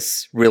there's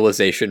this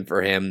realization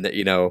for him that,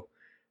 you know,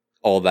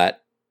 all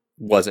that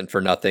wasn't for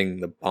nothing,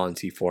 the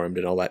bonds he formed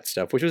and all that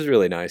stuff, which was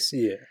really nice.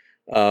 Yeah.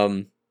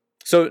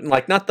 So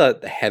like not the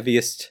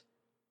heaviest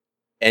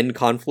end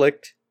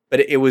conflict, but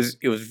it was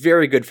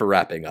very good for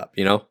wrapping up,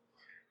 you know?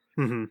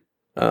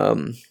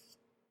 Mm-hmm.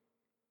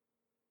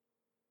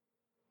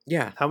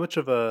 Yeah. How much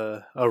of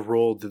a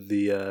role did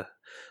the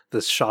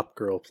shop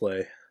girl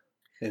play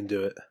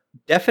into it?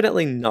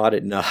 Definitely not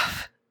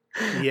enough.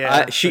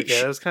 Yeah,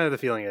 that was kind of the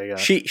feeling I got.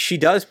 She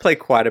does play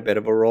quite a bit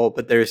of a role,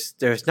 but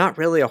there's not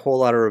really a whole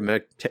lot of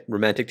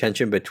romantic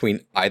tension between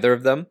either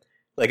of them.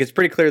 Like, it's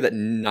pretty clear that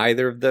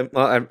neither of them,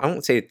 well, I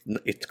won't say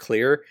it's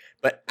clear,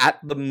 but at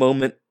the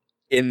moment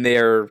in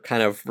their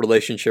kind of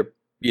relationship,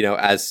 you know,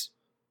 as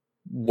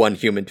one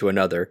human to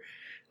another,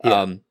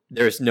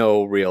 there's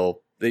no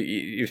real,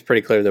 it was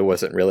pretty clear there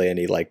wasn't really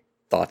any like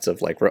thoughts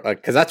of like,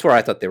 because that's where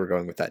I thought they were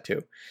going with that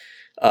too.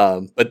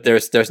 But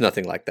there's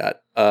nothing like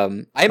that.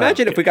 I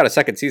imagine if we got a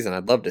second season,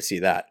 I'd love to see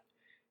that.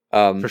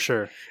 For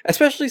sure.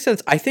 Especially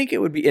since I think it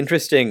would be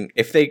interesting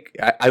if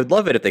I would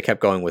love it if they kept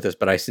going with this,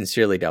 but I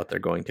sincerely doubt they're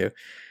going to.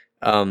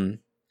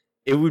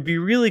 It would be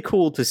really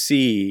cool to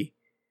see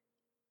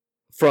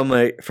from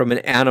an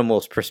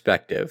animal's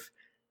perspective,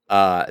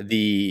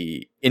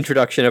 the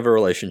introduction of a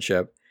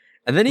relationship,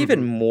 and then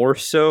even more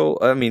so,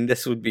 I mean,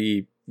 this would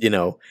be, you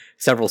know,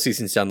 several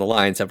seasons down the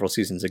line, several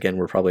seasons again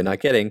we're probably not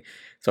getting.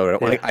 So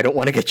I don't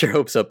want to get your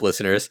hopes up,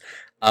 listeners.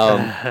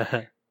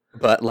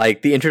 But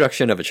like the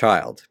introduction of a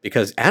child,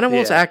 because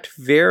animals act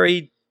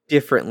very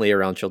differently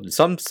around children.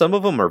 Some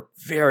of them are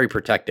very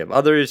protective.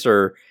 Others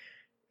are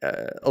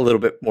a little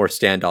bit more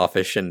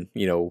standoffish and,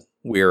 you know,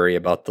 weary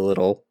about the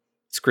little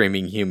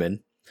screaming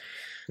human.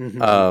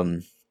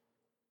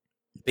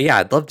 But yeah,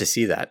 I'd love to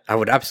see that. I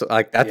would absolutely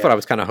like. That's what I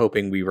was kind of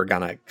hoping we were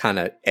gonna kind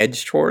of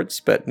edge towards,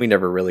 but we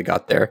never really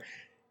got there.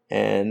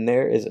 And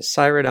there is a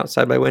siren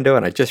outside my window,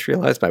 and I just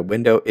realized my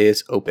window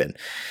is open.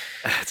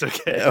 That's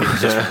okay.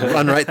 Just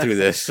run right through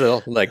this.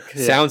 So, like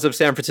sounds of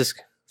San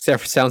Francisco.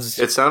 Sounds.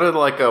 It sounded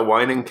like a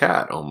whining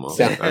cat almost.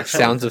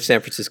 Sounds of San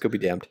Francisco be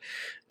damned.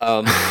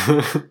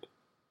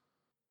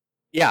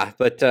 Yeah,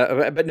 but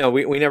no,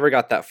 we never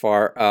got that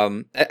far.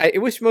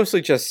 It was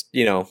mostly just,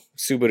 you know,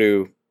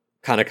 Subaru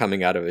kind of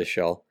coming out of his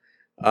shell,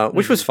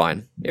 which was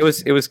fine. It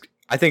was.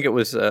 I think it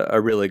was a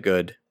really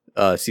good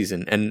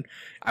season, and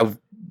I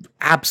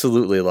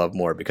absolutely love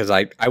more because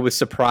I was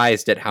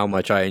surprised at how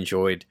much I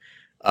enjoyed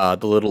the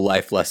little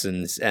life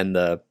lessons and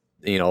the,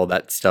 you know,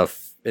 that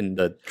stuff in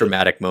the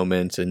dramatic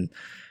moments, and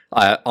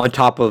on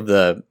top of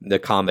the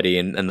comedy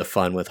and the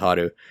fun with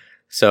Haru.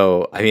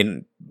 So, I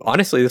mean,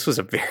 honestly, this was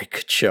a very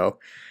good show.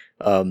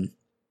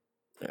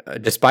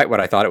 Despite what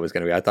I thought it was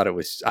going to be,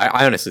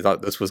 I honestly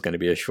thought this was going to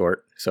be a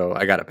short. So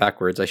I got it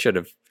backwards. I should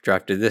have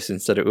drafted this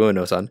instead of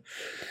Ueno-san.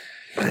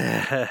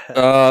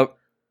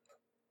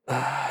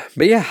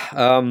 But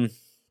yeah,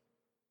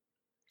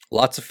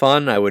 lots of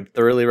fun. I would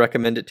thoroughly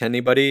recommend it to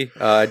anybody.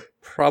 I'd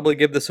probably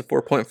give this a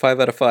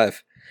 4.5 out of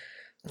 5.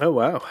 Oh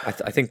wow!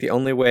 I think the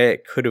only way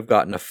it could have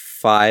gotten a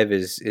 5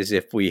 is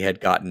if we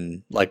had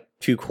gotten like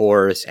 2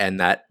 cores and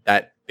that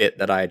bit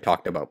that I had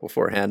talked about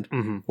beforehand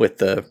with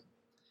the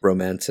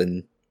romance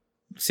and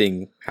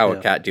seeing how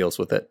a cat deals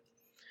with it.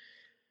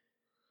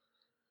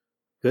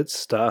 Good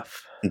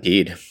stuff.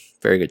 Indeed,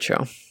 very good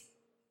show.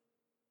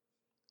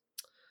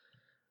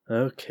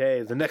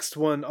 Okay, the next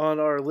one on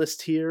our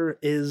list here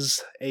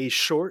is a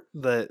short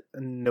that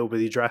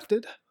nobody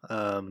drafted,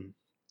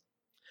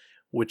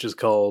 which is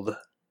called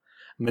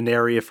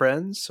Mineria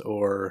Friends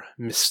or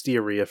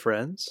Mysteria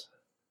Friends,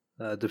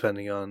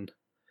 depending on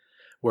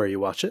where you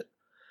watch it.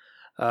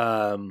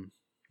 And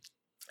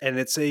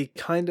it's a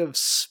kind of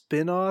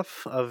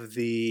spin-off of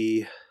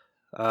the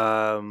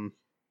damn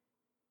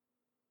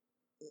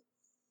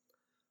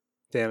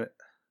it.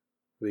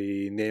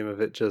 The name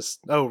of it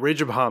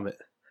Rage of Bahamut.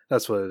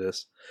 That's what it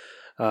is.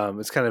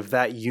 It's kind of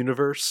that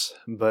universe,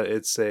 but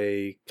it's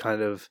a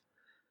kind of,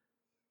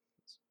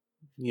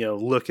 you know,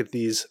 look at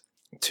these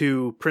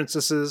 2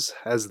 princesses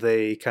as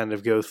they kind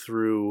of go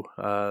through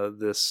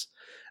this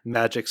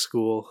magic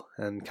school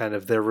and kind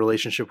of their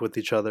relationship with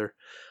each other.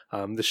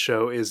 The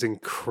show is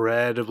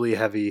incredibly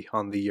heavy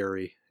on the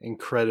Yuri,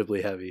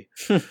 incredibly heavy.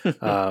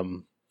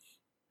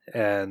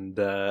 And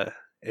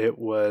it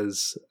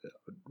was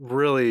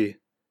really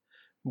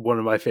one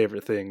of my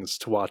favorite things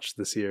to watch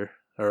this year,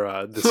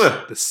 or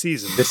this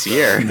season. This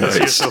year. This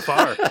year so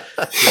far.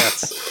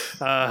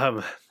 Yes.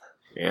 Anime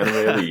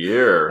of the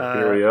year.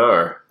 Here we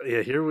are.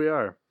 Yeah, here we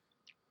are.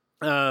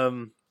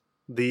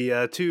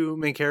 The 2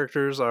 main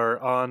characters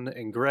are An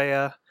and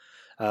Greya.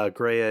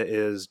 Greya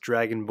is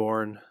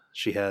Dragonborn.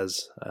 She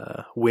has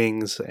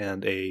wings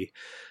and a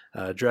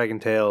dragon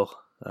tail.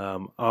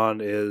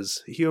 An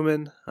is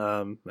human,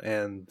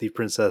 and the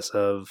princess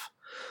of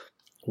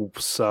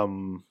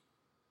some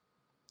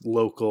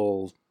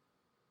local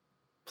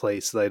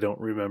place that I don't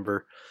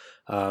remember.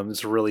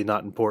 It's really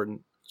not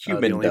important. The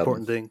only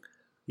important thing,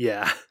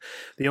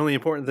 the only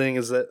important thing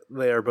is that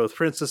they are both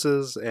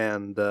princesses,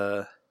 and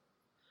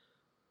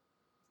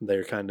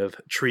they're kind of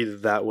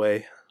treated that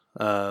way.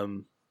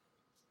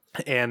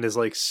 Anne is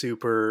like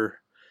super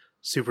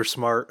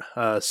smart,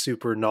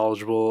 super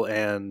knowledgeable,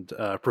 and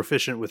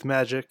proficient with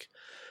magic.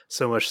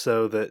 So much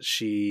so that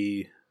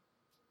she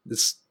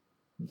is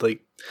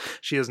like,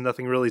 she has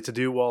nothing really to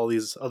do while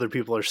these other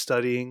people are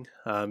studying,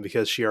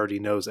 because she already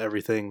knows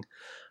everything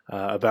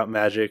about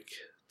magic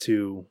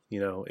to,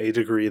 a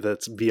degree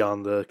that's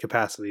beyond the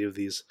capacity of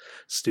these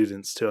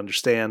students to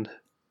understand.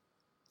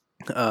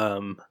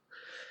 And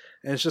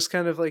it's just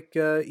kind of like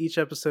each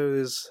episode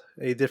is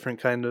a different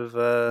kind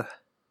of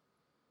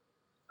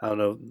I don't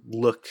know,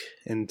 look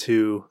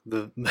into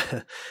the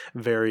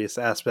various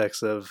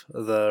aspects of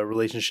the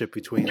relationship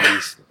between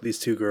these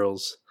two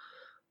girls.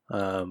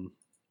 And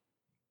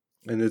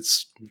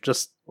it's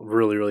just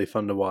really, really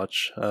fun to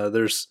watch.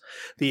 There's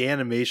the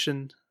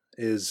animation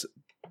is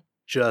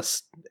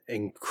just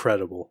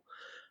incredible.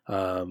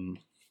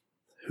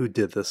 Who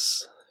did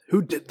this?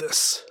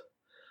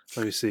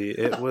 Let me see.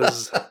 It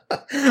was.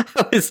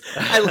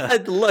 I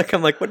had to look.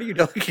 I'm like, what are you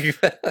talking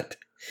about?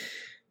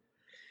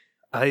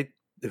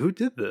 Who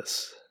did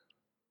this?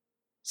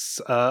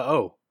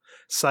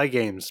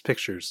 Cygames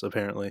Pictures,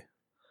 apparently.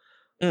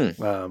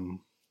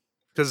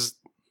 Because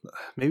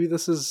maybe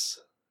this is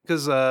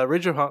because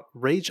Rage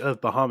of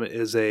Bahamut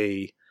is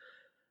a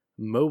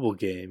mobile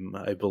game,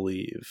 I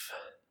believe.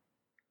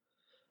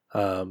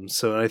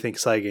 So I think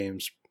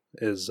Cygames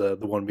is the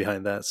one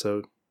behind that.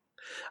 So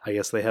I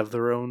guess they have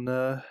their own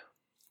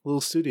little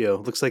studio.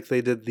 Looks like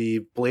they did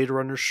the Blade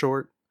Runner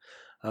short,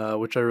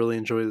 which I really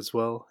enjoyed as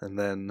well, and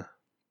then.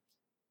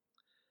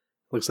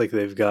 Looks like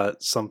they've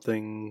got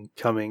something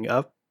coming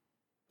up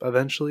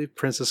eventually.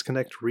 Princess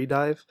Connect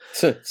Redive.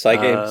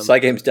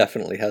 Cygames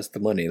definitely has the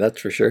money,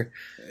 that's for sure.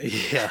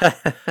 Yeah.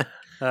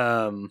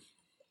 Let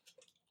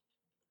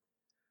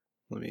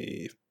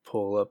me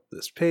pull up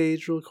this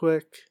page real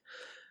quick.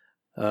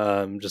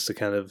 Just to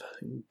kind of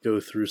go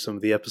through some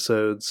of the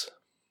episodes.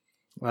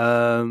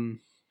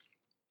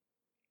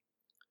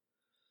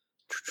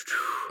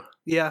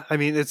 Yeah, I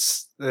mean,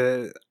 it's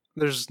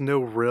there's no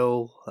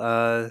real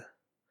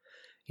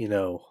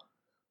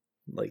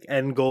like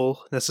end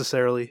goal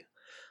necessarily.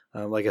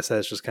 Like I said,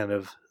 it's just kind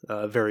of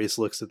various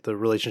looks at the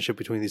relationship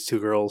between these two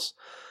girls.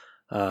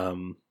 How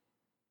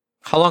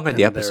long are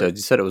the episodes?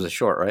 You said it was a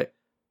short, right?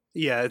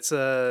 Yeah, it's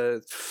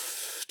a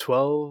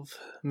 12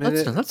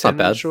 minute. That's not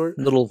bad. Short.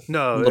 Little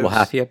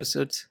halfy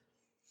episodes.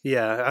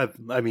 Yeah,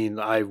 I mean,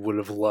 I would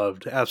have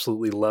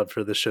absolutely loved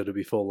for this show to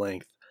be full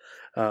length.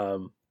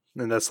 And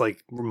that's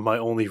like my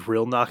only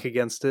real knock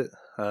against it.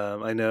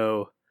 I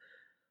know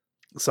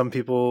some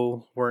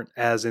people weren't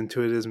as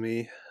into it as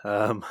me,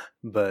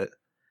 but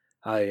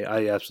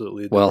I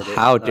absolutely adored it.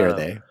 How dare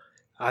they?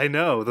 I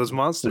know, those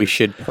monsters. We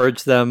should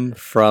purge them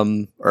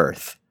from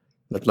Earth.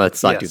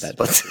 Let's not do that.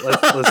 Let's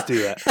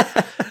do that.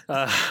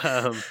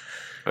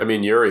 I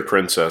mean, Yuri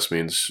Princess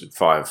means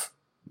five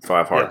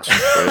hearts.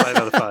 Yeah. Right? 5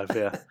 out of 5,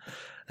 yeah.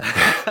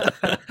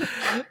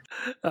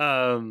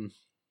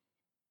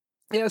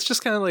 Yeah, it's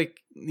just kind of like,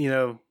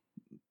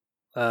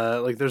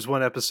 like there's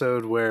one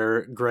episode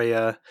where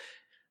Greya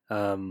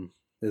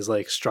is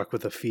like struck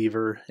with a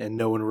fever and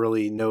no one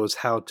really knows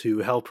how to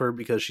help her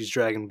because she's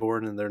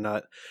dragonborn and they're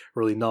not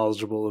really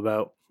knowledgeable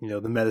about, the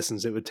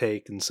medicines it would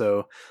take. And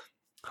so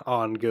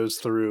On goes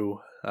through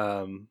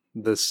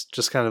this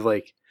just kind of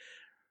like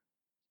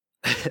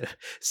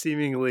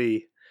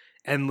seemingly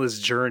endless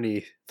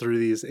journey through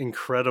these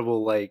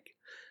incredible like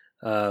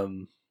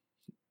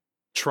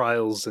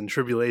trials and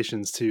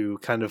tribulations to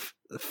kind of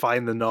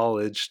find the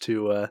knowledge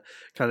to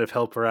kind of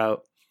help her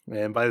out.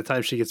 And by the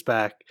time she gets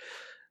back,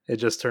 it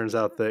just turns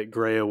out that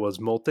Greya was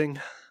molting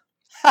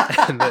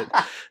and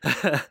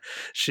that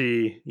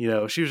she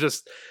was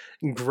just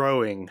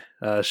growing.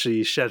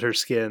 She shed her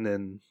skin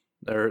and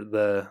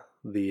the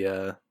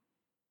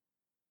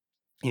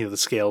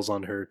scales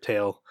on her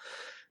tail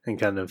and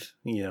kind of,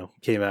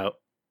 came out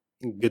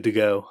good to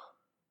go.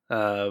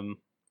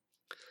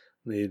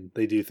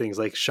 They do things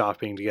like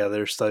shopping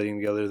together, studying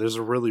together. There's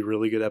a really,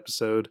 really good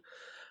episode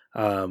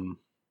in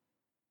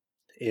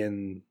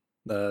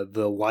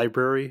the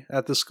library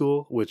at the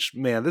school, which,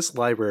 man, this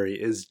library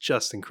is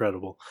just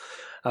incredible.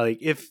 Like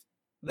if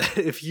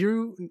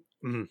you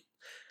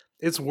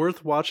it's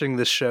worth watching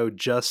this show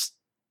just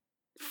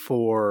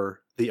for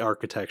the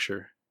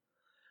architecture,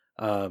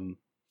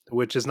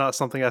 which is not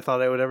something I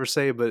thought I would ever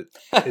say, but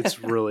it's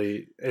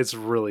really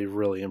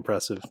really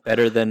impressive.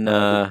 Better than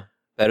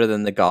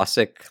the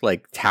Gothic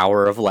like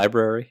Tower of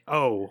Library.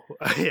 Oh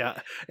yeah,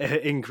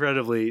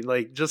 incredibly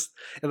like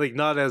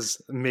not as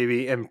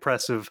maybe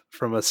impressive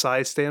from a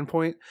size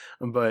standpoint,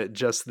 but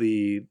just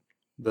the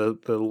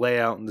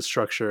layout and the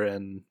structure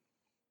and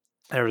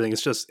everything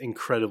is just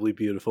incredibly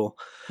beautiful.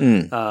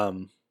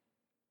 But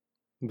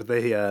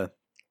they're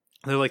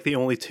like the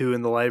only two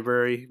in the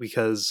library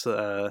because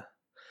I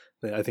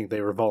think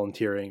they were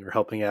volunteering or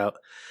helping out,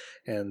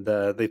 and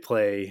they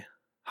play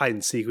hide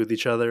and seek with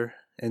each other.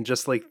 And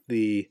just like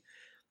the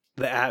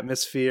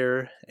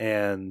atmosphere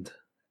and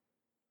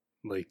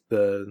like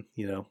the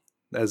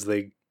as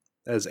they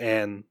as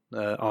Anne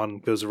on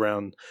goes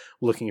around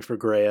looking for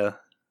Greya,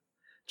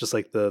 just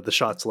like the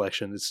shot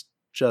selection, it's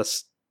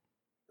just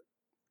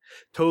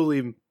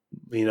totally,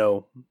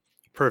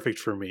 perfect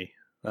for me.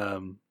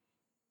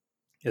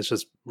 It's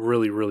just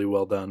really, really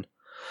well done.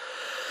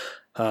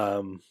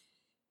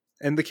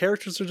 And the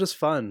characters are just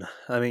fun.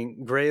 I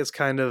mean, Gray is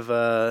kind of,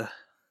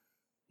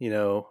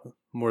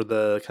 more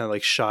the kind of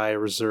like shy,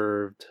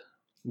 reserved,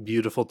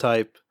 beautiful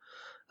type.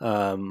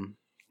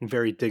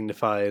 Very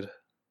dignified,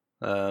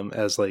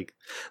 as like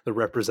the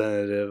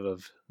representative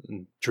of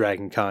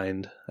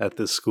dragonkind at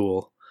this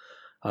school.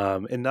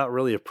 And not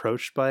really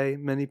approached by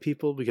many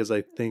people, because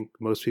I think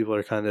most people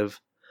are kind of,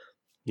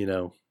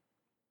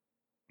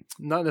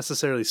 not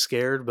necessarily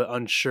scared, but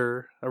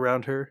unsure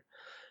around her.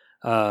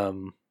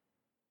 And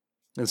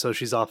so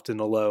she's often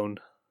alone.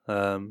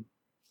 And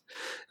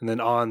then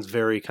On's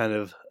very kind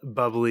of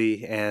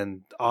bubbly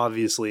and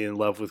obviously in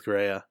love with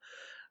Greya,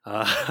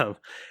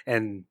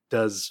 and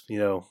does,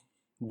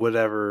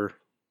 whatever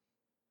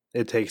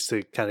it takes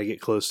to kind of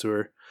get close to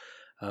her.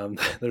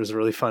 There's a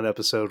really fun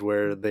episode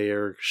where they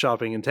are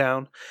shopping in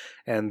town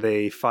and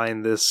they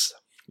find this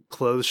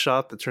clothes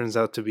shop that turns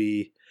out to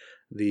be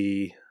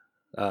the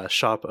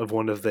shop of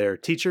one of their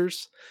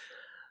teachers.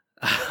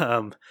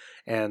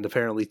 And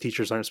apparently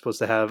teachers aren't supposed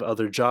to have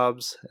other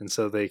jobs, and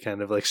so they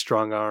kind of like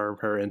strong arm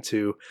her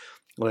into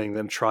letting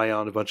them try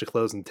on a bunch of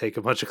clothes and take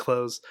a bunch of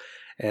clothes,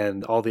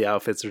 and all the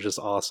outfits are just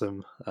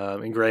awesome.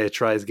 And Greya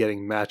tries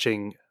getting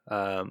matching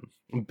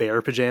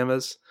bear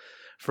pajamas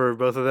for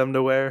both of them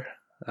to wear,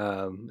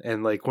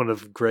 and like one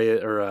of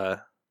Greya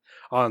or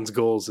On's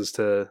goals is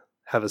to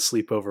have a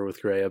sleepover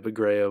with Greya, but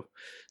Greya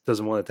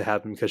doesn't want it to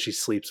happen because she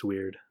sleeps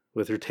weird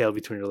with her tail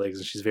between her legs,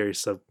 and she's very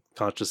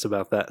subconscious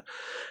about that.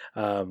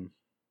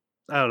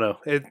 I don't know.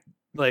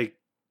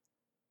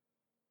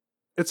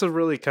 It's a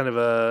really kind of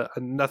a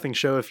nothing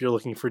show if you're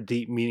looking for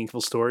deep,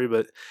 meaningful story,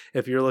 but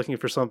if you're looking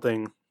for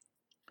something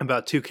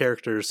about two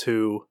characters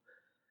who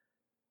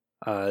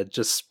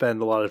just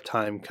spend a lot of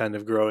time kind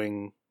of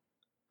growing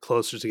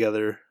closer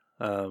together,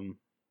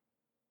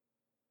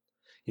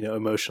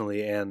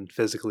 emotionally and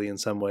physically in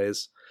some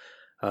ways,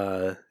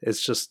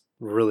 it's just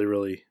really,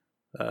 really,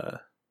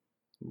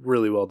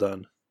 really well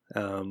done.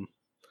 And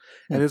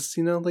it's,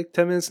 like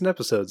 10 minutes an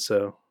episode,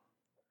 so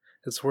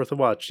it's worth a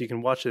watch. You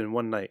can watch it in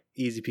one night.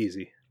 Easy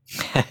peasy.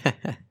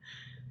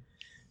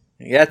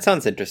 Yeah, it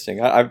sounds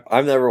interesting.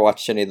 I've never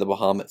watched any of the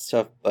Bahamut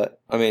stuff, but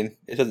I mean,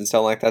 it doesn't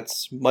sound like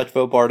that's much of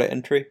a bar to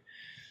entry.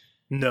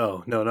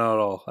 No, not at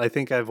all. I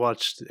think I've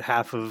watched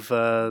half of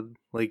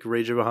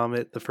Rage of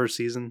Bahamut, the first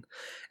season,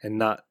 and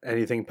not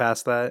anything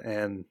past that.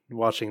 And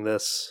watching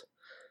this,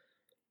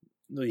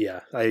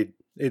 yeah, it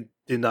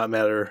did not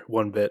matter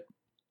one bit.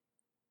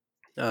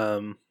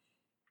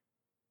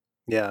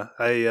 Yeah,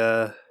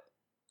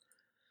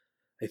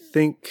 I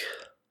think,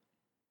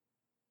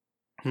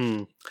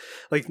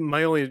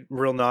 my only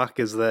real knock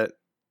is that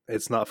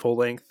it's not full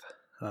length.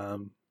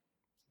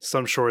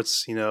 Some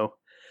shorts,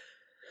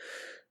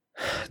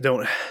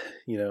 don't,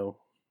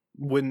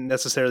 wouldn't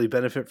necessarily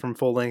benefit from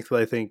full length,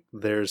 but I think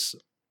there's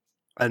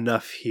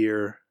enough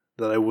here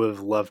that I would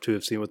have loved to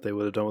have seen what they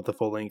would have done with the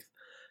full length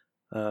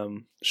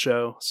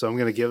show. So I'm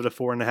going to give it a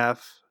 4.5,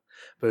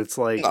 but it's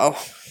like,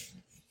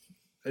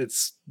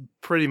 it's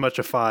pretty much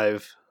a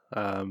 5.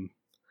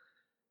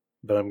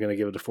 But I'm going to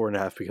give it a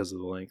 4.5 because of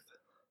the length.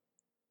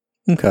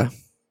 Okay.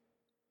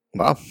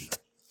 Well,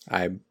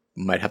 I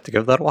might have to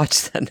give that a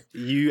watch then.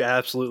 You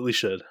absolutely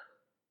should.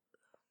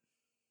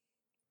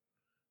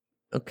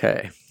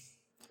 Okay.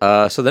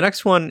 So the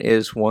next one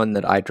is one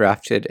that I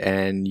drafted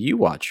and you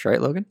watched, right,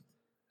 Logan?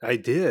 I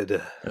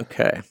did.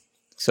 Okay.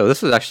 So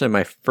this was actually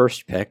my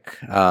first pick.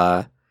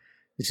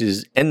 This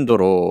is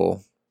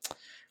Endoro,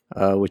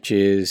 which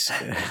is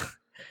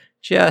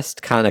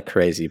just kind of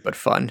crazy but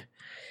fun.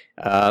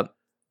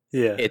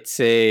 Yeah, it's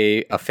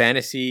a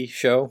fantasy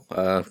show,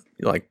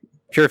 like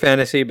pure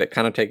fantasy, but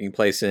kind of taking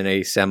place in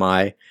a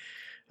semi,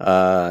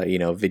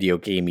 video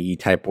gamey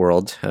type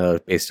world,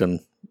 based on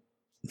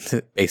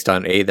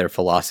A, their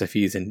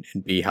philosophies, and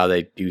B, how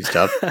they do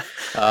stuff.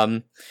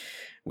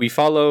 We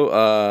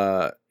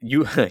follow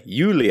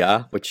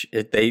Yulia, which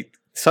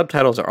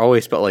subtitles are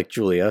always spelled like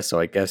Julia, so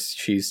I guess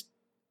she's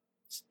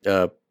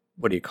what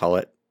do you call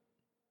it?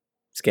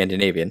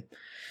 Scandinavian.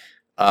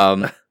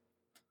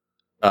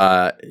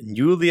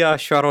 Yulia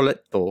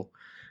Charloletto,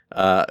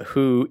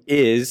 who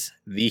is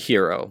the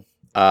hero.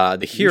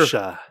 The hero,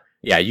 Yusha.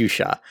 Yeah,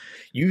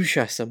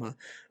 Yusha-sama.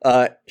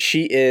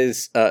 She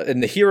is,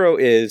 and the hero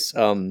is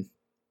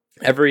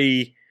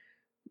every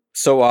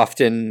so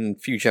often,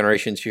 few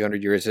generations, few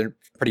hundred years, and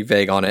pretty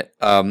vague on it.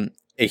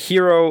 A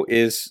hero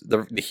is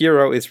the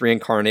hero is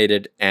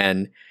reincarnated,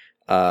 and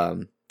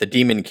the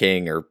Demon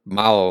King or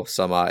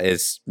Mao-sama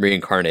is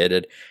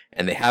reincarnated,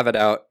 and they have it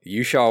out.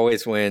 Yusha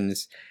always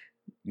wins.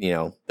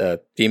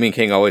 The Demon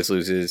King always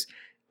loses,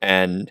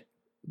 and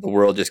the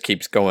world just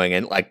keeps going.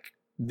 And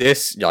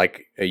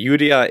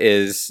Yulia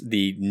is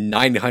the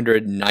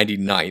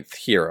 999th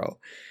hero.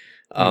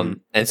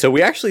 And so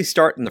we actually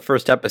start in the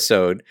first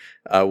episode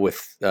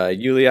with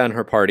Yulia and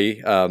her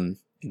party.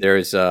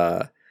 There's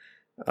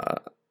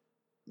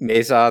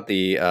Mesa,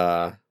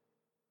 the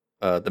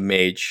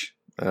mage.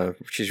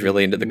 She's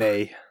really into the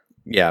May.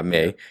 Yeah,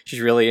 May. Yeah. She's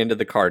really into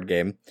the card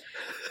game.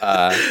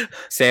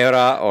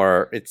 Seira,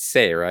 or it's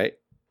Sei, right?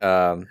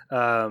 Yeah,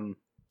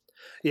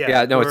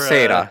 it's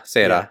Seira.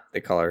 Seira,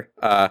 they call her.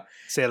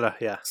 Seira,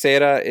 yeah.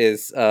 Seira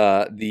is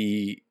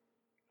the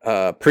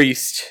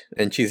priest,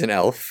 and she's an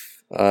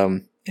elf.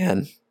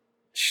 And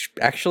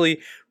actually,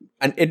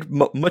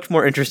 much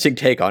more interesting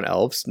take on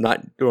elves,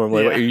 not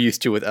normally what you're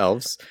used to with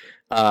elves.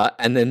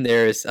 And then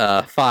there's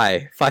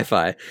Fi,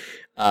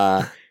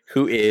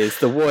 who is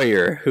the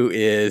warrior, who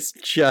is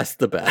just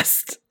the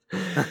best.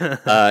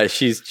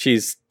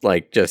 She's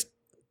like just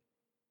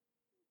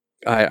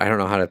I don't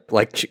know how to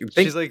like.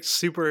 She's like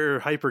super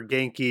hyper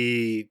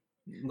Genki,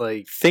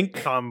 like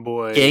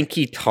tomboy,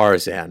 Genki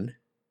Tarzan.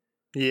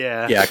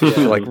 Yeah, she's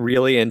like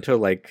really into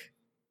like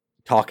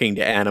talking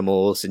to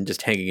animals and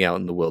just hanging out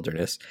in the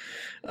wilderness.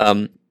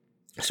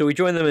 So we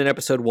join them in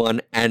episode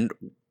 1, and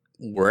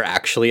we're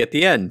actually at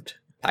the end.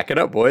 Pack it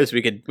up, boys.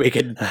 We can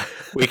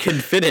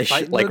finish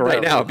like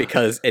right now,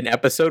 because in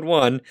episode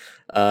 1,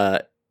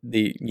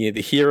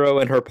 the hero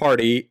and her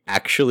party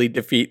actually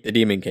defeat the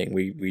Demon King.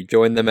 We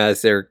join them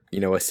as they're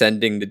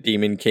ascending the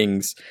Demon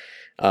King's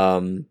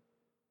tower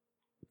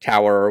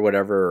or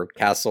whatever, or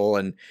castle,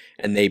 and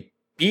they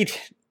beat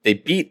the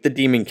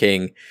Demon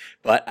King.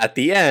 But at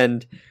the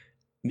end,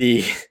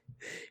 the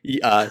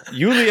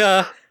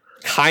Yulia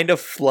kind of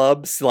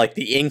flubs like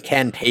the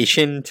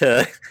incantation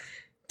to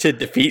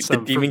defeat the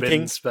Demon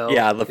King. Spell.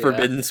 Yeah, the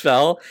forbidden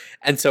spell.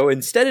 And so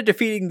instead of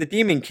defeating the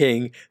Demon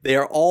King, they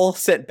are all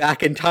sent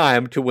back in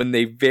time to when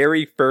they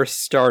very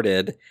first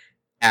started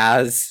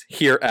as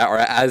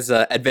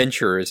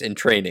adventurers in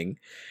training.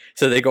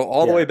 So they go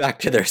all the way back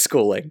to their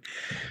schooling.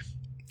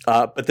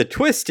 But the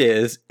twist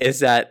is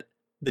that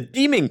the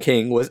Demon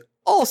King was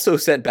also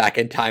sent back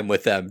in time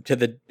with them to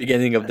the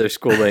beginning of their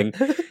schooling.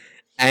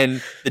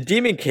 And the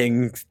Demon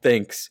King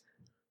thinks,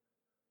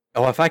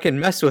 oh, if I can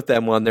mess with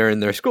them when they're in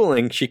their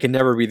schooling, she can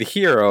never be the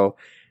hero.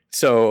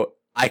 So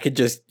I could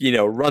just,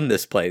 run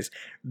this place.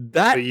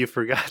 But you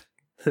forgot.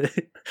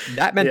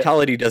 That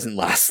mentality doesn't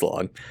last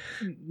long.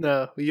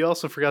 No, you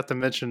also forgot to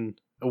mention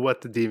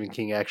what the Demon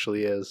King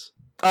actually is.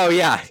 Oh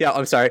yeah.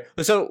 I'm sorry.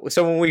 So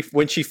when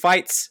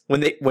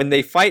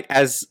they fight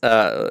as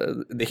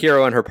the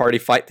hero and her party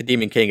fight the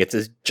Demon King, it's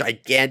this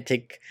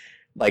gigantic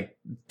like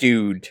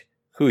dude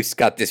who's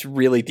got this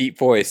really deep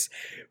voice.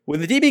 When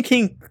the Demon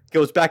King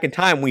goes back in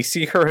time, we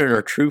see her in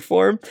her true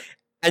form,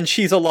 and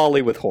she's a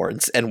lolly with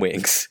horns and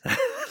wings,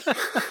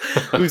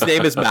 whose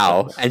name is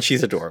Mao, and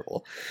she's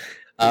adorable.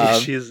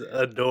 She's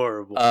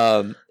adorable.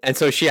 And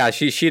so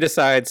she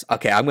decides,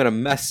 okay, I'm gonna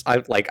mess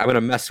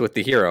with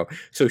the hero.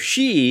 So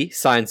she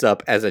signs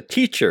up as a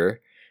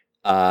teacher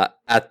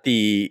at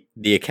the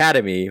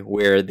academy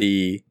where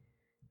the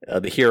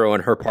hero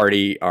and her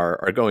party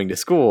are going to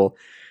school,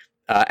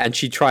 and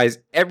she tries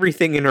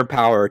everything in her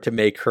power to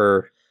make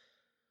her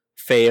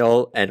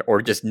fail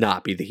or just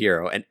not be the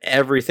hero, and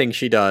everything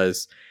she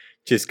does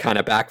just kind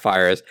of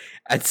backfires.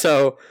 And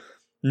so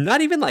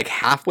not even like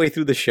halfway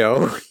through the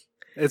show,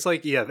 it's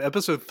like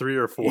episode 3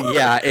 or 4.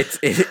 Yeah,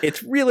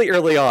 it's really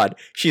early on.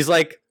 She's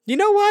like, you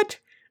know what?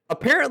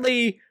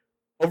 Apparently,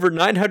 over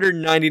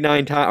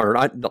 999 times, or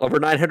over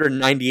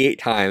 998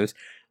 times,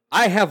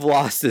 I have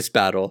lost this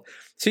battle.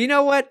 So you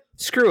know what?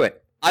 Screw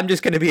it. I'm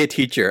just going to be a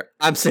teacher.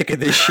 I'm sick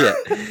of this shit.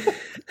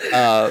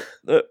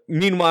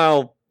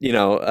 Meanwhile,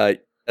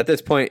 at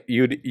this point,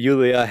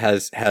 Yulia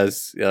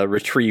has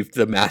retrieved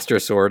the Master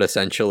Sword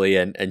essentially,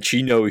 and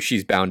she knows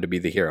she's bound to be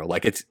the hero.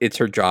 Like it's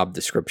her job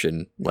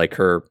description, like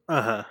her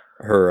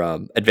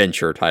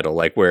adventure title,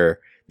 like where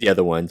the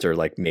other ones are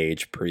like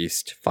mage,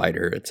 priest,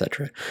 fighter,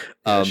 etc.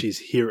 She's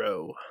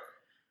hero.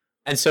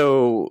 And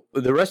so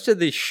the rest of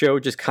the show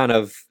just kind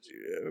of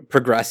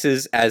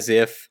progresses as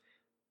if,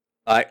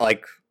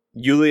 like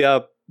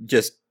Yulia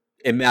just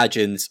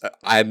imagines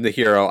I'm the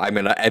hero. I'm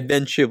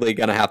eventually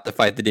gonna have to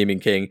fight the Demon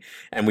King,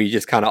 and we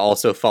just kind of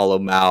also follow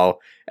Mao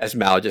as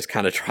Mao just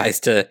kind of tries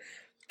to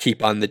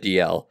keep on the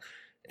DL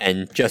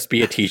and just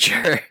be a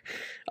teacher.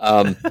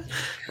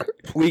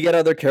 We get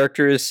other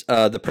characters.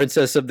 The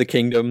Princess of the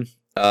Kingdom.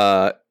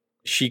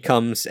 She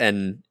comes,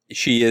 and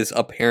she is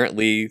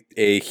apparently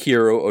a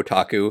hero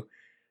otaku.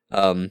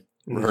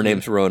 Her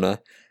name's Rona.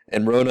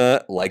 And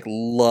Rona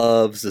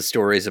loves the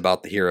stories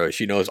about the hero.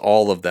 She knows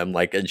all of them,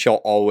 and she'll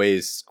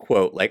always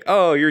quote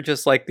 "Oh, you're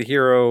just like the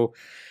hero,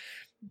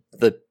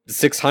 the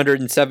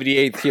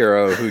 678th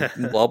hero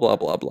who blah blah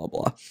blah blah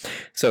blah."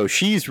 So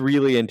she's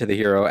really into the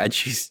hero, and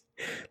she's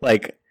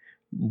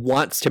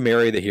wants to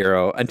marry the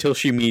hero until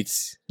she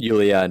meets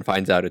Yulia and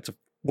finds out it's a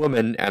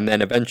woman, and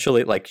then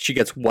eventually she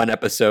gets one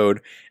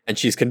episode and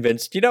she's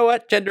convinced, you know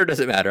what, gender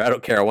doesn't matter, I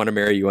don't care, I want to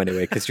marry you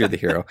anyway because you're the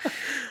hero.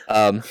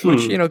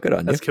 Which good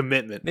on that's you.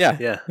 Commitment.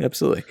 Yeah,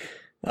 absolutely.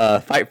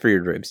 Fight for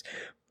your dreams.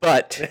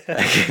 But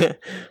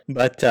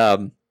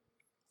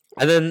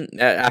And then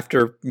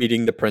after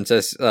meeting the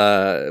princess,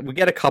 we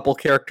get a couple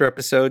character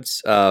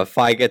episodes.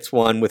 Fi gets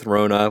one with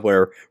Rona,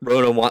 where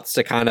Rona wants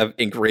to kind of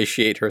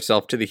ingratiate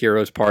herself to the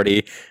heroes'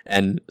 party,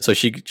 and so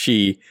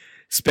she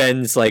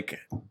spends like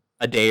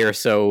a day or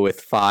so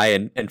with Fi,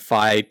 and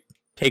Fi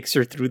takes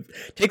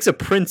a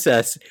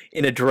princess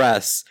in a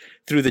dress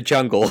through the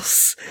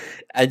jungles,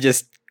 and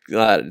just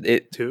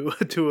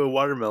to a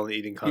watermelon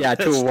eating contest. Yeah,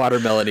 to a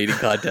watermelon eating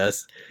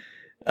contest.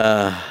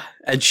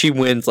 And she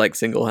wins like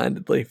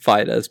single-handedly.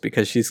 Fi does,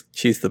 because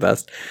she's the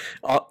best.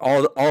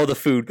 All the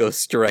food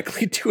goes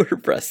directly to her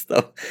breast,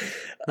 though.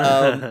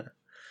 I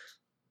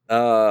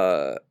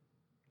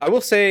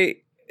will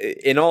say,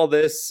 in all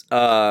this,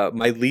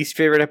 my least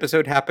favorite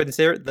episode happens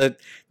there.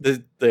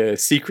 The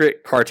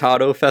secret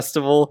Cartado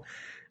festival.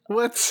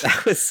 What?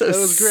 That was so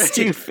great.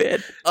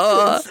 stupid.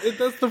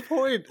 That's the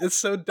point. It's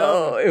so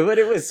dumb. But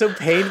it was so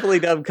painfully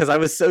dumb because I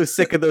was so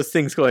sick of those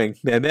things going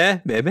meh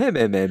meh meh meh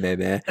meh meh meh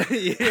meh.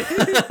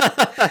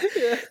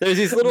 There's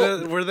these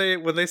little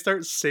when they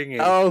start singing.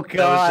 Oh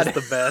god, that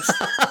was just the best.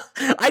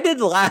 I did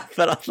laugh,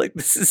 but I was like,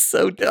 this is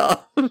so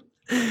dumb.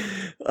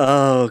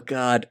 Oh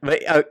god.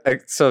 But,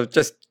 so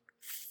just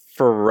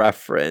for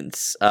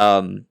reference,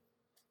 May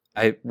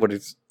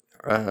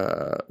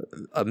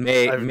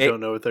don't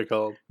know what they're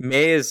called.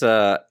 May is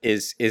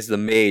the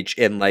mage,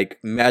 and like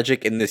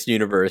magic in this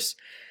universe,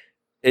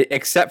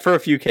 except for a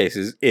few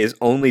cases, is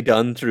only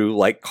done through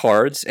like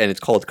cards, and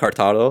it's called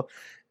Cartado.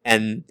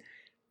 And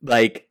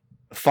like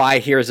Fi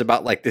hears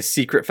about like this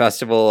secret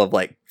festival of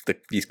like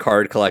these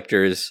card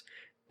collectors,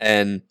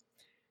 and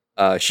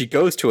she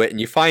goes to it,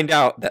 and you find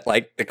out that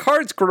like the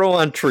cards grow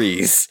on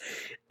trees,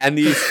 and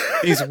these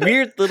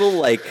weird little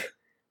like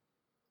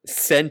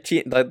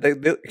sentient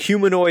the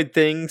humanoid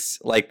things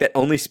like that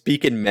only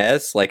speak in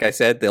mess. Like I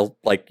said, they'll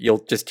like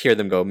you'll just hear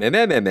them go meh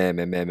meh meh meh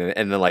meh meh, meh,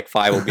 and then like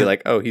Fi will be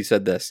like, oh, he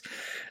said this.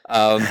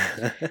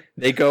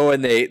 They go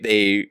and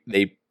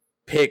they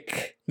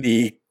pick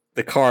the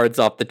cards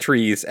off the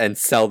trees and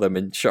sell them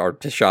in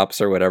to shops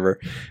or whatever.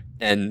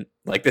 And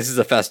like this is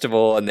a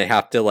festival, and they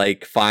have to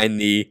like find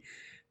the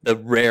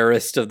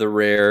rarest of the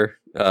rare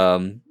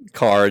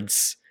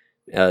cards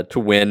to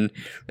win,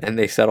 and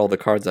they set all the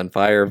cards on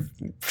fire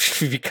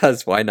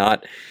because why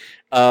not?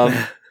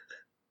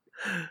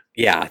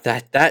 Yeah,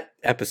 that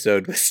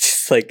episode was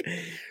just like,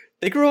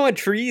 they grow on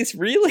trees,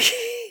 really?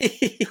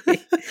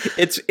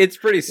 It's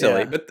pretty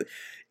silly, but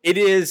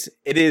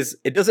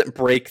it doesn't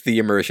break the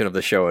immersion of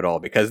the show at all,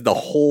 because the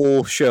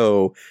whole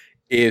show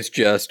is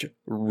just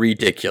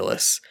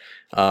ridiculous.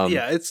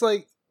 It's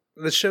like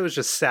the show is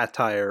just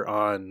satire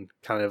on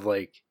kind of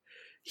like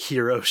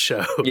hero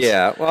shows.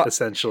 Yeah, well,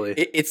 essentially,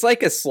 it's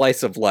like a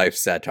slice of life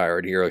satire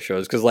at hero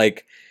shows, because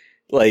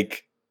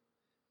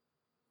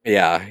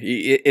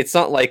it's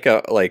not like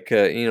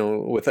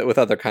with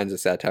other kinds of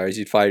satires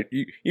you'd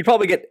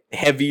probably get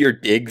heavier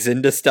digs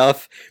into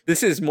stuff.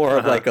 This is more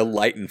of like a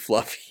light and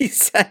fluffy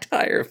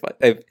satire,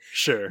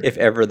 if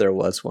ever there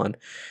was one.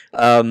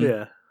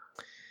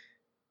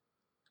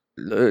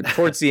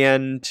 Towards the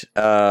end,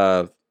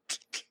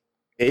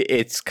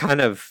 it's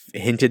kind of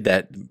hinted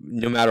that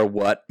no matter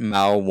what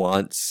Mao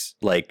wants,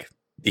 like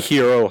the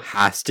hero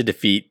has to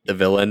defeat the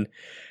villain,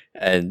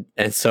 and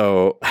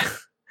so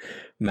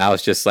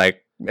Mao's just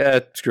like,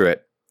 screw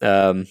it.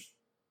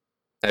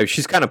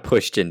 She's kind of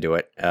pushed into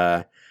it.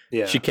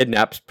 She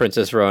kidnaps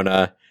Princess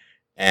Rona,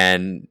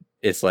 and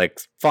it's like,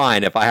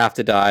 fine, if I have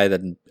to die,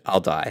 then I'll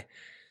die.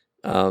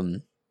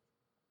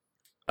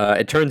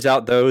 It turns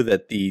out though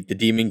that the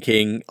Demon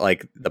King,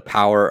 like the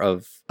power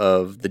of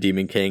the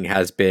Demon King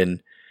has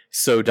been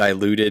so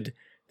diluted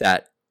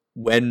that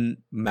when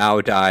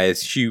Mao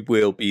dies, she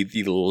will be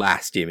the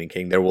last Demon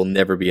King. There will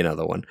never be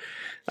another one,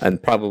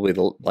 and probably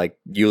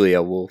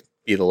Yulia will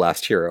be the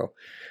last hero.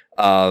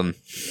 And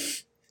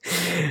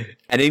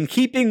in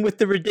keeping with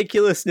the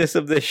ridiculousness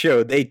of this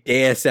show, they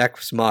Deus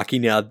Ex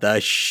Machina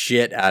the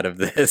shit out of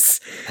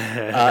this.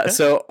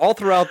 So all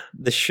throughout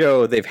the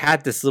show, they've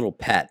had this little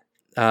pet,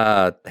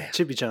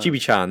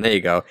 Chibi-chan. There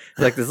you go. It's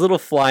like this little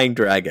flying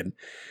dragon,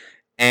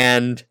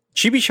 and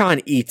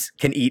Chibi-chan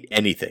can eat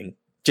anything.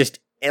 Just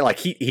like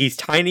he's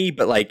tiny,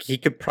 but like he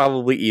could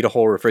probably eat a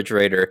whole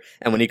refrigerator.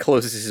 And when he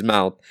closes his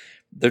mouth,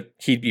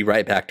 he'd be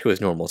right back to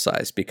his normal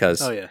size,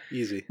 because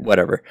easy,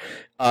 whatever.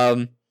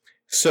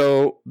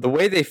 So the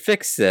way they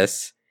fix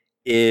this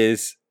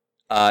is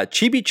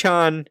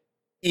Chibi-chan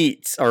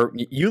eats, or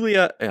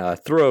Yulia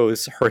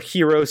throws her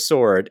hero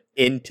sword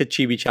into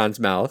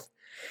Chibi-chan's mouth,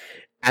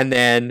 and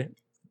then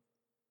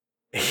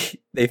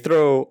they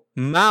throw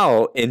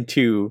Mao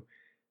into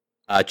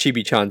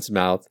Chibi-chan's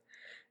mouth,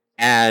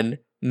 and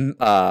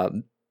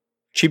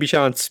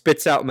Chibi-chan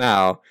spits out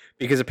Mao,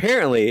 because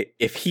apparently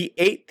if he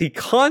ate the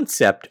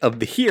concept of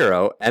the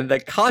hero and the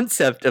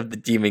concept of the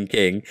Demon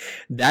King,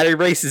 that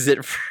erases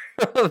it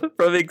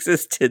from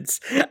existence,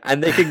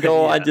 and they can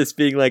go on just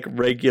being like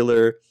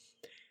regular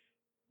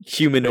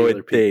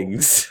humanoid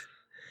things.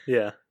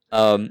 Yeah.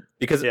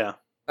 Because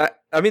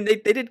I mean they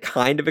did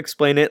kind of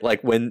explain it,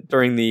 like when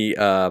during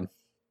the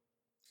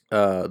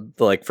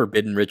like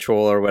forbidden ritual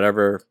or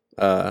whatever,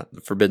 the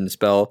forbidden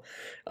spell.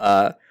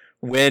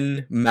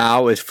 When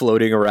Mao is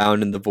floating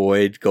around in the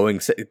void,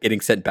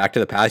 getting sent back to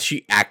the past,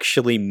 she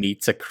actually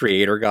meets a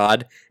creator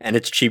god, and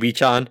it's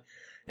Chibi-chan.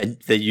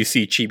 And then you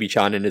see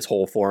Chibi-chan in his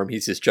whole form.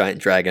 He's this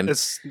giant dragon.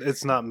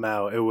 It's not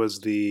Mao. It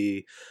was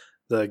the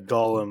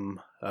Golem.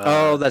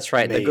 Oh, that's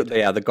right. Maid.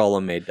 The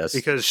Golem maid does.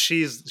 Because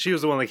she was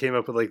the one that came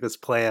up with like this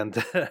plan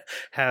to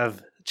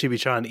have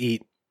Chibi-chan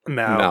eat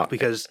Mao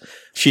because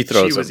she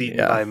was eaten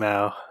by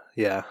Mao.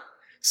 Yeah.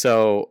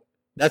 So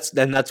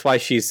that's why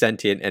she's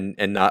sentient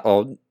and not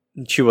all.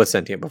 She was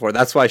sentient before.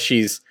 That's why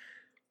she's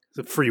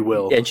free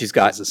will, and she's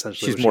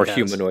more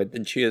humanoid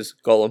than she is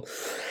Golem.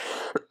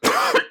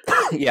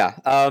 Yeah.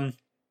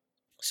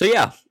 So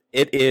yeah,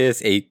 it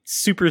is a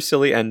super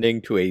silly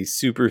ending to a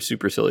super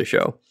super silly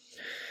show.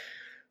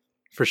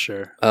 For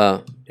sure.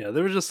 Yeah,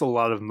 there were just a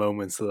lot of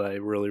moments that I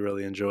really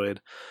really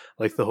enjoyed,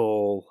 like the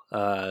whole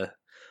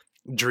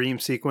dream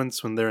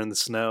sequence when they're in the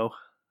snow,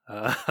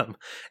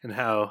 and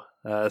how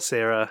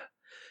Sarah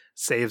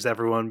saves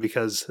everyone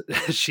because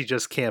she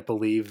just can't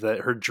believe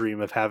that her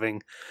dream of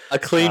having a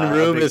clean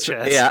room is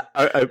chest.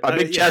 A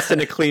big chest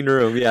in a clean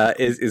room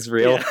is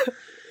real. Yeah,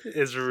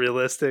 is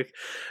realistic.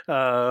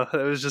 It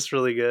was just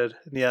really good.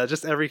 Yeah,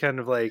 just every kind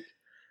of like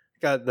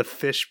got the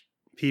fish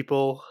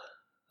people.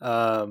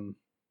 Oh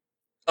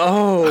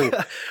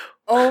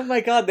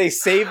my god, they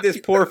saved this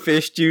poor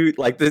fish dude.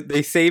 Like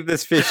they saved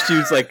this fish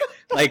dude's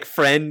like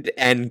friend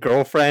and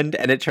girlfriend,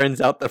 and it turns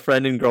out the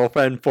friend and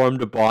girlfriend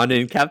formed a bond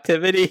in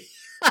captivity.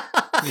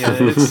 Yeah,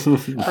 it's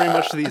pretty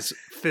much these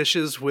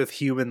fishes with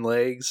human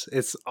legs.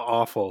 It's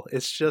awful.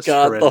 It's just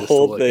the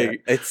whole thing.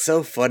 It's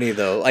so funny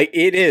though. Like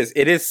it is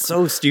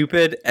so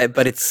stupid,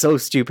 but it's so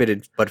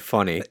stupid but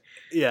funny.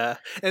 Yeah,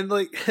 and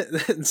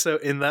so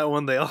in that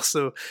one they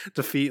also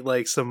defeat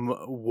like some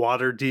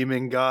water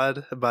demon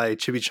god by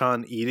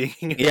Chibi-chan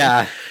eating.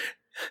 Yeah.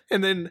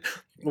 And then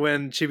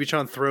when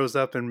Chibi-chan throws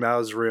up in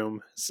Mao's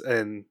room,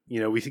 and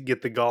we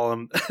get the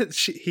Golem,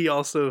 he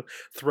also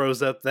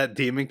throws up that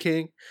Demon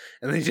King,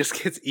 and then he just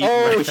gets eaten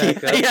right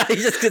back up. Yeah, he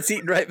just gets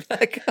eaten right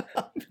back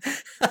up.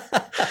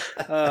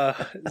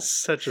 It's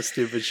such a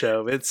stupid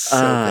show. It's so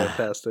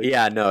fantastic.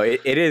 Yeah, no,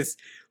 it is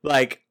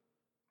like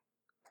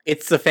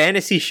it's the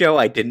fantasy show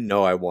I didn't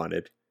know I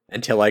wanted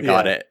until I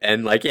got it,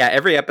 and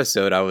every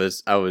episode I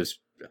was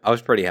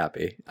pretty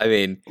happy. I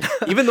mean,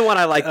 even the one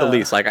I liked the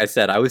least, like I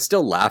said, I was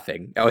still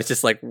laughing. I was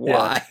just like,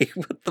 why? Yeah.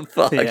 What the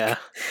fuck? Yeah.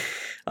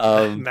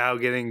 Mao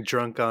getting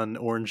drunk on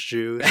orange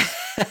juice.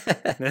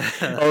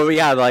 Oh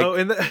yeah,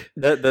 like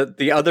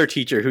the other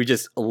teacher who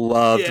just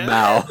loved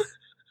Mao.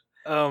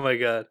 Oh my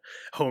god,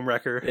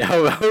 Homewrecker. Yeah,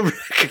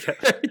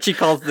 Homewrecker. She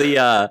calls the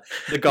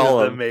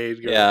Golem the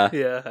maid girl.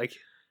 Yeah.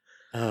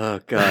 Oh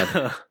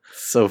god,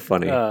 so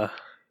funny.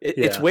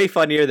 It's way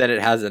funnier than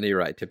it has any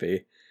right to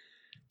be.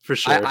 For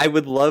sure. I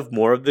would love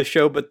more of the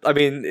show, but I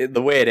mean,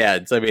 the way it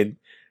ends, I mean,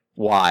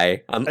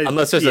 why?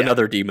 Unless there's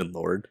another demon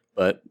lord,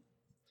 but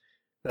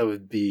that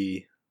would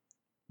be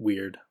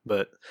weird.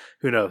 But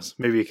who knows?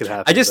 Maybe it could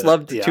happen. I just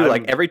loved too.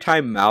 Like every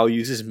time Mao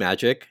uses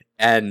magic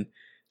and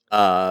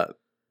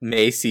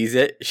May sees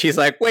it, she's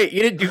like, "Wait,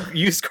 you didn't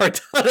use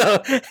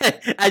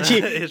Cortana," and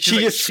she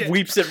just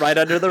sweeps it right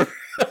under the.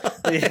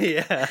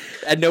 Yeah,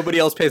 and nobody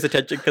else pays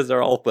attention because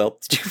they're all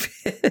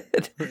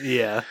stupid.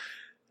 Yeah.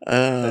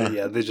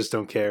 They just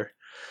don't care.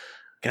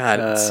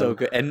 God, it's so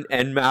good.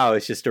 And Mao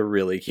is just a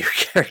really cute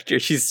character.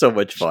 She's so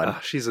much fun.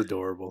 She's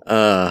adorable.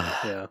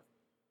 Yeah.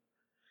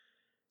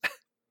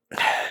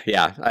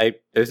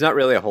 There's not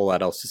really a whole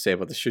lot else to say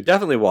about this show.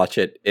 Definitely watch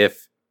it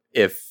if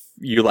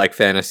you like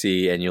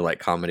fantasy and you like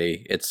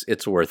comedy.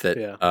 It's worth it.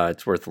 Yeah.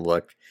 It's worth a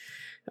look.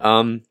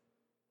 I'd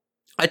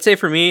say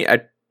for me,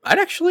 I'm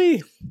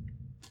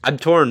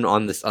torn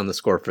on the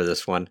score for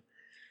this one.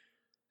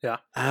 Yeah.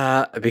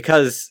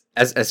 Because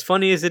as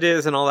funny as it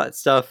is and all that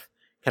stuff,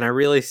 can I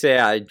really say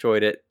I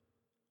enjoyed it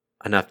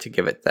enough to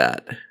give it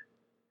that?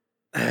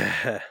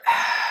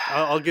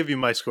 I'll give you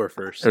my score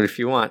first. Or if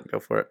you want, go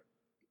for it.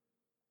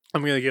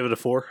 I'm gonna give it a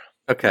 4.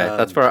 Okay,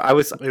 that's where I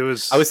was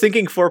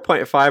thinking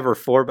 4.5 or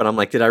 4, but I'm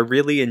like, did I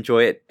really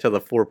enjoy it to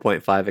the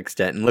 4.5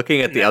 extent? And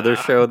looking at the other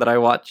show that I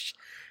watched,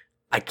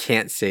 I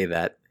can't say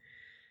that.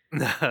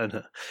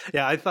 No.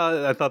 Yeah, I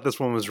thought this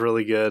one was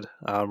really good.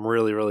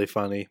 Really, really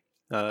funny.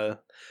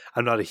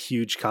 I'm not a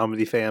huge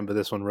comedy fan, but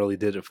this one really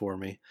did it for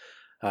me.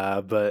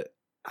 But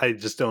I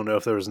just don't know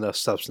if there was enough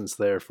substance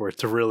there for it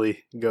to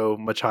really go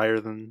much higher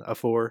than a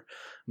 4.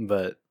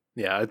 But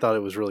yeah, I thought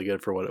it was really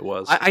good for what it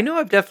was. I know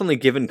I've definitely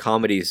given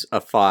comedies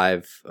a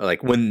 5,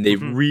 like when they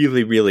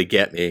really, really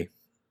get me.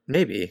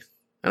 Maybe.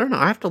 I don't know.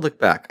 I have to look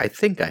back. I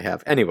think I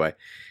have. Anyway,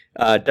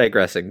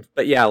 digressing.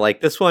 But yeah, like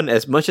this one,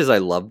 as much as I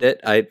loved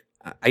it, I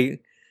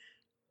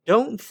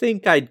don't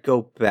think I'd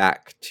go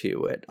back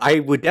to it. I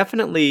would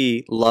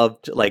definitely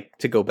love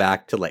to go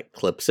back to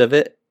clips of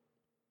it,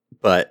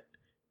 but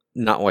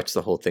not watch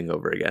the whole thing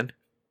over again.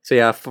 So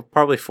yeah,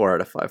 probably 4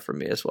 out of 5 for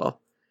me as well.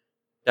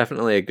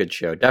 Definitely a good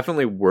show.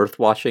 Definitely worth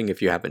watching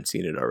if you haven't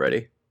seen it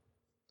already.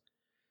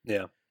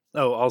 Yeah.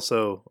 Oh,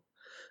 also,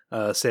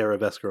 Sarah,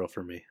 best girl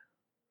for me.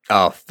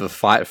 Oh, the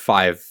five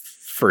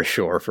for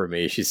sure for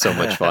me. She's so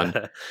much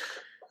fun.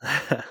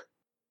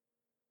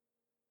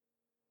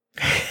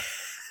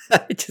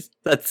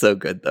 That's so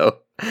good though.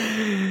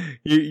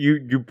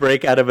 You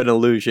break out of an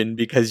illusion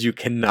because you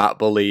cannot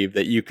believe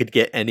that you could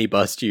get any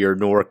bustier,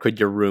 nor could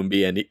your room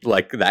be any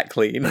like that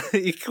clean.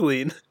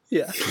 Clean,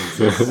 yeah.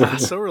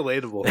 So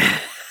relatable.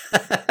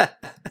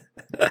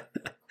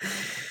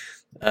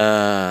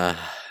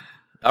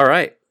 All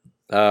right.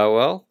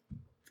 Well,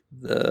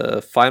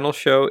 the final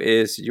show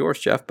is yours,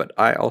 Jeff, but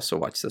I also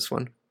watched this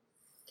one.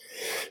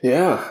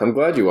 Yeah, I'm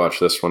glad you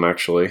watched this one,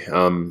 actually.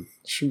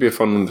 Should be a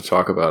fun one to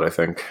talk about, I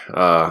think.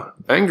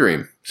 Bang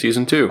Dream,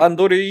 Season 2.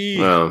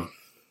 Andori!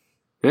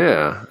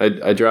 Yeah,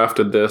 I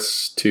drafted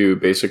this to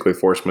basically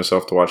force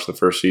myself to watch the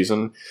first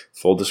season.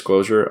 Full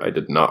disclosure, I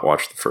did not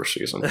watch the first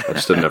season. I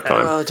just didn't have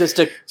time. Just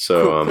a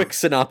quick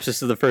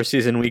synopsis of the first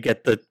season. We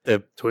get the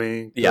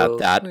Twinkle, yeah,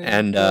 that, twinkle,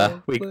 and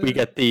we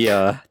get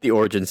the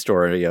origin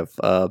story of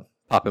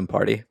Poppin'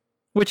 Party,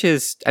 which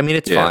is, I mean,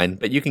 it's fine,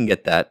 but you can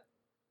get that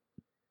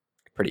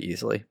pretty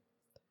easily.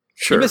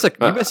 Sure. You miss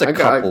a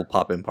couple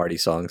Poppin' Party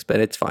songs, but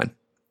it's fine.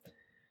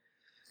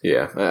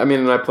 Yeah, I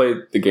mean, I played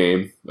the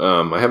game.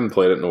 I haven't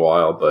played it in a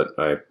while, but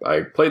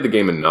I played the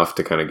game enough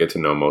to kind of get to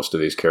know most of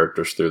these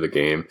characters through the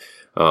game.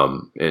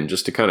 And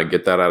just to kind of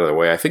get that out of the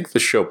way, I think the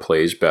show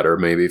plays better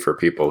maybe for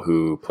people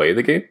who play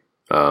the game.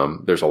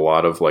 There's a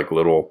lot of like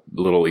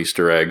little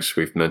Easter eggs.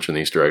 We've mentioned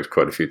Easter eggs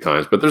quite a few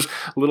times, but there's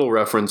little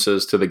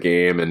references to the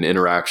game and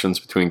interactions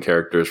between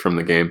characters from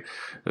the game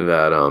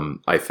that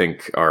I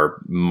think are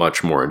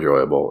much more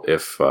enjoyable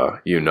if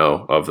you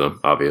know of them,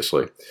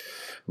 obviously.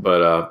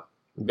 But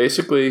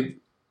basically,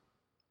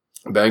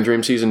 Bang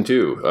Dream Season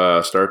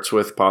 2 starts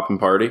with Poppin'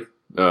 Party.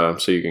 So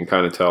you can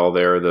kind of tell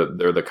they're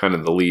the kind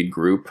of the lead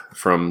group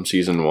from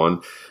Season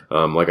 1.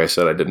 Like I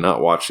said, I did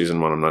not watch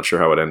Season 1. I'm not sure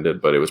how it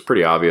ended, but it was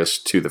pretty obvious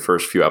to the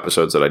first few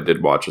episodes that I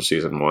did watch of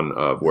Season 1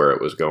 of where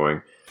it was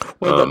going.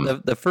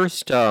 Well, the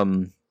first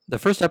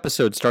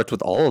episode starts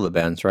with all of the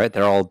bands, right?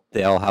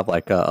 They all have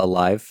like a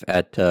live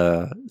at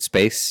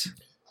Space.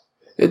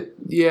 It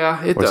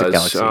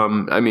does.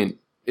 I mean,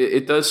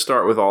 it does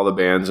start with all the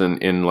bands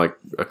in like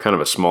a kind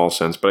of a small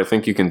sense, but I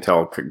think you can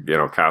tell, you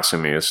know,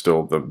 Kasumi is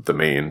still the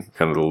main,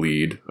 kind of the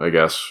lead, I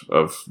guess,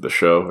 of the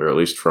show, or at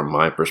least from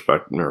my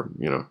perspective, or,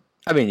 you know.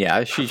 I mean,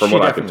 yeah, she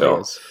what I can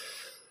tell. Is.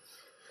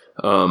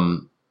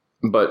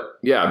 But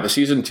yeah, the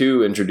Season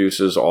 2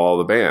 introduces all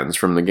the bands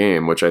from the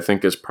game, which I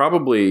think is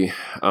probably,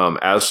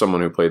 as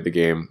someone who played the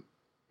game,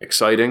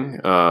 exciting.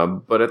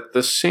 But at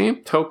the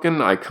same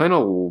token, I kind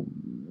of...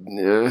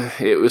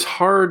 it was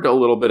hard a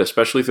little bit,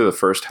 especially through the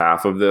first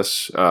half of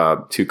this,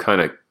 to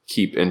kind of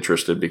keep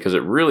interested, because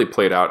it really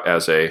played out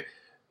as a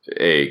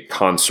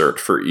concert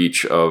for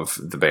each of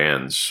the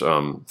bands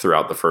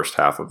throughout the first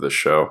half of this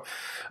show,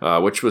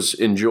 which was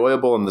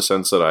enjoyable in the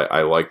sense that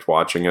I liked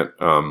watching it,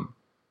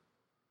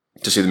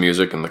 to see the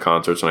music and the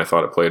concerts, and I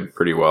thought it played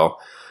pretty well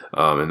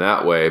in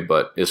that way.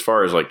 But as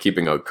far as like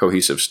keeping a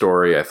cohesive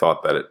story, I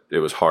thought that it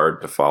was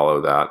hard to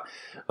follow that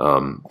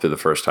through the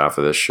first half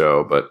of this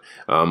show. But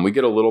we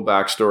get a little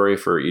backstory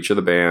for each of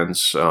the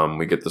bands.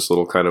 We get this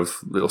little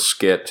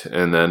skit,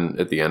 and then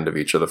at the end of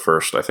each of the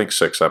first, I think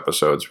 6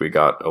 episodes, we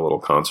got a little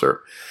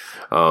concert.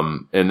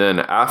 And then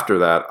after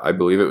that, I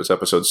believe it was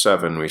episode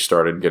 7, we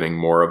started getting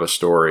more of a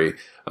story,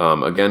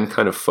 again,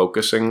 kind of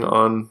focusing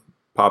on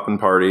Poppin'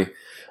 Party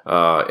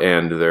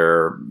and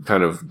their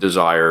kind of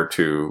desire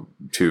to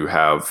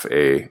have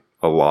a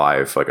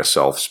live, like a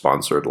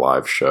self-sponsored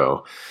live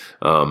show.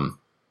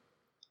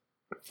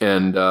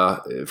 And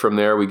from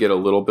there, we get a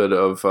little bit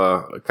of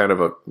kind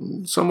of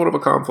somewhat of a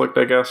conflict,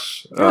 I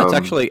guess. Yeah,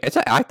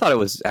 I thought it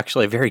was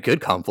actually a very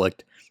good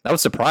conflict. I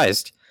was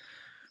surprised.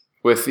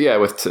 With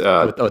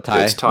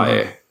Otai. It's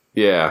Tae.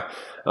 Yeah.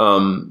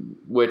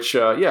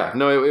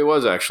 It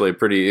was actually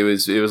pretty. It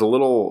was a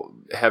little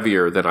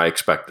heavier than I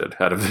expected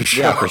out of the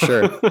show. Yeah, for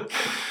sure.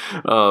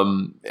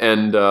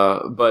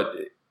 But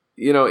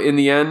you know, in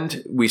the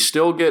end, we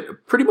still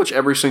get pretty much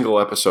every single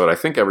episode. I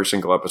think every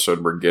single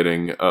episode we're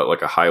getting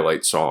like a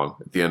highlight song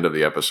at the end of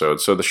the episode.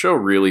 So the show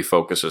really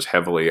focuses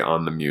heavily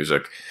on the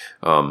music,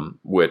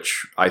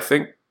 which I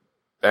think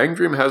Bang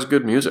Dream has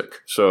good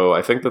music. So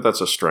I think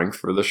that's a strength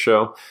for this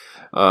show.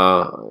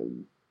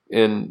 And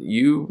I'm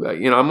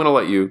going to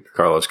let you,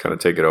 Carlos, kind of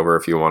take it over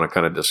if you want to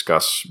kind of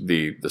discuss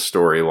the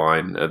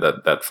storyline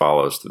that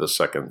follows to the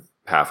second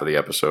half of the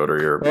episode, or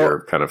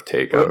your kind of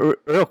take on.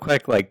 Real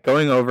quick, like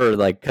going over,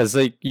 like, because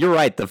you're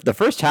right, the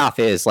first half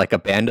is like a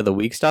band of the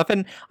week stuff,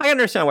 and I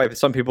understand why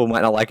some people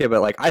might not like it,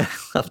 but like I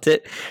loved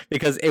it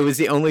because it was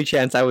the only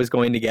chance I was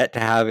going to get to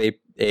have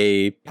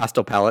a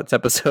Pastel Palettes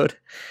episode.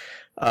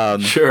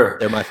 Sure,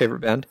 they're my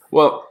favorite band.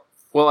 Well,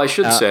 I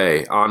should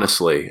say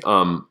honestly,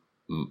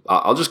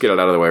 I'll just get it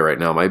out of the way right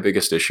now. My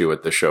biggest issue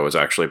with the show is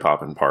actually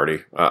Poppin'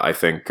 Party. I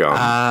think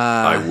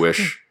I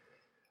wish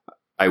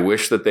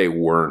that they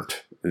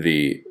weren't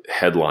the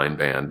headline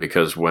band,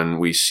 because when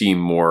we see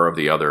more of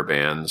the other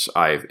bands,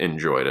 I've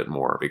enjoyed it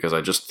more because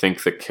I just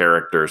think the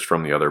characters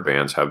from the other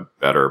bands have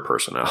better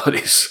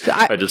personalities.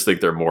 I just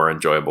think they're more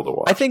enjoyable to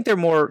watch. I think they're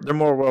more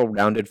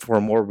well-rounded for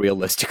a more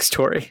realistic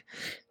story.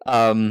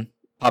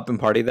 Poppin'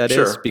 Party, that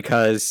is,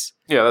 because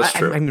that's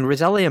true. I mean,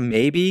 Rosalia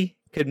maybe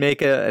could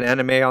make an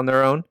anime on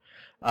their own.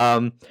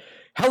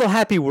 Hello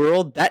Happy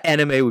World, that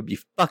anime would be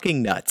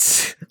fucking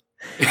nuts.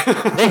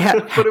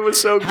 But it was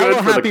so good. Hello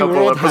for Happy the couple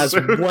World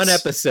episodes. has one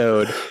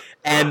episode,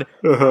 and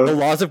the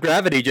laws of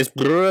gravity just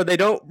they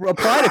don't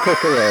apply to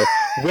Kokoro.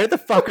 Where the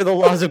fuck are the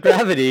laws of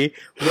gravity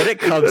when it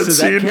comes to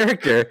that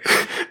character?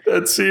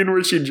 That scene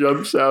where she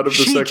jumps out of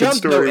the second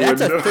story window.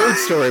 That's a third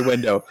story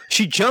window.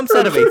 She jumps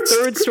out of a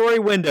third story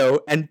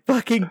window and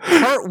fucking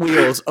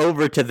cartwheels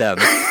over to them.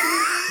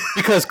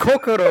 Because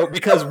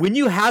because when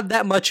you have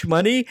that much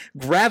money,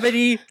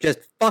 gravity just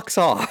fucks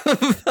off.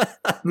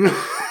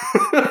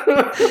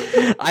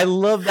 I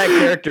love that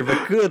character,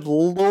 but good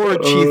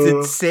lord, she's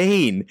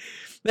insane.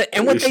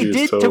 And what they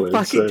did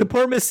to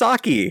poor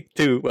Misaki,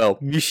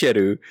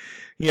 Mishiru,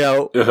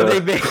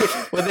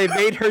 when they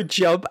made her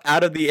jump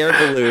out of the air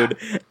balloon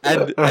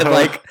and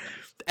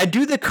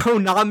do the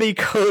Konami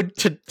code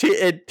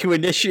to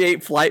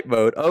initiate flight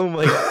mode. Oh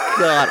my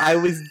god, I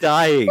was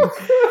dying.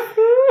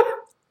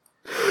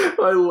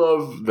 I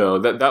love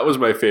that was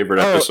my favorite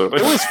episode.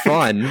 It was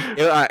fun,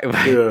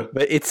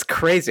 but it's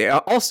crazy.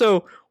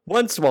 Also,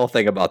 one small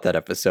thing about that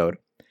episode.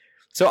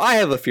 So I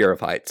have a fear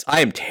of heights.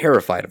 I am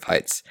terrified of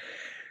heights,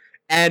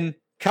 and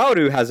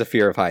Kaoru has a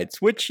fear of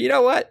heights. Which, you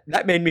know what,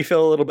 that made me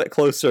feel a little bit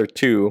closer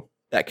to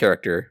that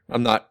character.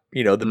 I'm not,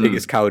 the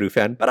biggest Kaoru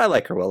fan, but I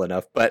like her well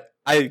enough. But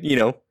I,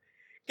 get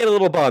a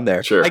little bond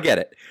there. Sure, I get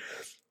it.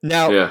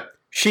 Now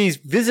she's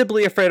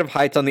visibly afraid of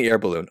heights on the air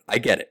balloon. I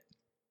get it.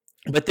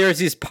 But there's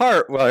this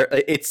part where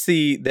there's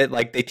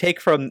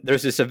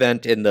this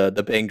event in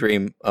the Bang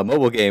Dream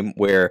mobile game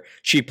where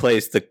she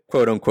plays the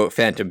quote unquote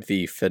phantom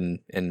thief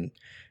and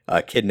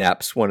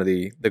kidnaps one of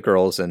the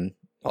girls, and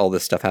all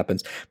this stuff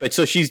happens. But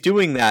so she's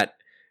doing that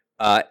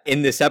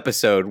in this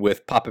episode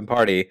with Poppin'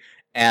 Party,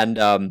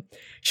 and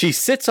she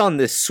sits on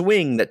this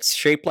swing that's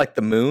shaped like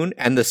the moon,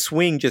 and the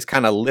swing just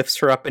kind of lifts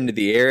her up into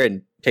the air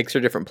and takes her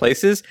different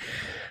places.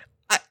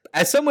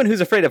 As someone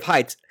who's afraid of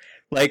heights,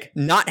 like,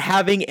 not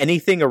having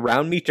anything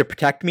around me to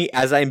protect me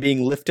as I'm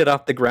being lifted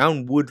off the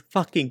ground would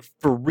fucking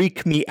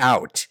freak me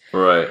out.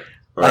 Right.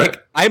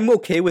 Like, I'm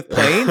okay with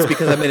planes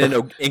because I'm in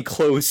an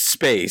enclosed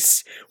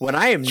space. When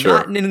I am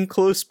not in an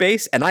enclosed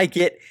space and I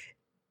get,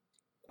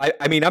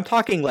 I mean, I'm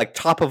talking like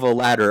top of a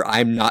ladder,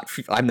 I'm not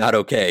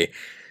okay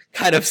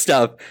kind of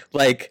stuff.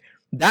 Like,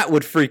 that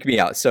would freak me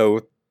out.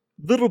 So,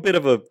 little bit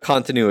of a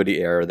continuity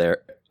error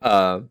there.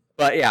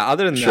 But yeah,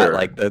 other than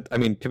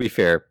that, to be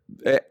fair,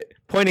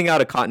 pointing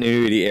out a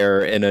continuity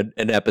error in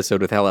an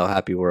episode with Hello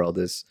Happy World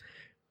is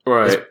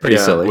pretty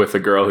silly. With a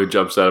girl who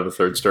jumps out of a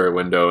third story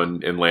window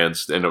and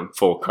lands in a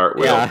full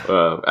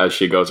cartwheel as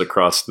she goes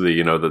across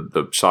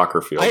the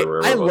soccer field.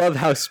 I love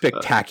how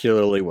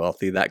spectacularly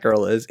wealthy that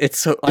girl is. It's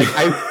so like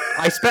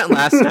I spent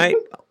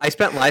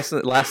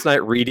last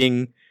night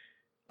reading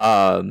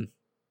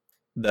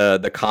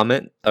the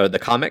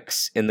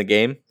comics in the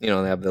game. They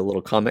have the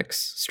little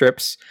comics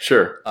strips.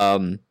 Sure.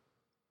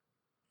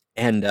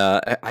 And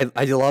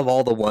I love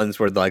all the ones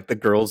where like the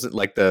girls,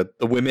 like the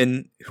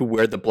women who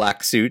wear the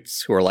black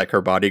suits, who are like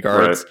her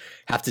bodyguards,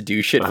 have to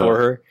do shit for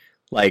her.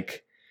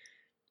 Like,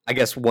 I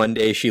guess one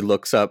day she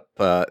looks up,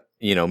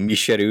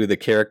 Mishiru, the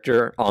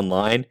character,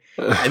 online,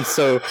 and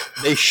so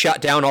they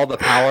shut down all the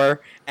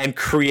power and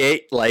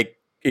create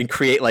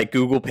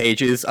Google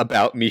pages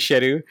about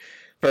Mishiru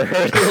for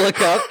her to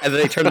look up, and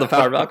then they turn the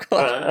power back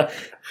on.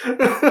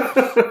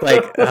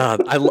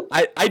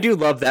 I do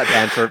love that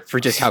band for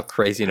just how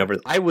crazy and over.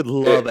 I would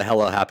love a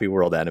Hello Happy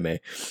World anime.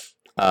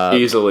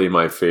 Easily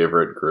my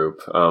favorite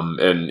group.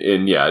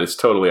 And yeah, it's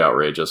totally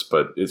outrageous,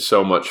 but it's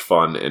so much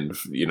fun and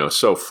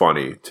so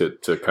funny to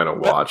kind of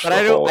watch. But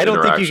I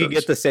don't think you can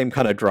get the same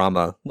kind of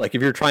drama. Like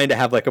if you're trying to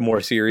have like a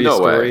more serious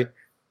story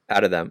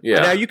out of them.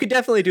 Yeah. Now you could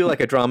definitely do like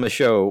a drama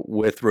show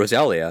with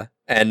Rosalia.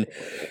 And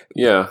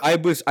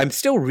I'm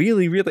still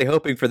really, really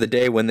hoping for the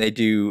day when they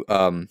do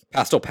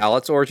Pastel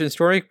Palette's origin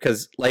story,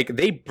 because like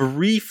they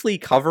briefly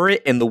cover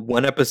it in the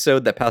one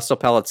episode that Pastel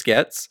Palettes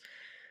gets.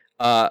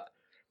 But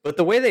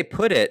the way they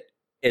put it,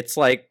 it's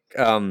like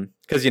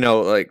because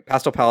like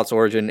Pastel Palette's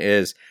origin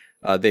is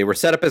they were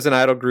set up as an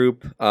idol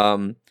group,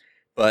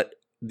 but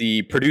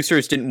the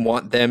producers didn't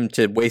want them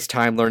to waste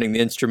time learning the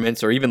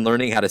instruments or even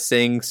learning how to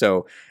sing,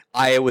 so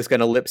Aya was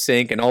going to lip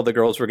sync, and all the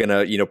girls were going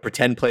to,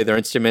 pretend play their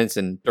instruments.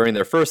 And during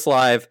their first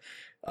live,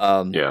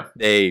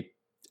 they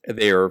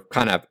were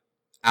kind of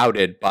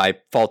outed by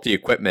faulty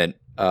equipment.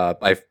 And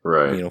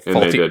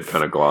they did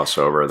kind of gloss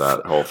over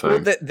that whole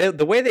thing. Well,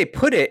 the way they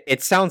put it,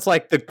 it sounds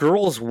like the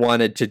girls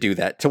wanted to do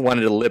that,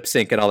 wanted to lip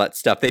sync and all that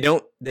stuff. They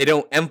don't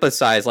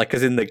emphasize, like,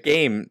 because in the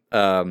game,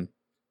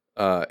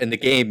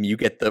 you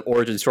get the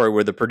origin story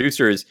where the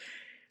producers,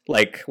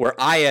 like, where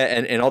Aya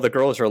and all the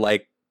girls are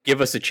like,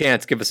 give us a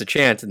chance,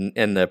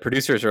 and the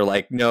producers are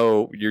like,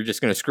 no, you're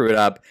just going to screw it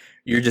up,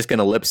 you're just going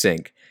to lip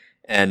sync,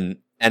 and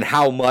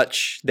how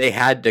much they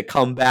had to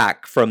come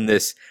back from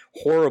this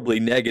horribly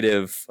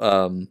negative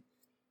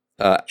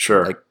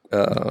sure. like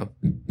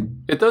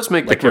it does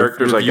make the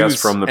characters, I guess,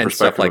 from the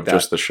perspective like of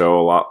just the show,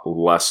 a lot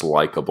less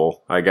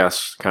likable, I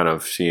guess, kind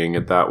of seeing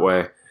it that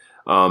way.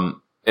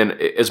 And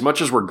as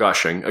much as we're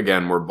gushing,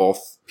 again, we're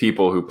both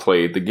people who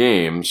played the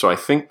game. So I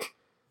think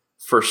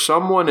for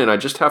someone, and I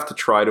just have to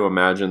try to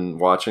imagine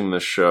watching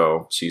this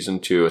show, season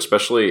 2,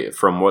 especially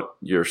from what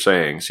you're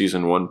saying,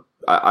 season 1,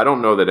 I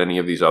don't know that any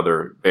of these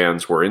other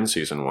bands were in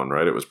season 1,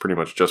 right? It was pretty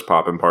much just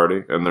Poppin'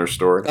 Party and their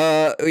story.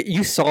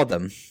 You saw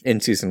them in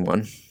season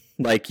 1.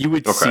 Like, you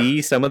would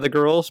see some of the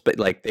girls, but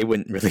like they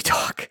wouldn't really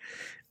talk.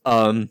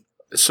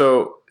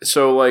 So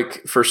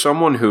like for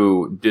someone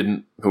who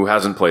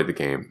hasn't played the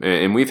game,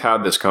 and we've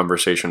had this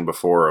conversation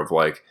before of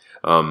like,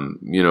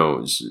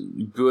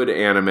 good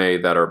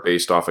anime that are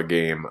based off a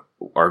game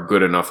are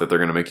good enough that they're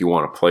going to make you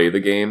want to play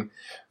the game.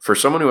 For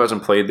someone who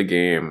hasn't played the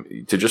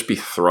game, to just be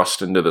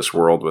thrust into this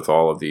world with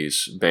all of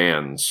these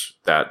bands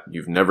that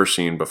you've never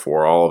seen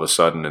before, all of a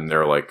sudden, and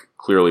they're like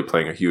clearly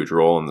playing a huge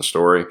role in the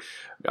story,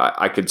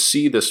 I could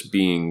see this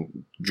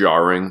being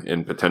jarring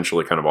and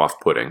potentially kind of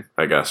off-putting,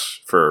 I guess,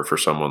 for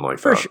someone like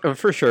that.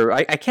 For sure.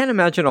 I can't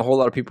imagine a whole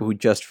lot of people who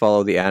just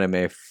follow the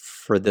anime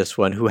for this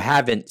one who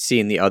haven't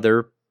seen the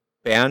other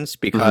bands,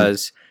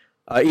 because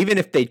even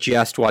if they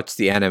just watched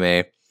the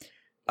anime,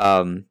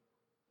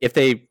 if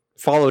they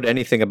followed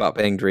anything about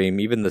Bang Dream,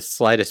 even the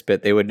slightest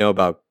bit, they would know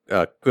about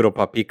Kuro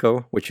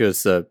Papiko, which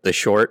was the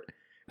short,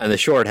 and the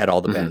short had all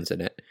the bands in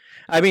it.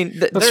 I mean,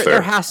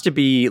 there has to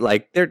be,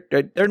 like, there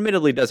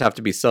admittedly does have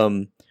to be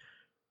some,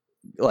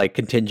 like,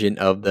 contingent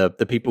of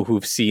the people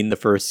who've seen the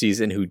first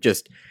season who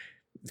just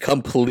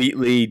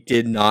completely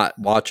did not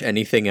watch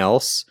anything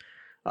else.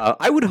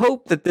 I would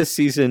hope that this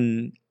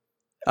season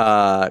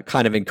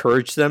kind of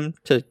encouraged them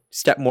to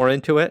step more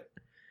into it.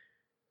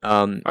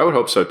 I would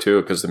hope so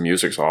too, because the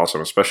music's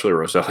awesome, especially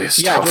Roselia's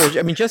stuff. Yeah, George,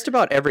 I mean, just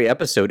about every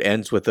episode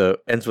ends with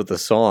a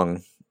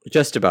song.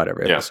 Just about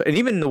every episode, and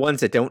even the ones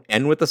that don't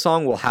end with a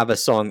song will have a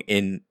song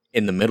in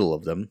the middle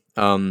of them.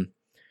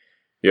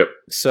 Yep.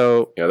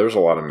 So yeah, there's a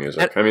lot of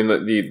music. I mean,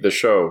 the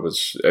show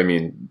was. I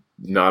mean,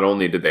 not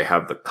only did they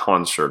have the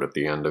concert at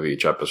the end of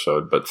each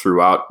episode, but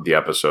throughout the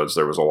episodes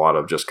there was a lot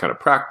of just kind of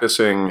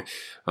practicing.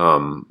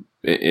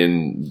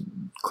 In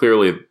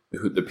clearly,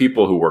 the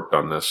people who worked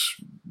on this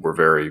were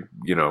very,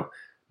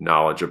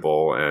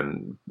 knowledgeable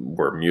and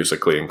were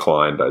musically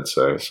inclined, I'd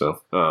say.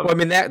 So, well, I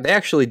mean, they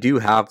actually do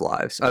have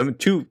lives. Three of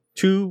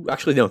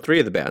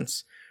the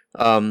bands,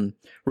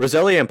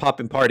 Roselia and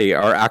Poppin' Party,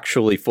 are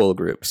actually full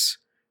groups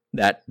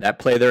that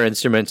play their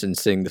instruments and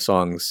sing the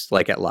songs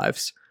like at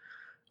lives.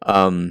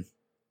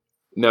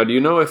 Now, do you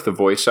know if the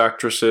voice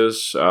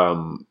actresses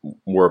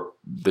were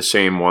the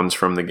same ones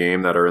from the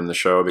game that are in the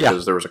show?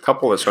 Because there was a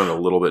couple that sounded a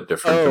little bit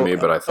different to me,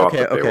 but I thought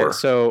that they were.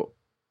 So,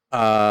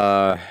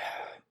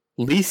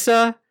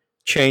 Lisa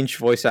changed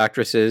voice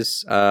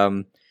actresses,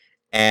 and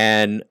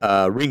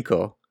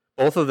Rinko.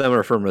 Both of them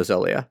are from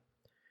Roselia.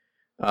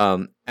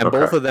 And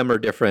both of them are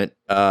different.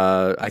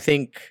 I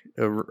think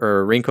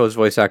Rinko's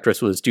voice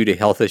actress was due to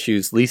health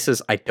issues.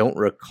 Lisa's, I don't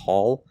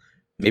recall.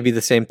 Maybe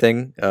the same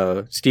thing.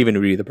 Steven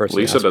would be the person.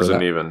 Lisa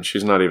doesn't even.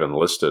 She's not even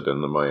listed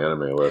in the My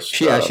Anime list.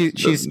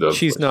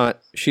 She's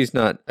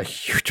not a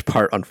huge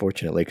part,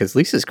 unfortunately, because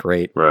Lisa's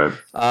great. Right.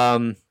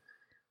 I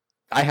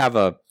have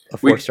a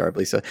 4-star of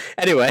Lisa.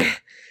 Anyway,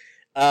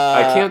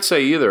 I can't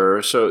say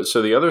either. So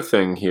the other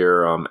thing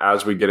here,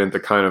 as we get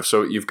into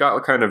so you've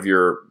got kind of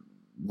your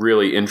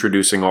really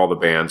introducing all the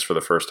bands for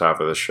the first half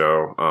of the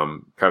show,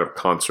 kind of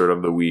concert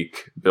of the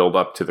week, build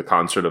up to the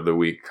concert of the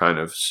week kind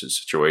of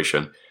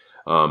situation.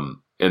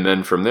 And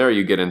then from there,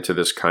 you get into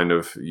this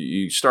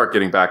you start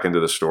getting back into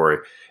the story,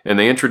 and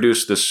they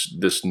introduce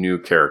this new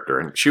character,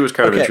 and she was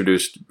kind of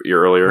introduced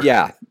earlier.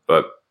 Yeah,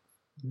 but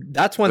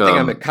that's one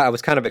thing I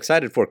was kind of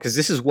excited for, because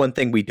this is one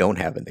thing we don't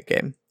have in the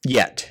game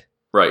yet.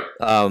 Right.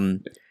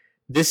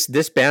 This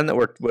band that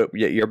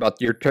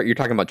you're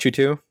talking about,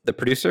 Chutu, the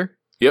producer.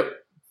 Yep.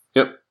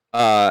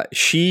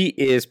 She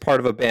is part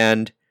of a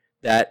band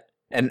that,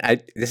 and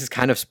this is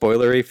kind of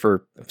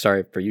spoilery I'm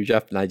sorry for you,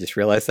 Jeff, and I just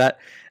realized that.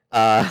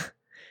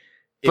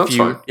 If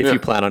you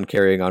plan on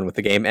carrying on with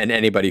the game, and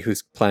anybody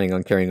who's planning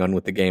on carrying on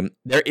with the game,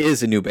 there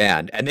is a new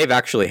band, and they've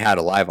actually had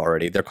a live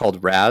already. They're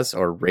called Raz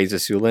or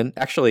Razasulin.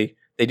 Actually,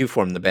 they do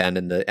form the band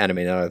in the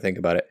anime now that I think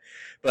about it.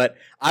 But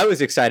I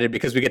was excited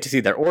because we get to see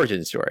their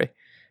origin story,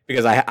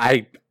 because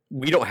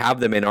we don't have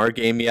them in our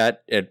game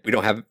yet. We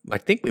don't have. I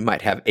think we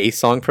might have a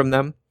song from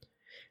them,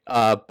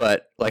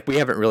 but like we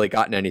haven't really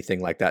gotten anything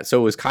like that. So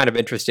it was kind of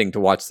interesting to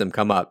watch them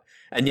come up.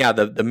 And yeah,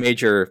 the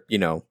major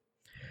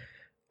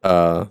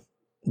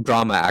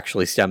drama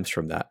actually stems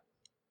from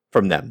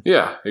them.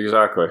 Yeah,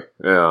 exactly.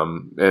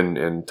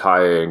 And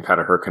Tae and kind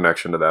of her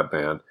connection to that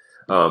band,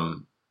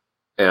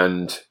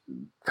 and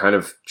kind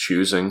of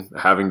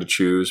having to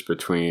choose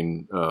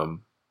between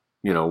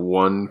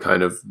one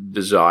kind of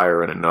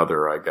desire and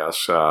another, I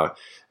guess.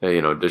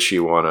 Does she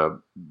want to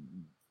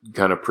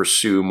kind of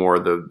pursue more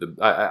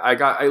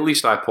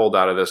I pulled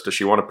out of this, does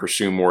she want to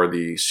pursue more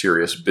the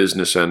serious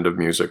business end of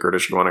music, or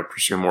does she want to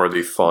pursue more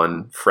the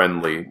fun,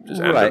 friendly end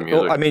of music?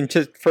 Well, I mean,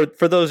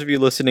 for those of you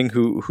listening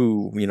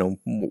who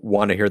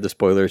want to hear the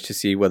spoilers to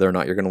see whether or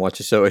not you're going to watch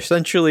the show,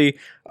 essentially,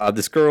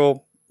 this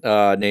girl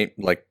named,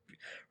 like,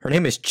 her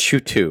name is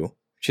Chutu.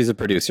 She's a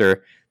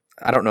producer.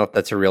 I don't know if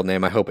that's her real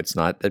name. I hope it's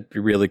not. That'd be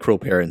really cruel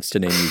parents to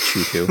name you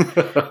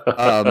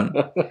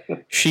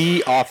Chutu.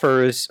 She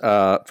offers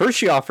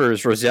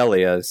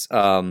Roselia's.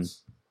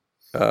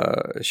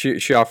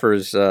 She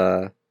offers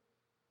Ina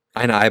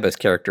Iba's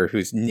character,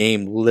 whose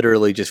name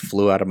literally just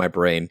flew out of my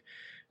brain.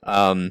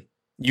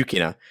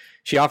 Yukina.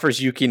 She offers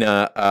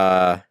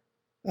Yukina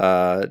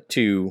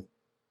to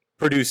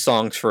produce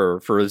songs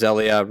for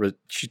Roselia.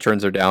 She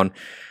turns her down,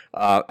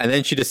 and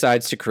then she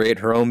decides to create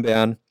her own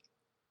band.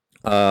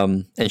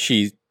 And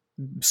she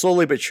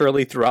slowly but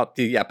surely throughout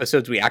the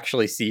episodes, we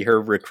actually see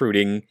her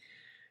recruiting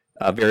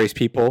various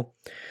people.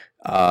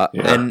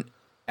 And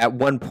at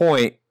one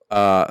point,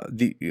 one of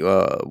the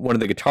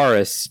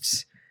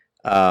guitarists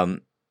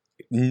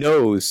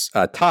knows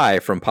Ty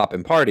from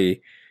Poppin'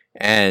 Party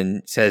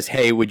and says,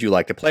 "Hey, would you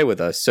like to play with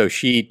us?" So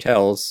she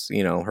tells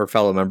her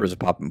fellow members of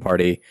Poppin'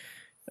 Party,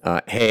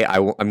 "Hey,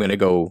 I'm going to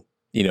go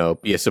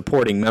be a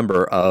supporting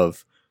member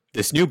of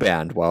this new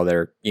band while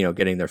they're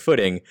getting their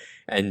footing."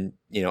 And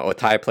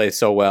Otai plays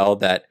so well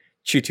that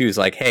Chutu's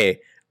like, "Hey,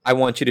 I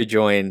want you to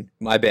join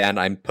my band.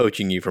 I'm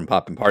poaching you from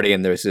Poppin' Party."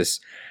 And there's this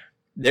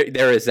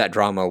there is that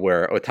drama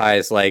where Otai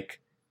is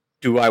like,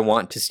 "Do I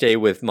want to stay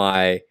with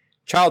my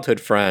childhood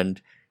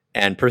friend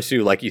and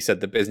pursue, like you said,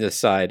 the business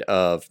side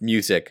of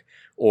music,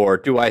 or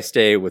do I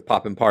stay with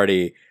Poppin'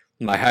 Party,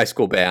 my high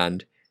school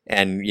band,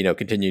 and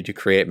continue to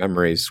create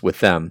memories with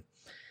them?"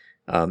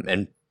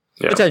 And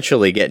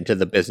potentially get into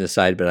the business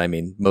side, but I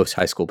mean, most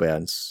high school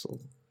bands,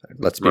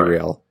 let's be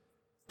real,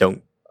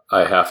 don't.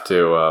 I have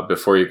to,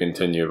 before you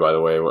continue, by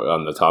the way,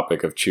 on the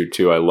topic of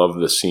Chutu, I love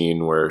the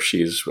scene where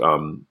she's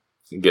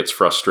gets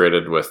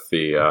frustrated with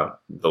the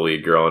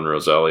lead girl in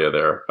Roselia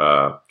there.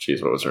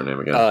 What was her name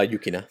again?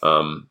 Yukina.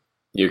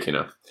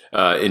 Yukina.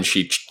 And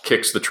she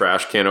kicks the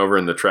trash can over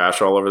and the trash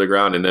all over the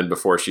ground, and then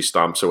before she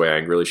stomps away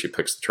angrily, she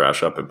picks the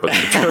trash up and puts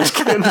the trash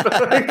can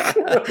back.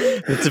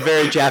 It's a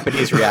very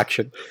Japanese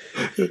reaction.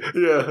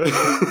 Yeah.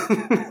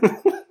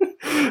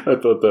 I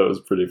thought that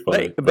was pretty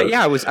funny. But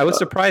yeah, I was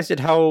surprised at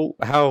how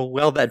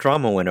well that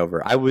drama went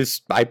over. It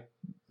was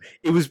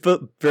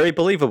very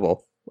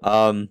believable.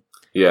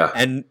 Yeah.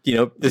 And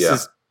this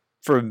is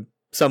from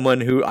someone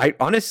who I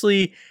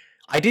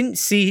didn't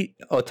see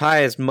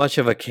Otai as much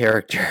of a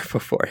character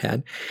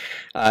beforehand.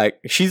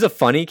 She's a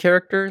funny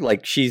character.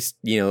 Like, she's,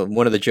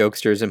 one of the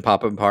jokesters in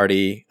Poppin'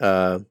 Party,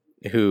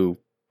 who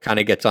kind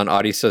of gets on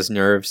Arisa's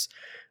nerves.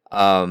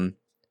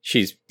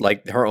 She's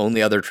like, her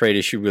only other trait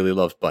is she really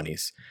loves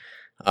bunnies.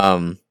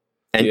 And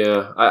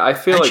I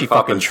feel like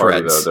Poppin'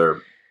 Party,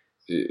 though,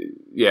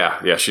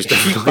 she's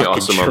definitely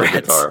awesome on the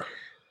guitar.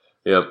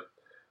 Yep.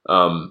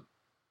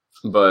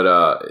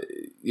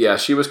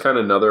 She was kind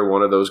of another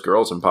one of those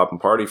girls in Poppin'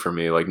 Party for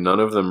me. Like, none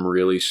of them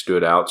really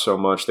stood out so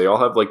much. They all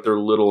have like their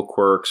little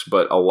quirks,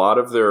 but a lot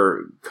of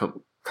their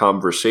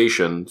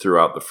conversation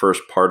throughout the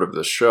first part of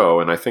the show,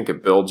 and I think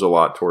it builds a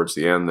lot towards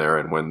the end there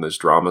and when this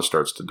drama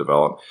starts to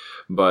develop.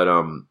 But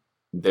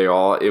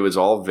it was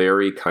all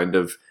very kind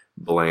of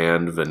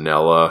bland,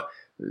 vanilla,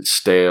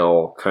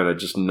 stale, kind of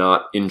just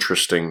not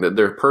interesting. That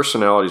their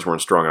personalities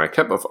weren't strong, and I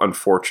kept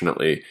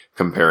unfortunately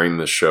comparing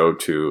this show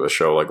to a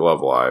show like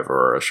Love Live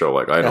or a show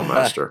like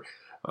Idolmaster,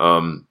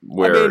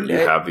 where you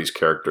have these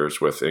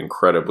characters with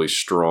incredibly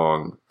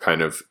strong,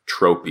 kind of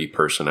tropey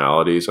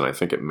personalities, and I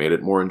think it made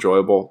it more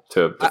enjoyable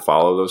to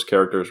follow those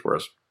characters,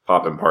 whereas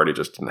Poppin' Party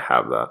just didn't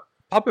have that.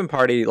 Poppin'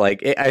 Party,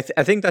 I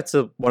think that's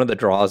one of the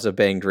draws of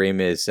Bang Dream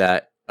is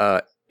that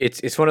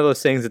it's one of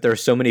those things that there are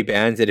so many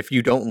bands that if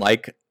you don't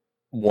like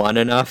one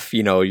enough,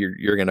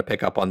 you're going to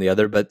pick up on the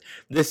other. But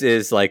this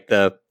is like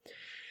it's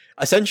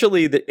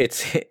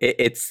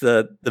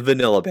the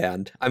vanilla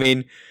band. I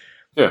mean,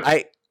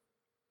 I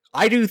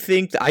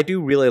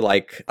do really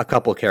like a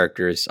couple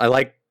characters. I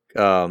like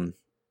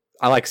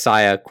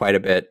Saya quite a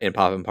bit in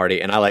Poppin' Party,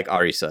 and I like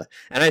Arisa.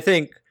 And I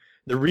think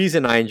the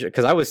reason I enjoy,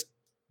 because I was,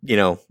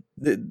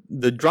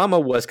 the drama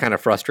was kind of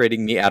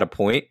frustrating me at a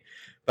point,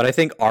 but I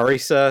think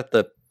Arisa,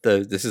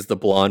 this is the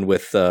blonde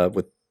with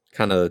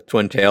kind of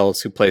twin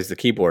tails who plays the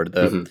keyboard,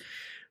 the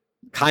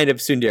kind of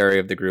tsundere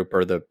of the group,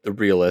 or the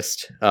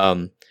realist.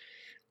 I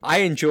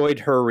enjoyed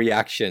her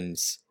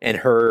reactions and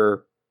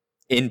her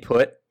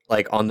input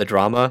on the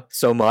drama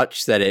so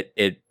much that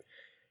it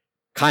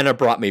kind of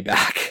brought me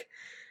back.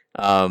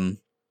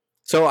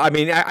 So I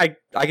mean, I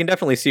can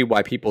definitely see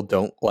why people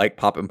don't like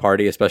Poppin'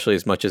 Party, especially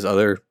as much as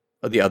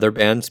the other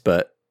bands.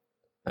 But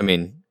I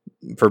mean,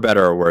 for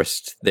better or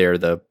worse, they're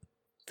the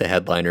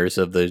headliners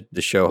of the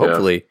show.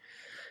 Yeah.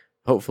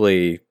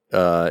 Hopefully,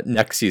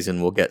 next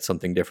season we'll get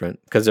something different,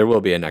 because there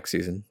will be a next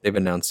season. They've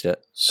announced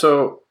it.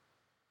 So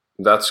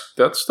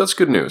That's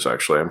good news.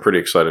 Actually, I'm pretty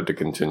excited to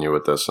continue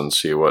with this and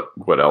see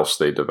what else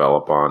they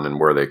develop on and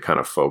where they kind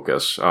of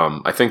focus.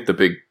 I think the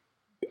big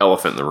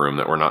elephant in the room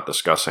that we're not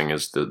discussing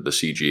is the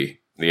CG,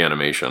 the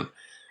animation.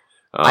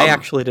 I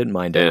actually didn't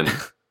mind it. And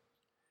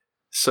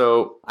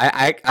so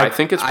I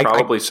think it's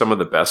probably some of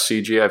the best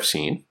CG I've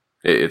seen.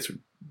 It's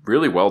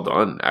really well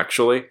done,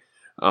 actually,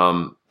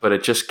 but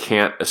it just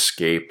can't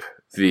escape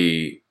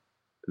the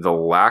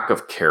lack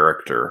of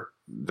character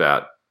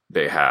that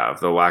they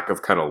have, the lack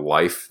of kind of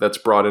life that's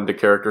brought into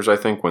characters. I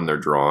think when they're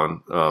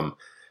drawn,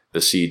 the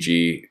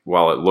CG,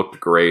 while it looked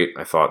great,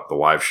 I thought the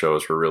live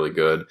shows were really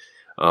good.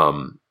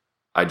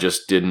 I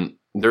just didn't.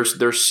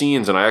 There's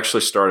scenes, and I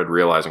actually started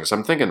realizing, because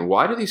I'm thinking,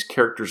 why do these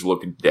characters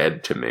look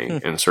dead to me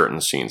in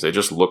certain scenes? They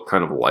just look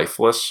kind of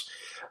lifeless.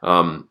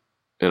 And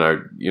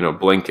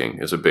blinking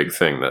is a big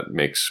thing that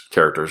makes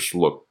characters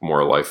look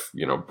more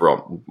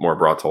more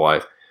brought to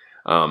life.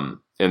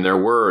 And there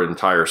were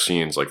entire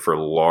scenes, like for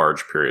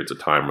large periods of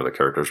time, where the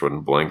characters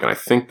wouldn't blink, and I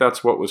think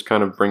that's what was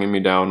kind of bringing me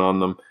down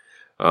on them.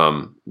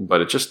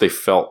 But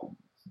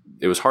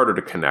it was harder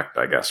to connect,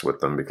 I guess,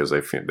 with them because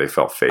they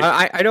felt fake.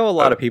 I know a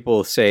lot of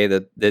people say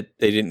that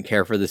they didn't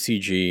care for the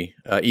CG,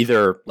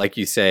 either, like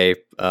you say,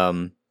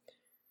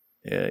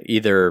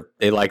 either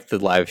they liked the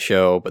live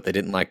show but they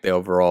didn't like the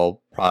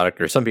overall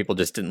product, or some people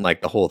just didn't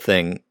like the whole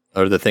thing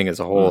or the thing as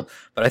a whole.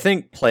 But I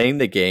think playing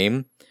the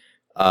game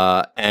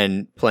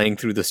and playing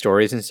through the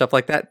stories and stuff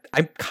like that,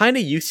 I'm kind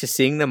of used to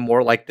seeing them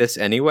more like this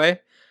anyway,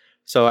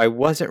 so I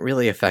wasn't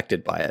really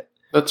affected by it.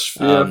 That's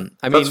fair.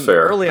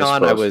 Early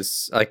on, I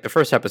was like, the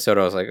first episode,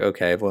 I was like,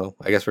 okay, well,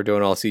 I guess we're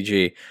doing all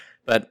CG.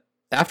 But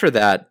after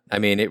that, I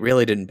mean, it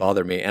really didn't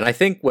bother me. And I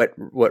think what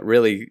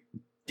really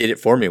did it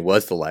for me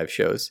was the live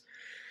shows.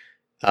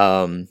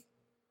 Yeah.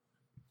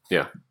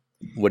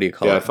 What do you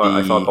call it? I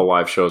thought the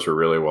live shows were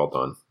really well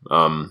done.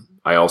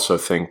 I also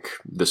think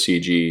the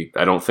CG,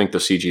 I don't think the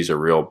CG is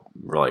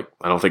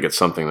I don't think it's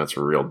something that's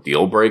a real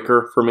deal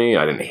breaker for me.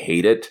 I didn't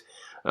hate it.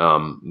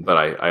 But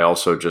I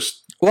also just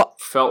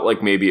felt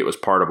like maybe it was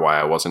part of why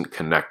I wasn't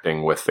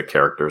connecting with the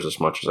characters as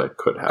much as I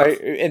could have.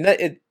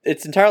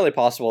 It's entirely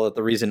possible that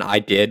the reason I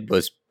did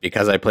was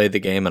because I played the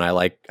game and I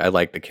like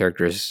the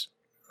characters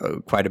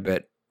quite a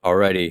bit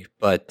already.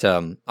 But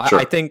sure.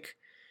 I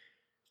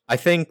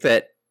think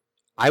that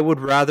I would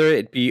rather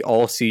it be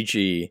all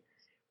CG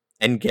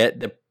and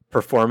get the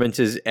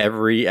performances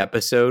every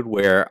episode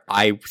where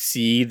I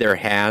see their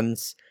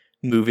hands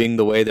moving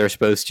the way they're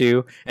supposed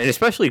to, and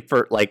especially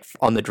for like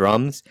on the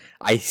drums,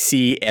 I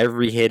see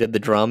every hit of the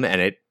drum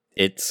and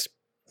it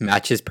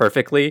matches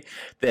perfectly.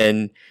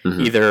 Then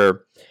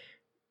either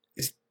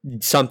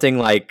something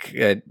like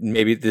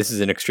maybe this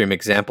is an extreme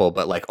example,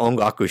 but like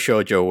Ongaku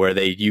Shoujo, where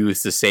they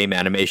use the same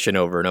animation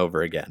over and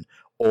over again,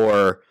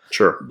 or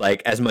sure,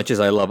 like as much as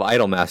I love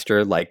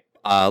Idolmaster, like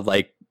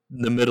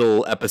the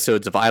middle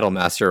episodes of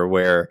Idolmaster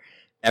where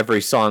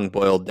every song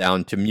boiled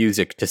down to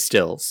music to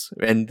stills,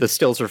 and the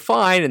stills are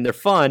fine and they're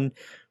fun,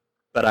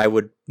 but I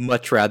would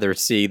much rather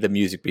see the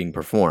music being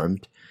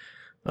performed.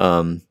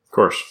 Of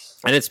course.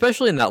 And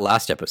especially in that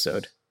last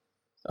episode,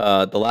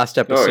 the last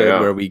episode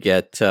where we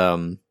get,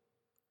 all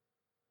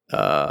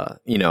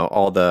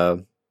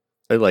the,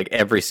 like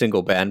every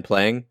single band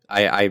playing,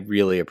 I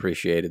really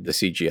appreciated the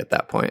CG at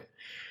that point.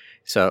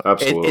 So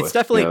it's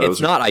definitely,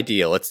 it's not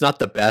ideal. It's not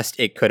the best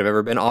it could have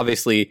ever been.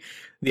 Obviously,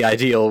 the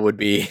ideal would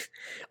be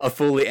a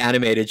fully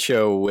animated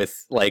show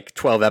with like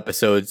 12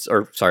 episodes,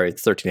 or sorry,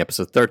 it's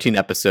 13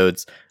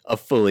 episodes of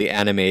fully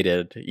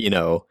animated,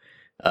 and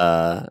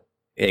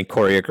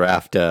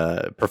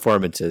choreographed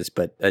performances,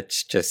 but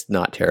that's just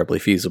not terribly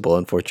feasible,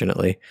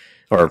 unfortunately,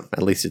 or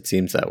at least it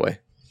seems that way.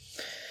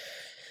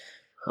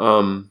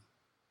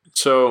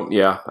 So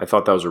yeah, I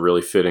thought that was a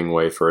really fitting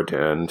way for it to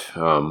end.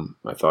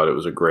 I thought it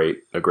was a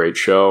great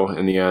show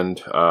in the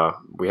end.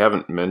 We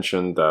haven't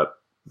mentioned that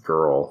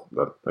girl,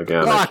 but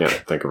again, Locke. I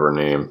can't think of her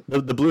name.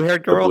 The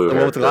blue-haired girl, the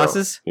one with the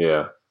glasses.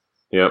 Yeah.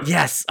 Yep.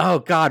 Yes. Oh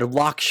God,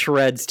 Locke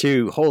shreds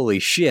too. Holy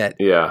shit.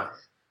 Yeah.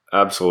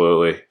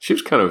 Absolutely. She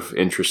was kind of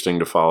interesting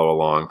to follow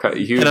along.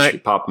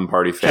 Huge Pop and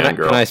Party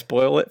fangirl. Can I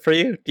spoil it for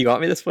you? Do you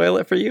want me to spoil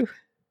it for you?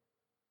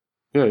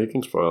 Yeah, you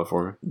can spoil it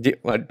for me.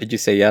 Did you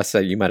say yes?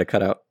 You might have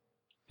cut out.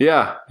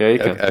 Yeah, you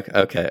can.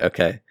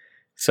 Okay.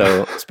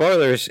 So,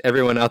 spoilers,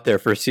 everyone out there,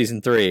 for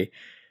season 3.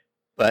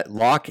 But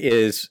Locke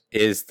is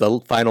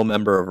the final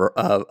member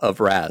of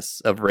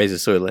Raz, of Reza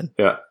Soylent.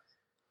 Yeah.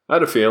 I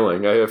had a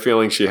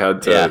feeling she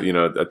had to,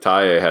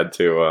 Ataye had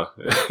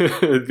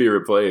to be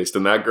replaced.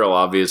 And that girl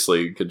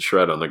obviously could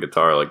shred on the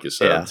guitar, like you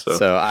said. Yeah,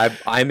 so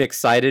I'm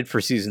excited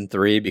for season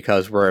 3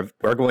 because we're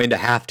going to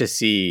have to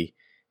see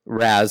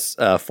Raz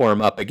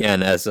form up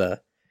again as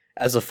a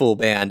full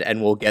band,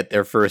 and we'll get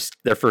their first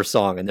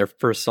song, and their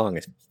first song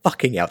is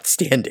fucking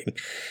outstanding.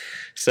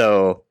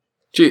 So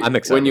I'm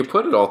excited. When you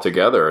put it all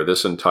together,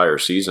 this entire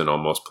season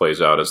almost plays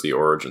out as the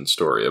origin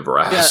story of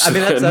Raz. Yeah, I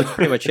mean that's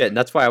pretty much it, and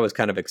that's why I was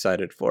kind of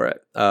excited for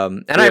it.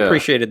 I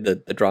appreciated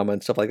the drama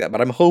and stuff like that,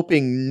 but I'm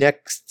hoping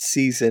next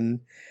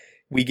season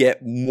we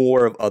get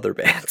more of other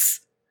bands.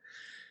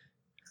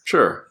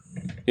 Sure.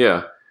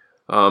 Yeah.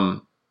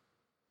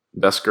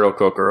 Best girl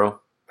Kokoro.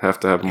 Have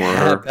to have more of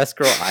her. Best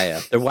girl Aya.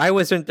 Why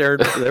wasn't there?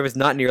 There was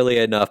not nearly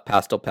enough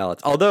pastel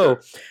palettes. Although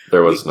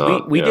there was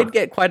not. We did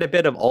get quite a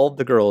bit of all of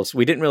the girls.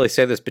 We didn't really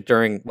say this, but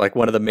during like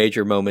one of the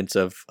major moments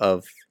of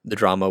the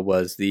drama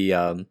was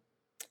the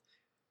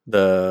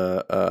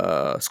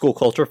school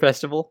culture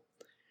festival,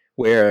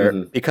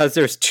 where because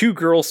there's two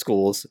girls'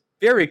 schools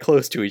very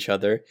close to each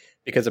other,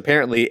 because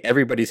apparently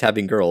everybody's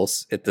having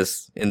girls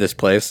in this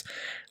place.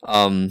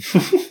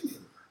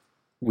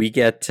 We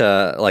get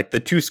like the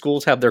two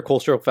schools have their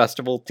cultural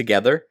festival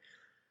together.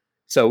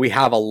 So we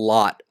have a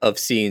lot of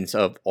scenes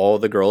of all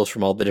the girls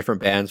from all the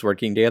different bands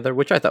working together,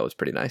 which I thought was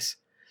pretty nice.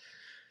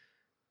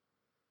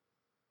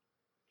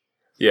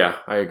 Yeah,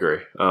 I agree.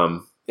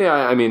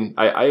 I mean,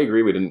 I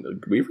agree.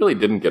 We really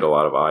didn't get a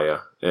lot of Aya,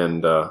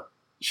 and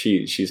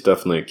she's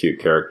definitely a cute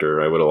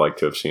character. I would have liked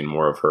to have seen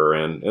more of her,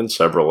 and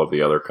several of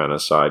the other kind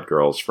of side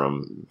girls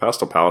from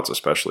Pastel Palettes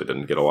especially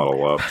didn't get a lot of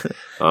love.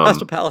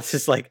 Pastel Palettes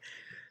is like,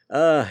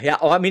 yeah.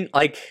 Oh, I mean,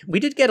 like we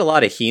did get a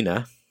lot of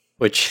Hina,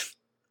 which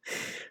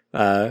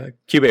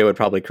Cube would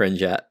probably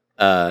cringe at.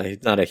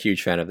 He's not a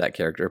huge fan of that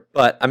character,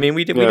 but I mean,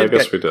 we did. We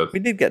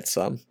did get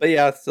some, but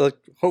yeah. So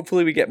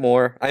hopefully, we get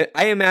more.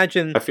 I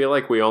imagine. I feel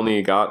like we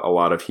only got a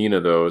lot of Hina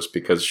those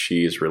because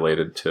she's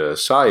related to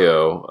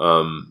Sayo,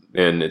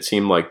 and it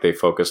seemed like they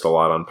focused a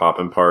lot on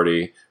Poppin'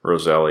 Party,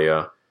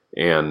 Roselia,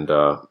 and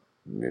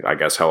I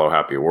guess Hello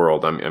Happy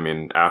World. I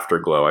mean,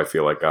 Afterglow, I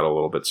feel like got a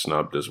little bit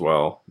snubbed as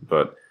well,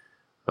 but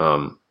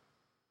I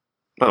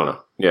don't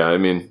know. Yeah, I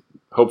mean,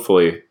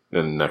 hopefully.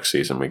 In next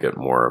season, we get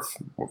more of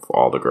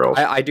all the girls.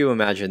 I do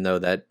imagine, though,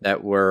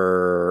 that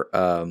we're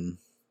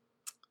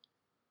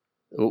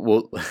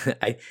well,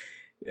 I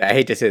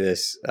hate to say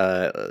this,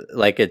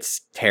 like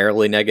it's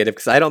terribly negative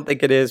because I don't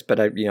think it is,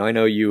 but I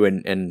know you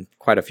and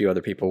quite a few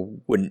other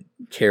people wouldn't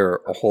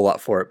care a whole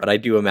lot for it. But I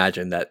do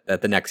imagine that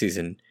the next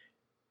season,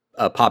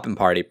 Poppin'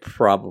 Party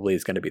probably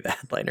is going to be the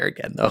headliner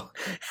again, though.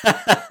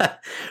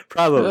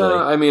 Probably.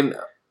 I mean.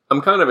 I'm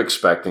kind of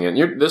expecting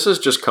it. This is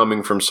just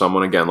coming from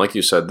someone, again, like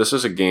you said, this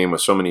is a game with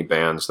so many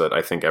bands that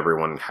I think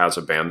everyone has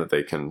a band that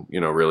they can,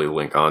 really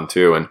link on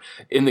to. And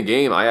in the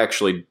game, I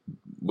actually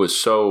was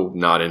so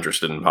not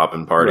interested in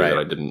Poppin' Party that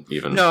I didn't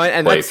even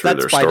play through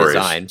their stories. That's by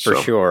design, for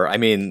sure. I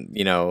mean,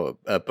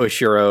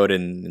 Bushy Road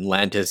and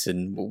Atlantis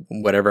and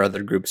whatever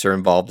other groups are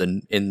involved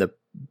in the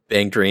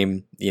Bang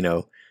Dream,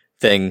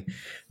 thing,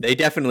 they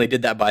definitely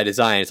did that by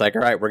design. It's like,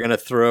 all right, we're going to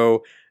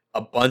throw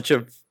a bunch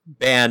of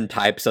band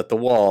types at the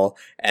wall,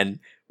 and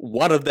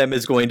one of them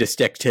is going to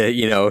stick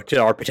to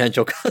our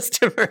potential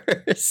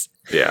customers.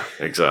 Yeah,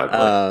 exactly.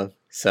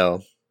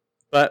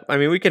 But I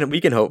mean, we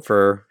can hope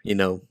for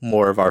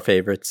more of our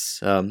favorites,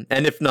 and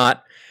if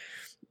not,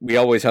 we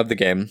always have the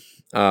game,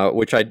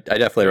 which I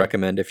definitely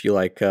recommend if you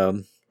like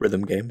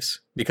rhythm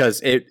games,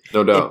 because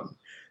no doubt.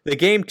 The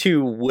game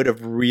too would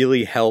have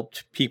really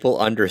helped people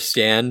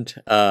understand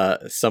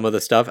some of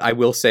the stuff. I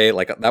will say,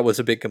 like, that was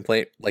a big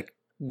complaint. Like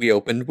we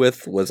opened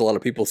with was a lot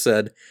of people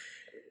said,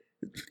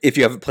 if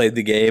you haven't played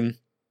the game,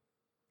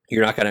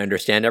 you're not going to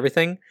understand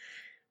everything.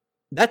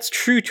 That's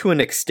true to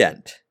an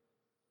extent.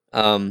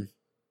 But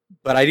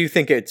I do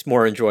think it's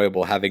more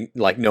enjoyable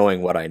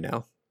knowing what I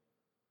know.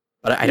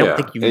 But I don't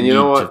think you need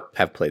to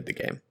have played the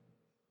game.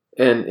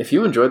 And if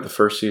you enjoyed the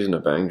first season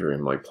of Bang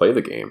Dream, play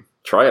the game.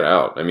 Try it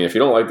out. I mean, if you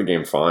don't like the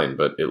game, fine,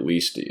 but at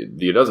least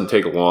it doesn't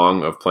take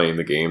long of playing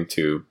the game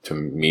to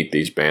meet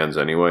these bands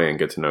anyway and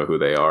get to know who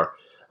they are.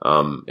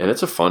 And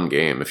it's a fun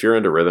game. If you're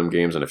into rhythm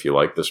games and if you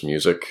like this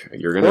music,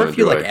 you're going to enjoy it. Or if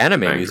you like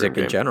anime music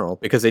in general,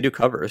 because they do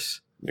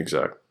covers.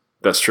 Exactly.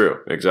 That's true.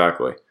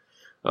 Exactly.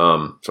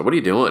 So what are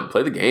you doing?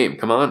 Play the game.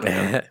 Come on,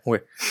 man.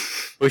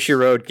 Bushy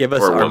Road, give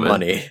us our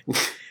money.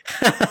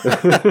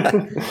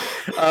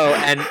 Oh,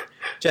 and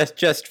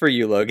just for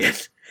you, Logan.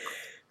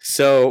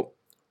 So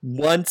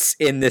once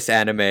in this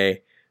anime,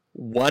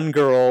 one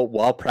girl,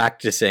 while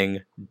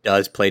practicing,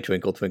 does play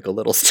Twinkle Twinkle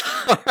Little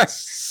Star.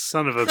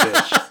 Son of a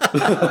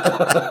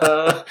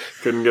bitch.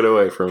 Couldn't get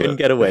away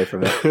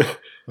from it.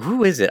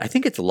 Who is it? I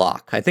think it's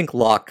Locke. I think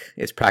Locke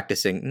is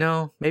practicing.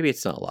 No, maybe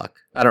it's not Locke.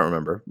 I don't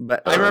remember.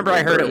 But I remember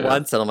I heard it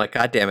once, and I'm like,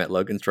 God damn it,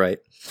 Logan's right.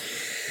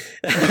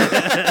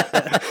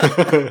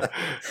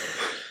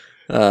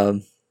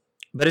 But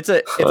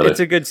it's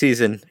a good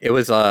season. It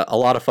was a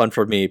lot of fun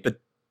for me. But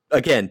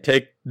again,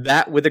 take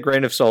that with a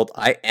grain of salt.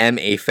 I am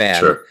a fan.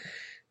 Sure.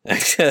 I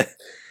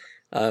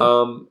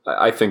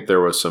think there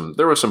was some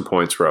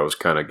points where I was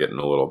kind of getting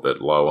a little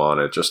bit low on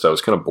it. Just I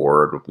was kind of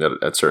bored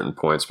at certain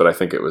points, but I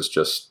think it was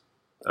just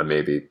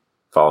maybe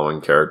following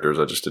characters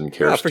I just didn't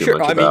care too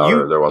much about.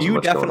 Or there wasn't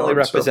much going on. You definitely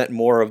represent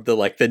more of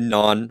the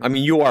non. I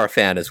mean, you are a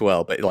fan as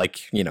well, but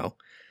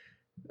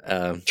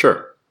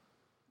sure.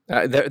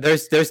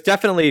 There's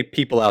definitely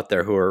people out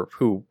there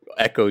who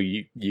echo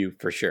you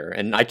for sure,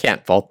 and I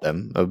can't fault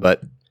them.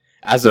 But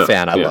as a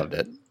fan, I loved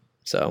it.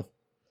 So.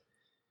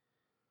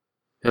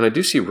 And I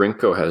do see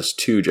Rinko has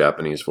 2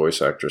 Japanese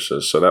voice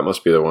actresses, so that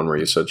must be the one where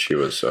you said she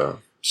was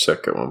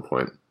sick at one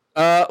point.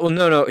 Well,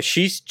 no.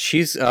 She's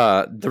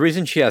the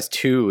reason she has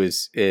 2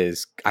 is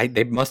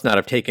they must not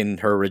have taken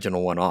her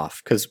original one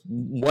off because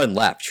one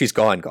left. She's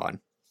gone.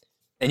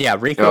 And yeah,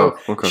 Rinko,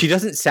 okay. She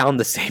doesn't sound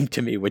the same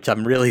to me, which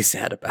I'm really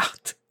sad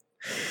about.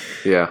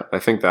 Yeah, I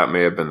think that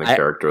may have been the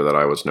character that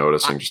I was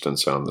noticing. Just didn't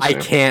sound the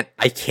same.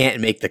 I can't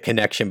make the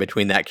connection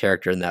between that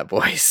character and that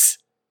voice.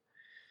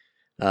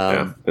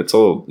 Yeah, it's a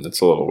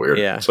little weird.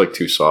 Yeah. It's like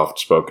too soft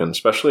spoken,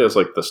 especially as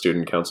like the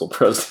student council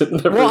president.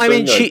 And everything. Well, I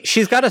mean,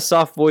 she's got a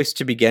soft voice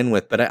to begin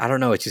with, but I don't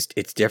know.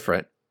 It's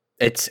different.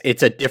 It's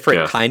a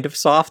different kind of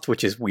soft,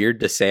 which is weird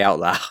to say out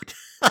loud.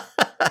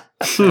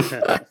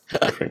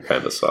 Different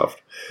kind of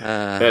soft.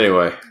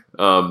 Anyway,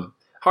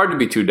 hard to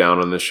be too down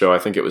on this show. I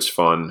think it was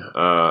fun.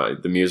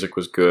 The music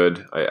was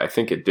good. I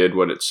think it did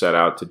what it set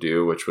out to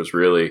do, which was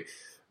really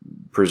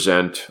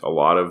present a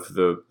lot of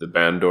the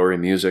Bandori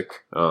music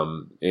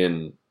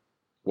in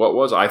what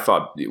was, I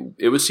thought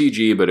it was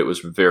CG, but it was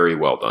very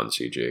well done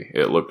CG.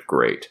 It looked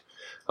great.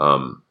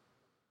 And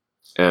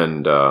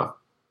at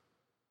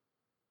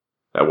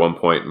one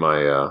point,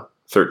 my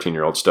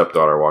 13-year-old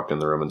stepdaughter walked in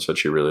the room and said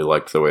she really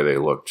liked the way they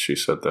looked. She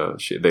said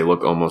they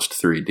look almost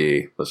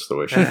 3D. That's the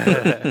way she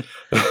said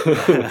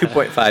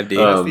 2.5D.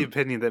 That's the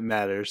opinion that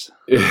matters.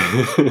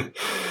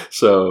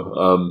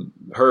 So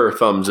her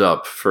thumbs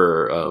up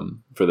for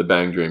the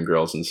Bang Dream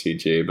girls in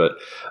CG. But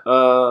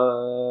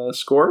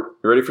score?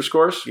 You ready for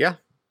scores? Yeah.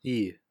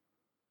 I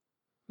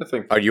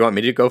think. Oh, do you want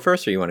me to go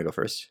first, or you want to go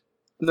first?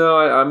 No,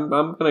 I'm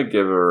gonna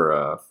give her.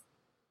 I'll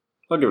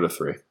give it a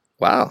 3.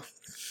 Wow.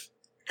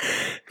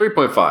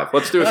 3.5.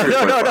 Let's do a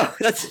 3.5. No,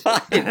 that's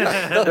fine.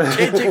 Don't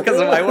change it because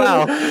of my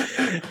wow.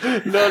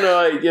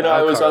 No,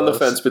 I was on the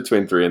fence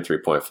between 3 and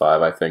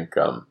 3.5. I think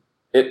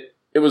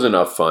it was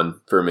enough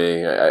fun for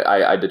me.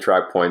 I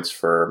detract points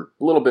for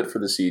a little bit for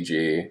the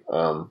CG,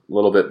 a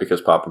little bit because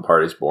Poppin'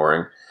 Party's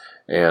boring,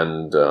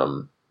 and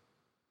a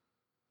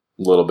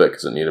little bit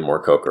because it needed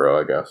more Kokoro,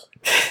 I guess.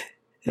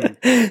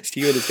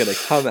 Steven is going to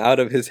come out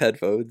of his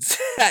headphones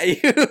at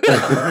you.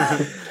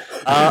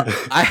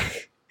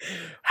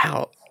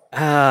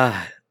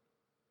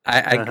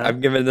 I'm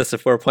giving this a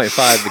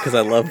 4.5 because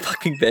I love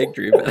fucking Bang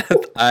Dream.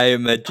 I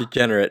am a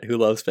degenerate who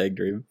loves Bang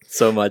Dream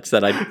so much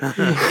that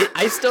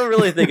I still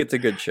really think it's a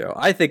good show.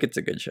 I think it's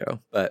a good show,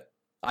 but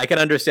I can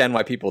understand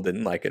why people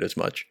didn't like it as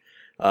much.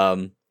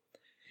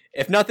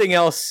 If nothing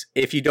else,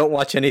 if you don't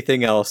watch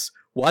anything else,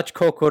 watch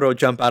Kokoro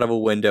jump out of a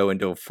window and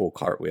do a full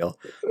cartwheel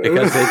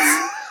because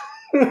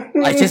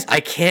I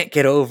can't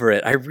get over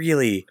it. I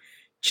really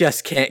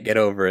just can't get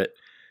over it.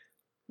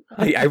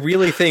 I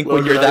really think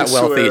when you're that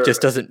wealthy, it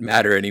just doesn't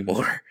matter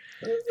anymore.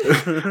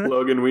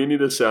 Logan, we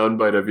need a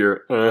soundbite of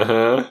your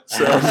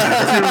sound.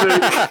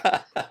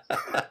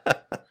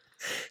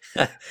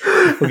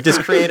 We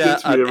just create an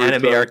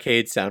anime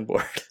arcade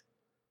soundboard.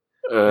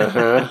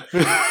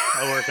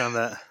 I'll work on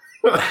that.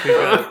 We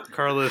got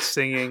Carlos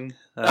singing.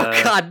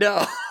 Oh God,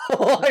 no!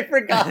 I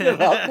forgot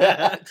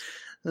about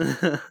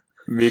that.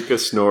 Mika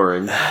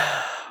snoring.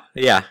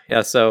 Yeah.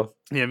 So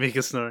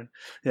Mika snoring.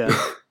 Yeah.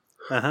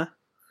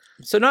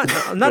 So not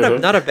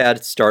a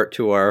bad start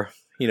to our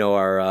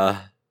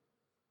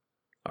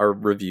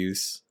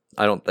reviews.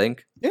 I don't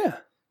think. Yeah.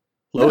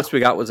 Lowest we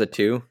got was a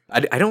 2.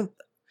 I don't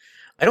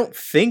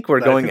think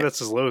we're going. I think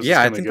that's as low as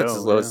I think that's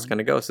as low as it's going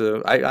to go.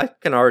 So I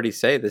can already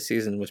say this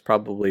season was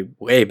probably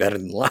way better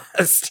than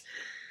last.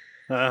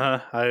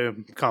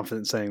 I'm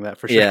confident saying that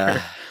for sure.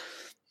 Yeah.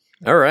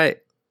 All right.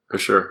 For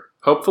sure.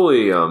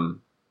 Hopefully,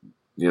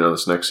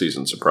 this next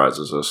season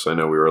surprises us. I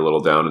know we were a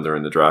little down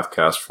during the draft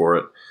cast for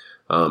it.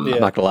 I'm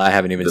not gonna lie, I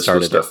haven't even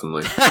started. This was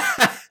definitely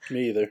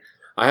Me either.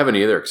 I haven't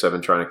either because I've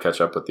been trying to catch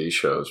up with these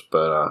shows,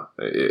 but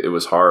it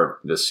was hard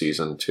this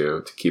season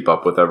to keep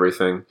up with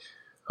everything.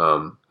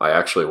 I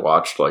actually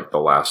watched like the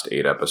last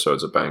 8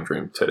 episodes of Bang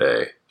Dream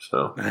today,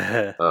 so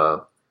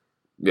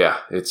yeah,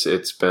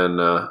 it's been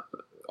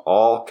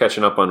all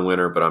catching up on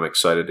winter, but I'm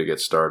excited to get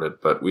started.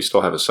 But we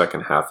still have a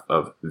second half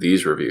of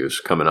these reviews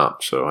coming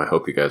up, so I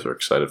hope you guys are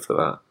excited for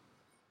that.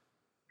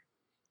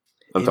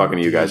 I'm talking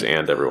to you guys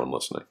and everyone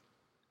listening.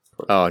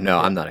 Oh, no,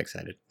 I'm not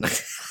excited.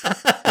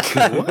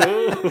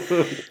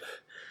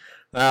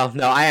 Well,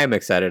 no, I am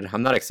excited.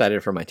 I'm not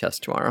excited for my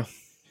test tomorrow,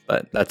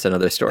 but that's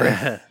another story.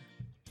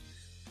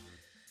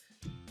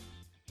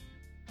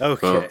 Okay.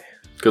 Well,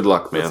 good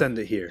luck, man. Let's end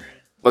it here.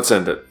 Let's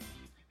end it.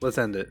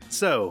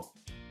 So,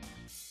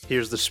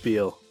 here's the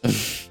spiel.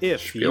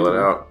 If Spiel it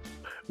out.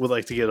 would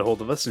like to get a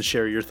hold of us and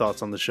share your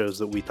thoughts on the shows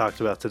that we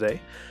talked about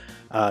today,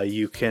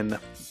 you can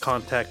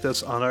contact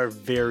us on our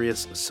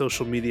various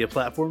social media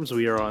platforms.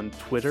 We are on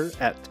Twitter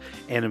at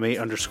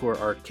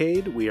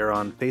anime_arcade. We are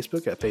on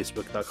Facebook at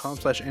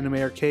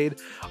facebook.com/animearcade.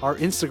 Our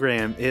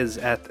Instagram is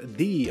at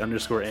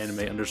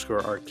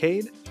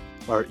 _anime_arcade.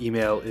 Our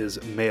email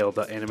is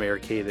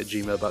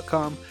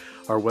mail.animearcade@gmail.com.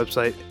 Our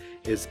website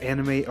is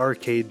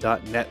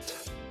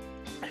animearcade.net.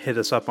 Hit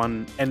us up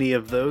on any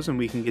of those and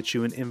we can get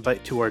you an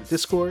invite to our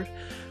Discord,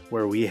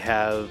 where we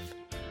have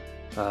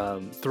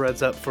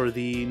threads up for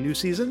the new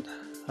season,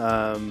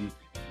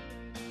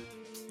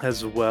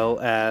 as well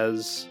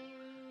as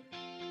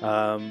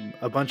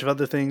A bunch of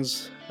other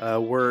things.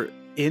 We're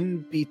in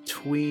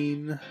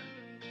between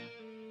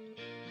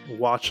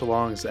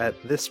watch-alongs at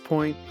this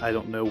point. I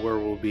don't know where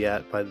we'll be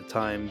at by the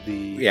time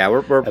the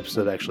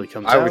episode actually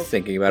comes out. I was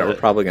thinking about it. We're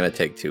probably going to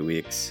take 2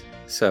 weeks.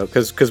 So,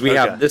 because we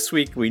have this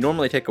week, we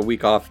normally take a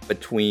week off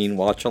between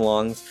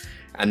watch-alongs,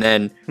 and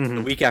then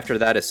the week after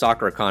that is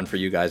SoccerCon for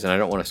you guys, and I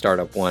don't want to start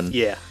up one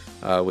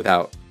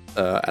without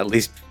at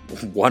least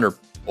one or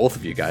both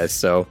of you guys.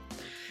 So,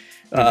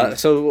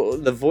 so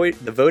the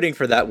voting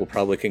for that will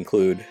probably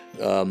conclude.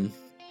 And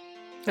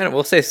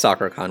we'll say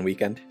SoccerCon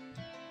weekend.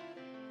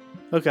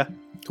 Okay,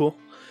 cool.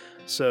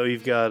 So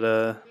you've got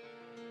a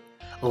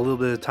little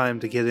bit of time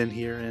to get in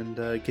here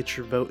and get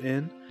your vote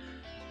in.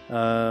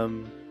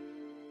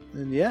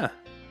 And yeah,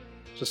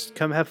 just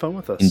come have fun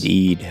with us.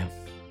 Indeed.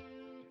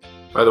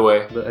 By the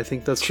way, but I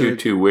think that's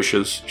Chu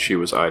wishes she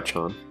was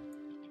Ai-chan.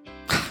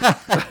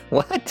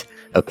 What?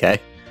 Okay.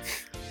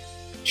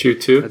 Chu,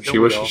 she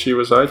wishes she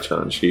was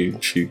Ai-chan. She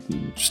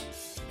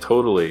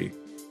totally.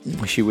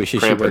 She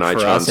wishes she worked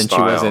for us, and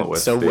she wasn't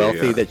so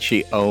wealthy that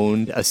she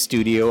owned a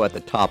studio at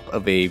the top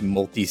of a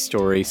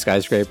multi-story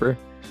skyscraper.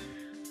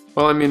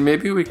 Well, I mean,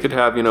 maybe we could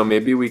have,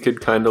 maybe we could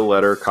kind of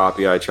let her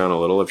copy Ai-chan a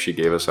little if she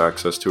gave us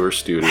access to her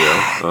studio.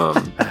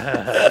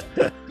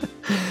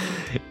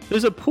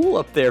 There's a pool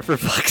up there, for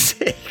fuck's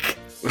sake.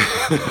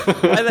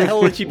 Why the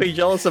hell would she be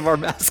jealous of our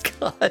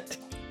mascot?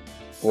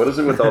 What is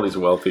it with all these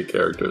wealthy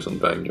characters in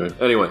Bang Joint?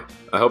 Anyway,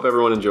 I hope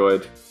everyone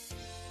enjoyed.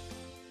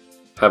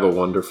 Have a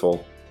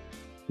wonderful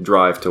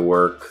drive to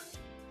work,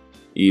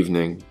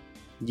 evening.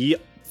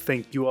 Yep.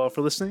 Thank you all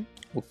for listening.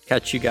 We'll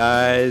catch you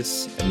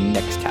guys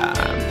next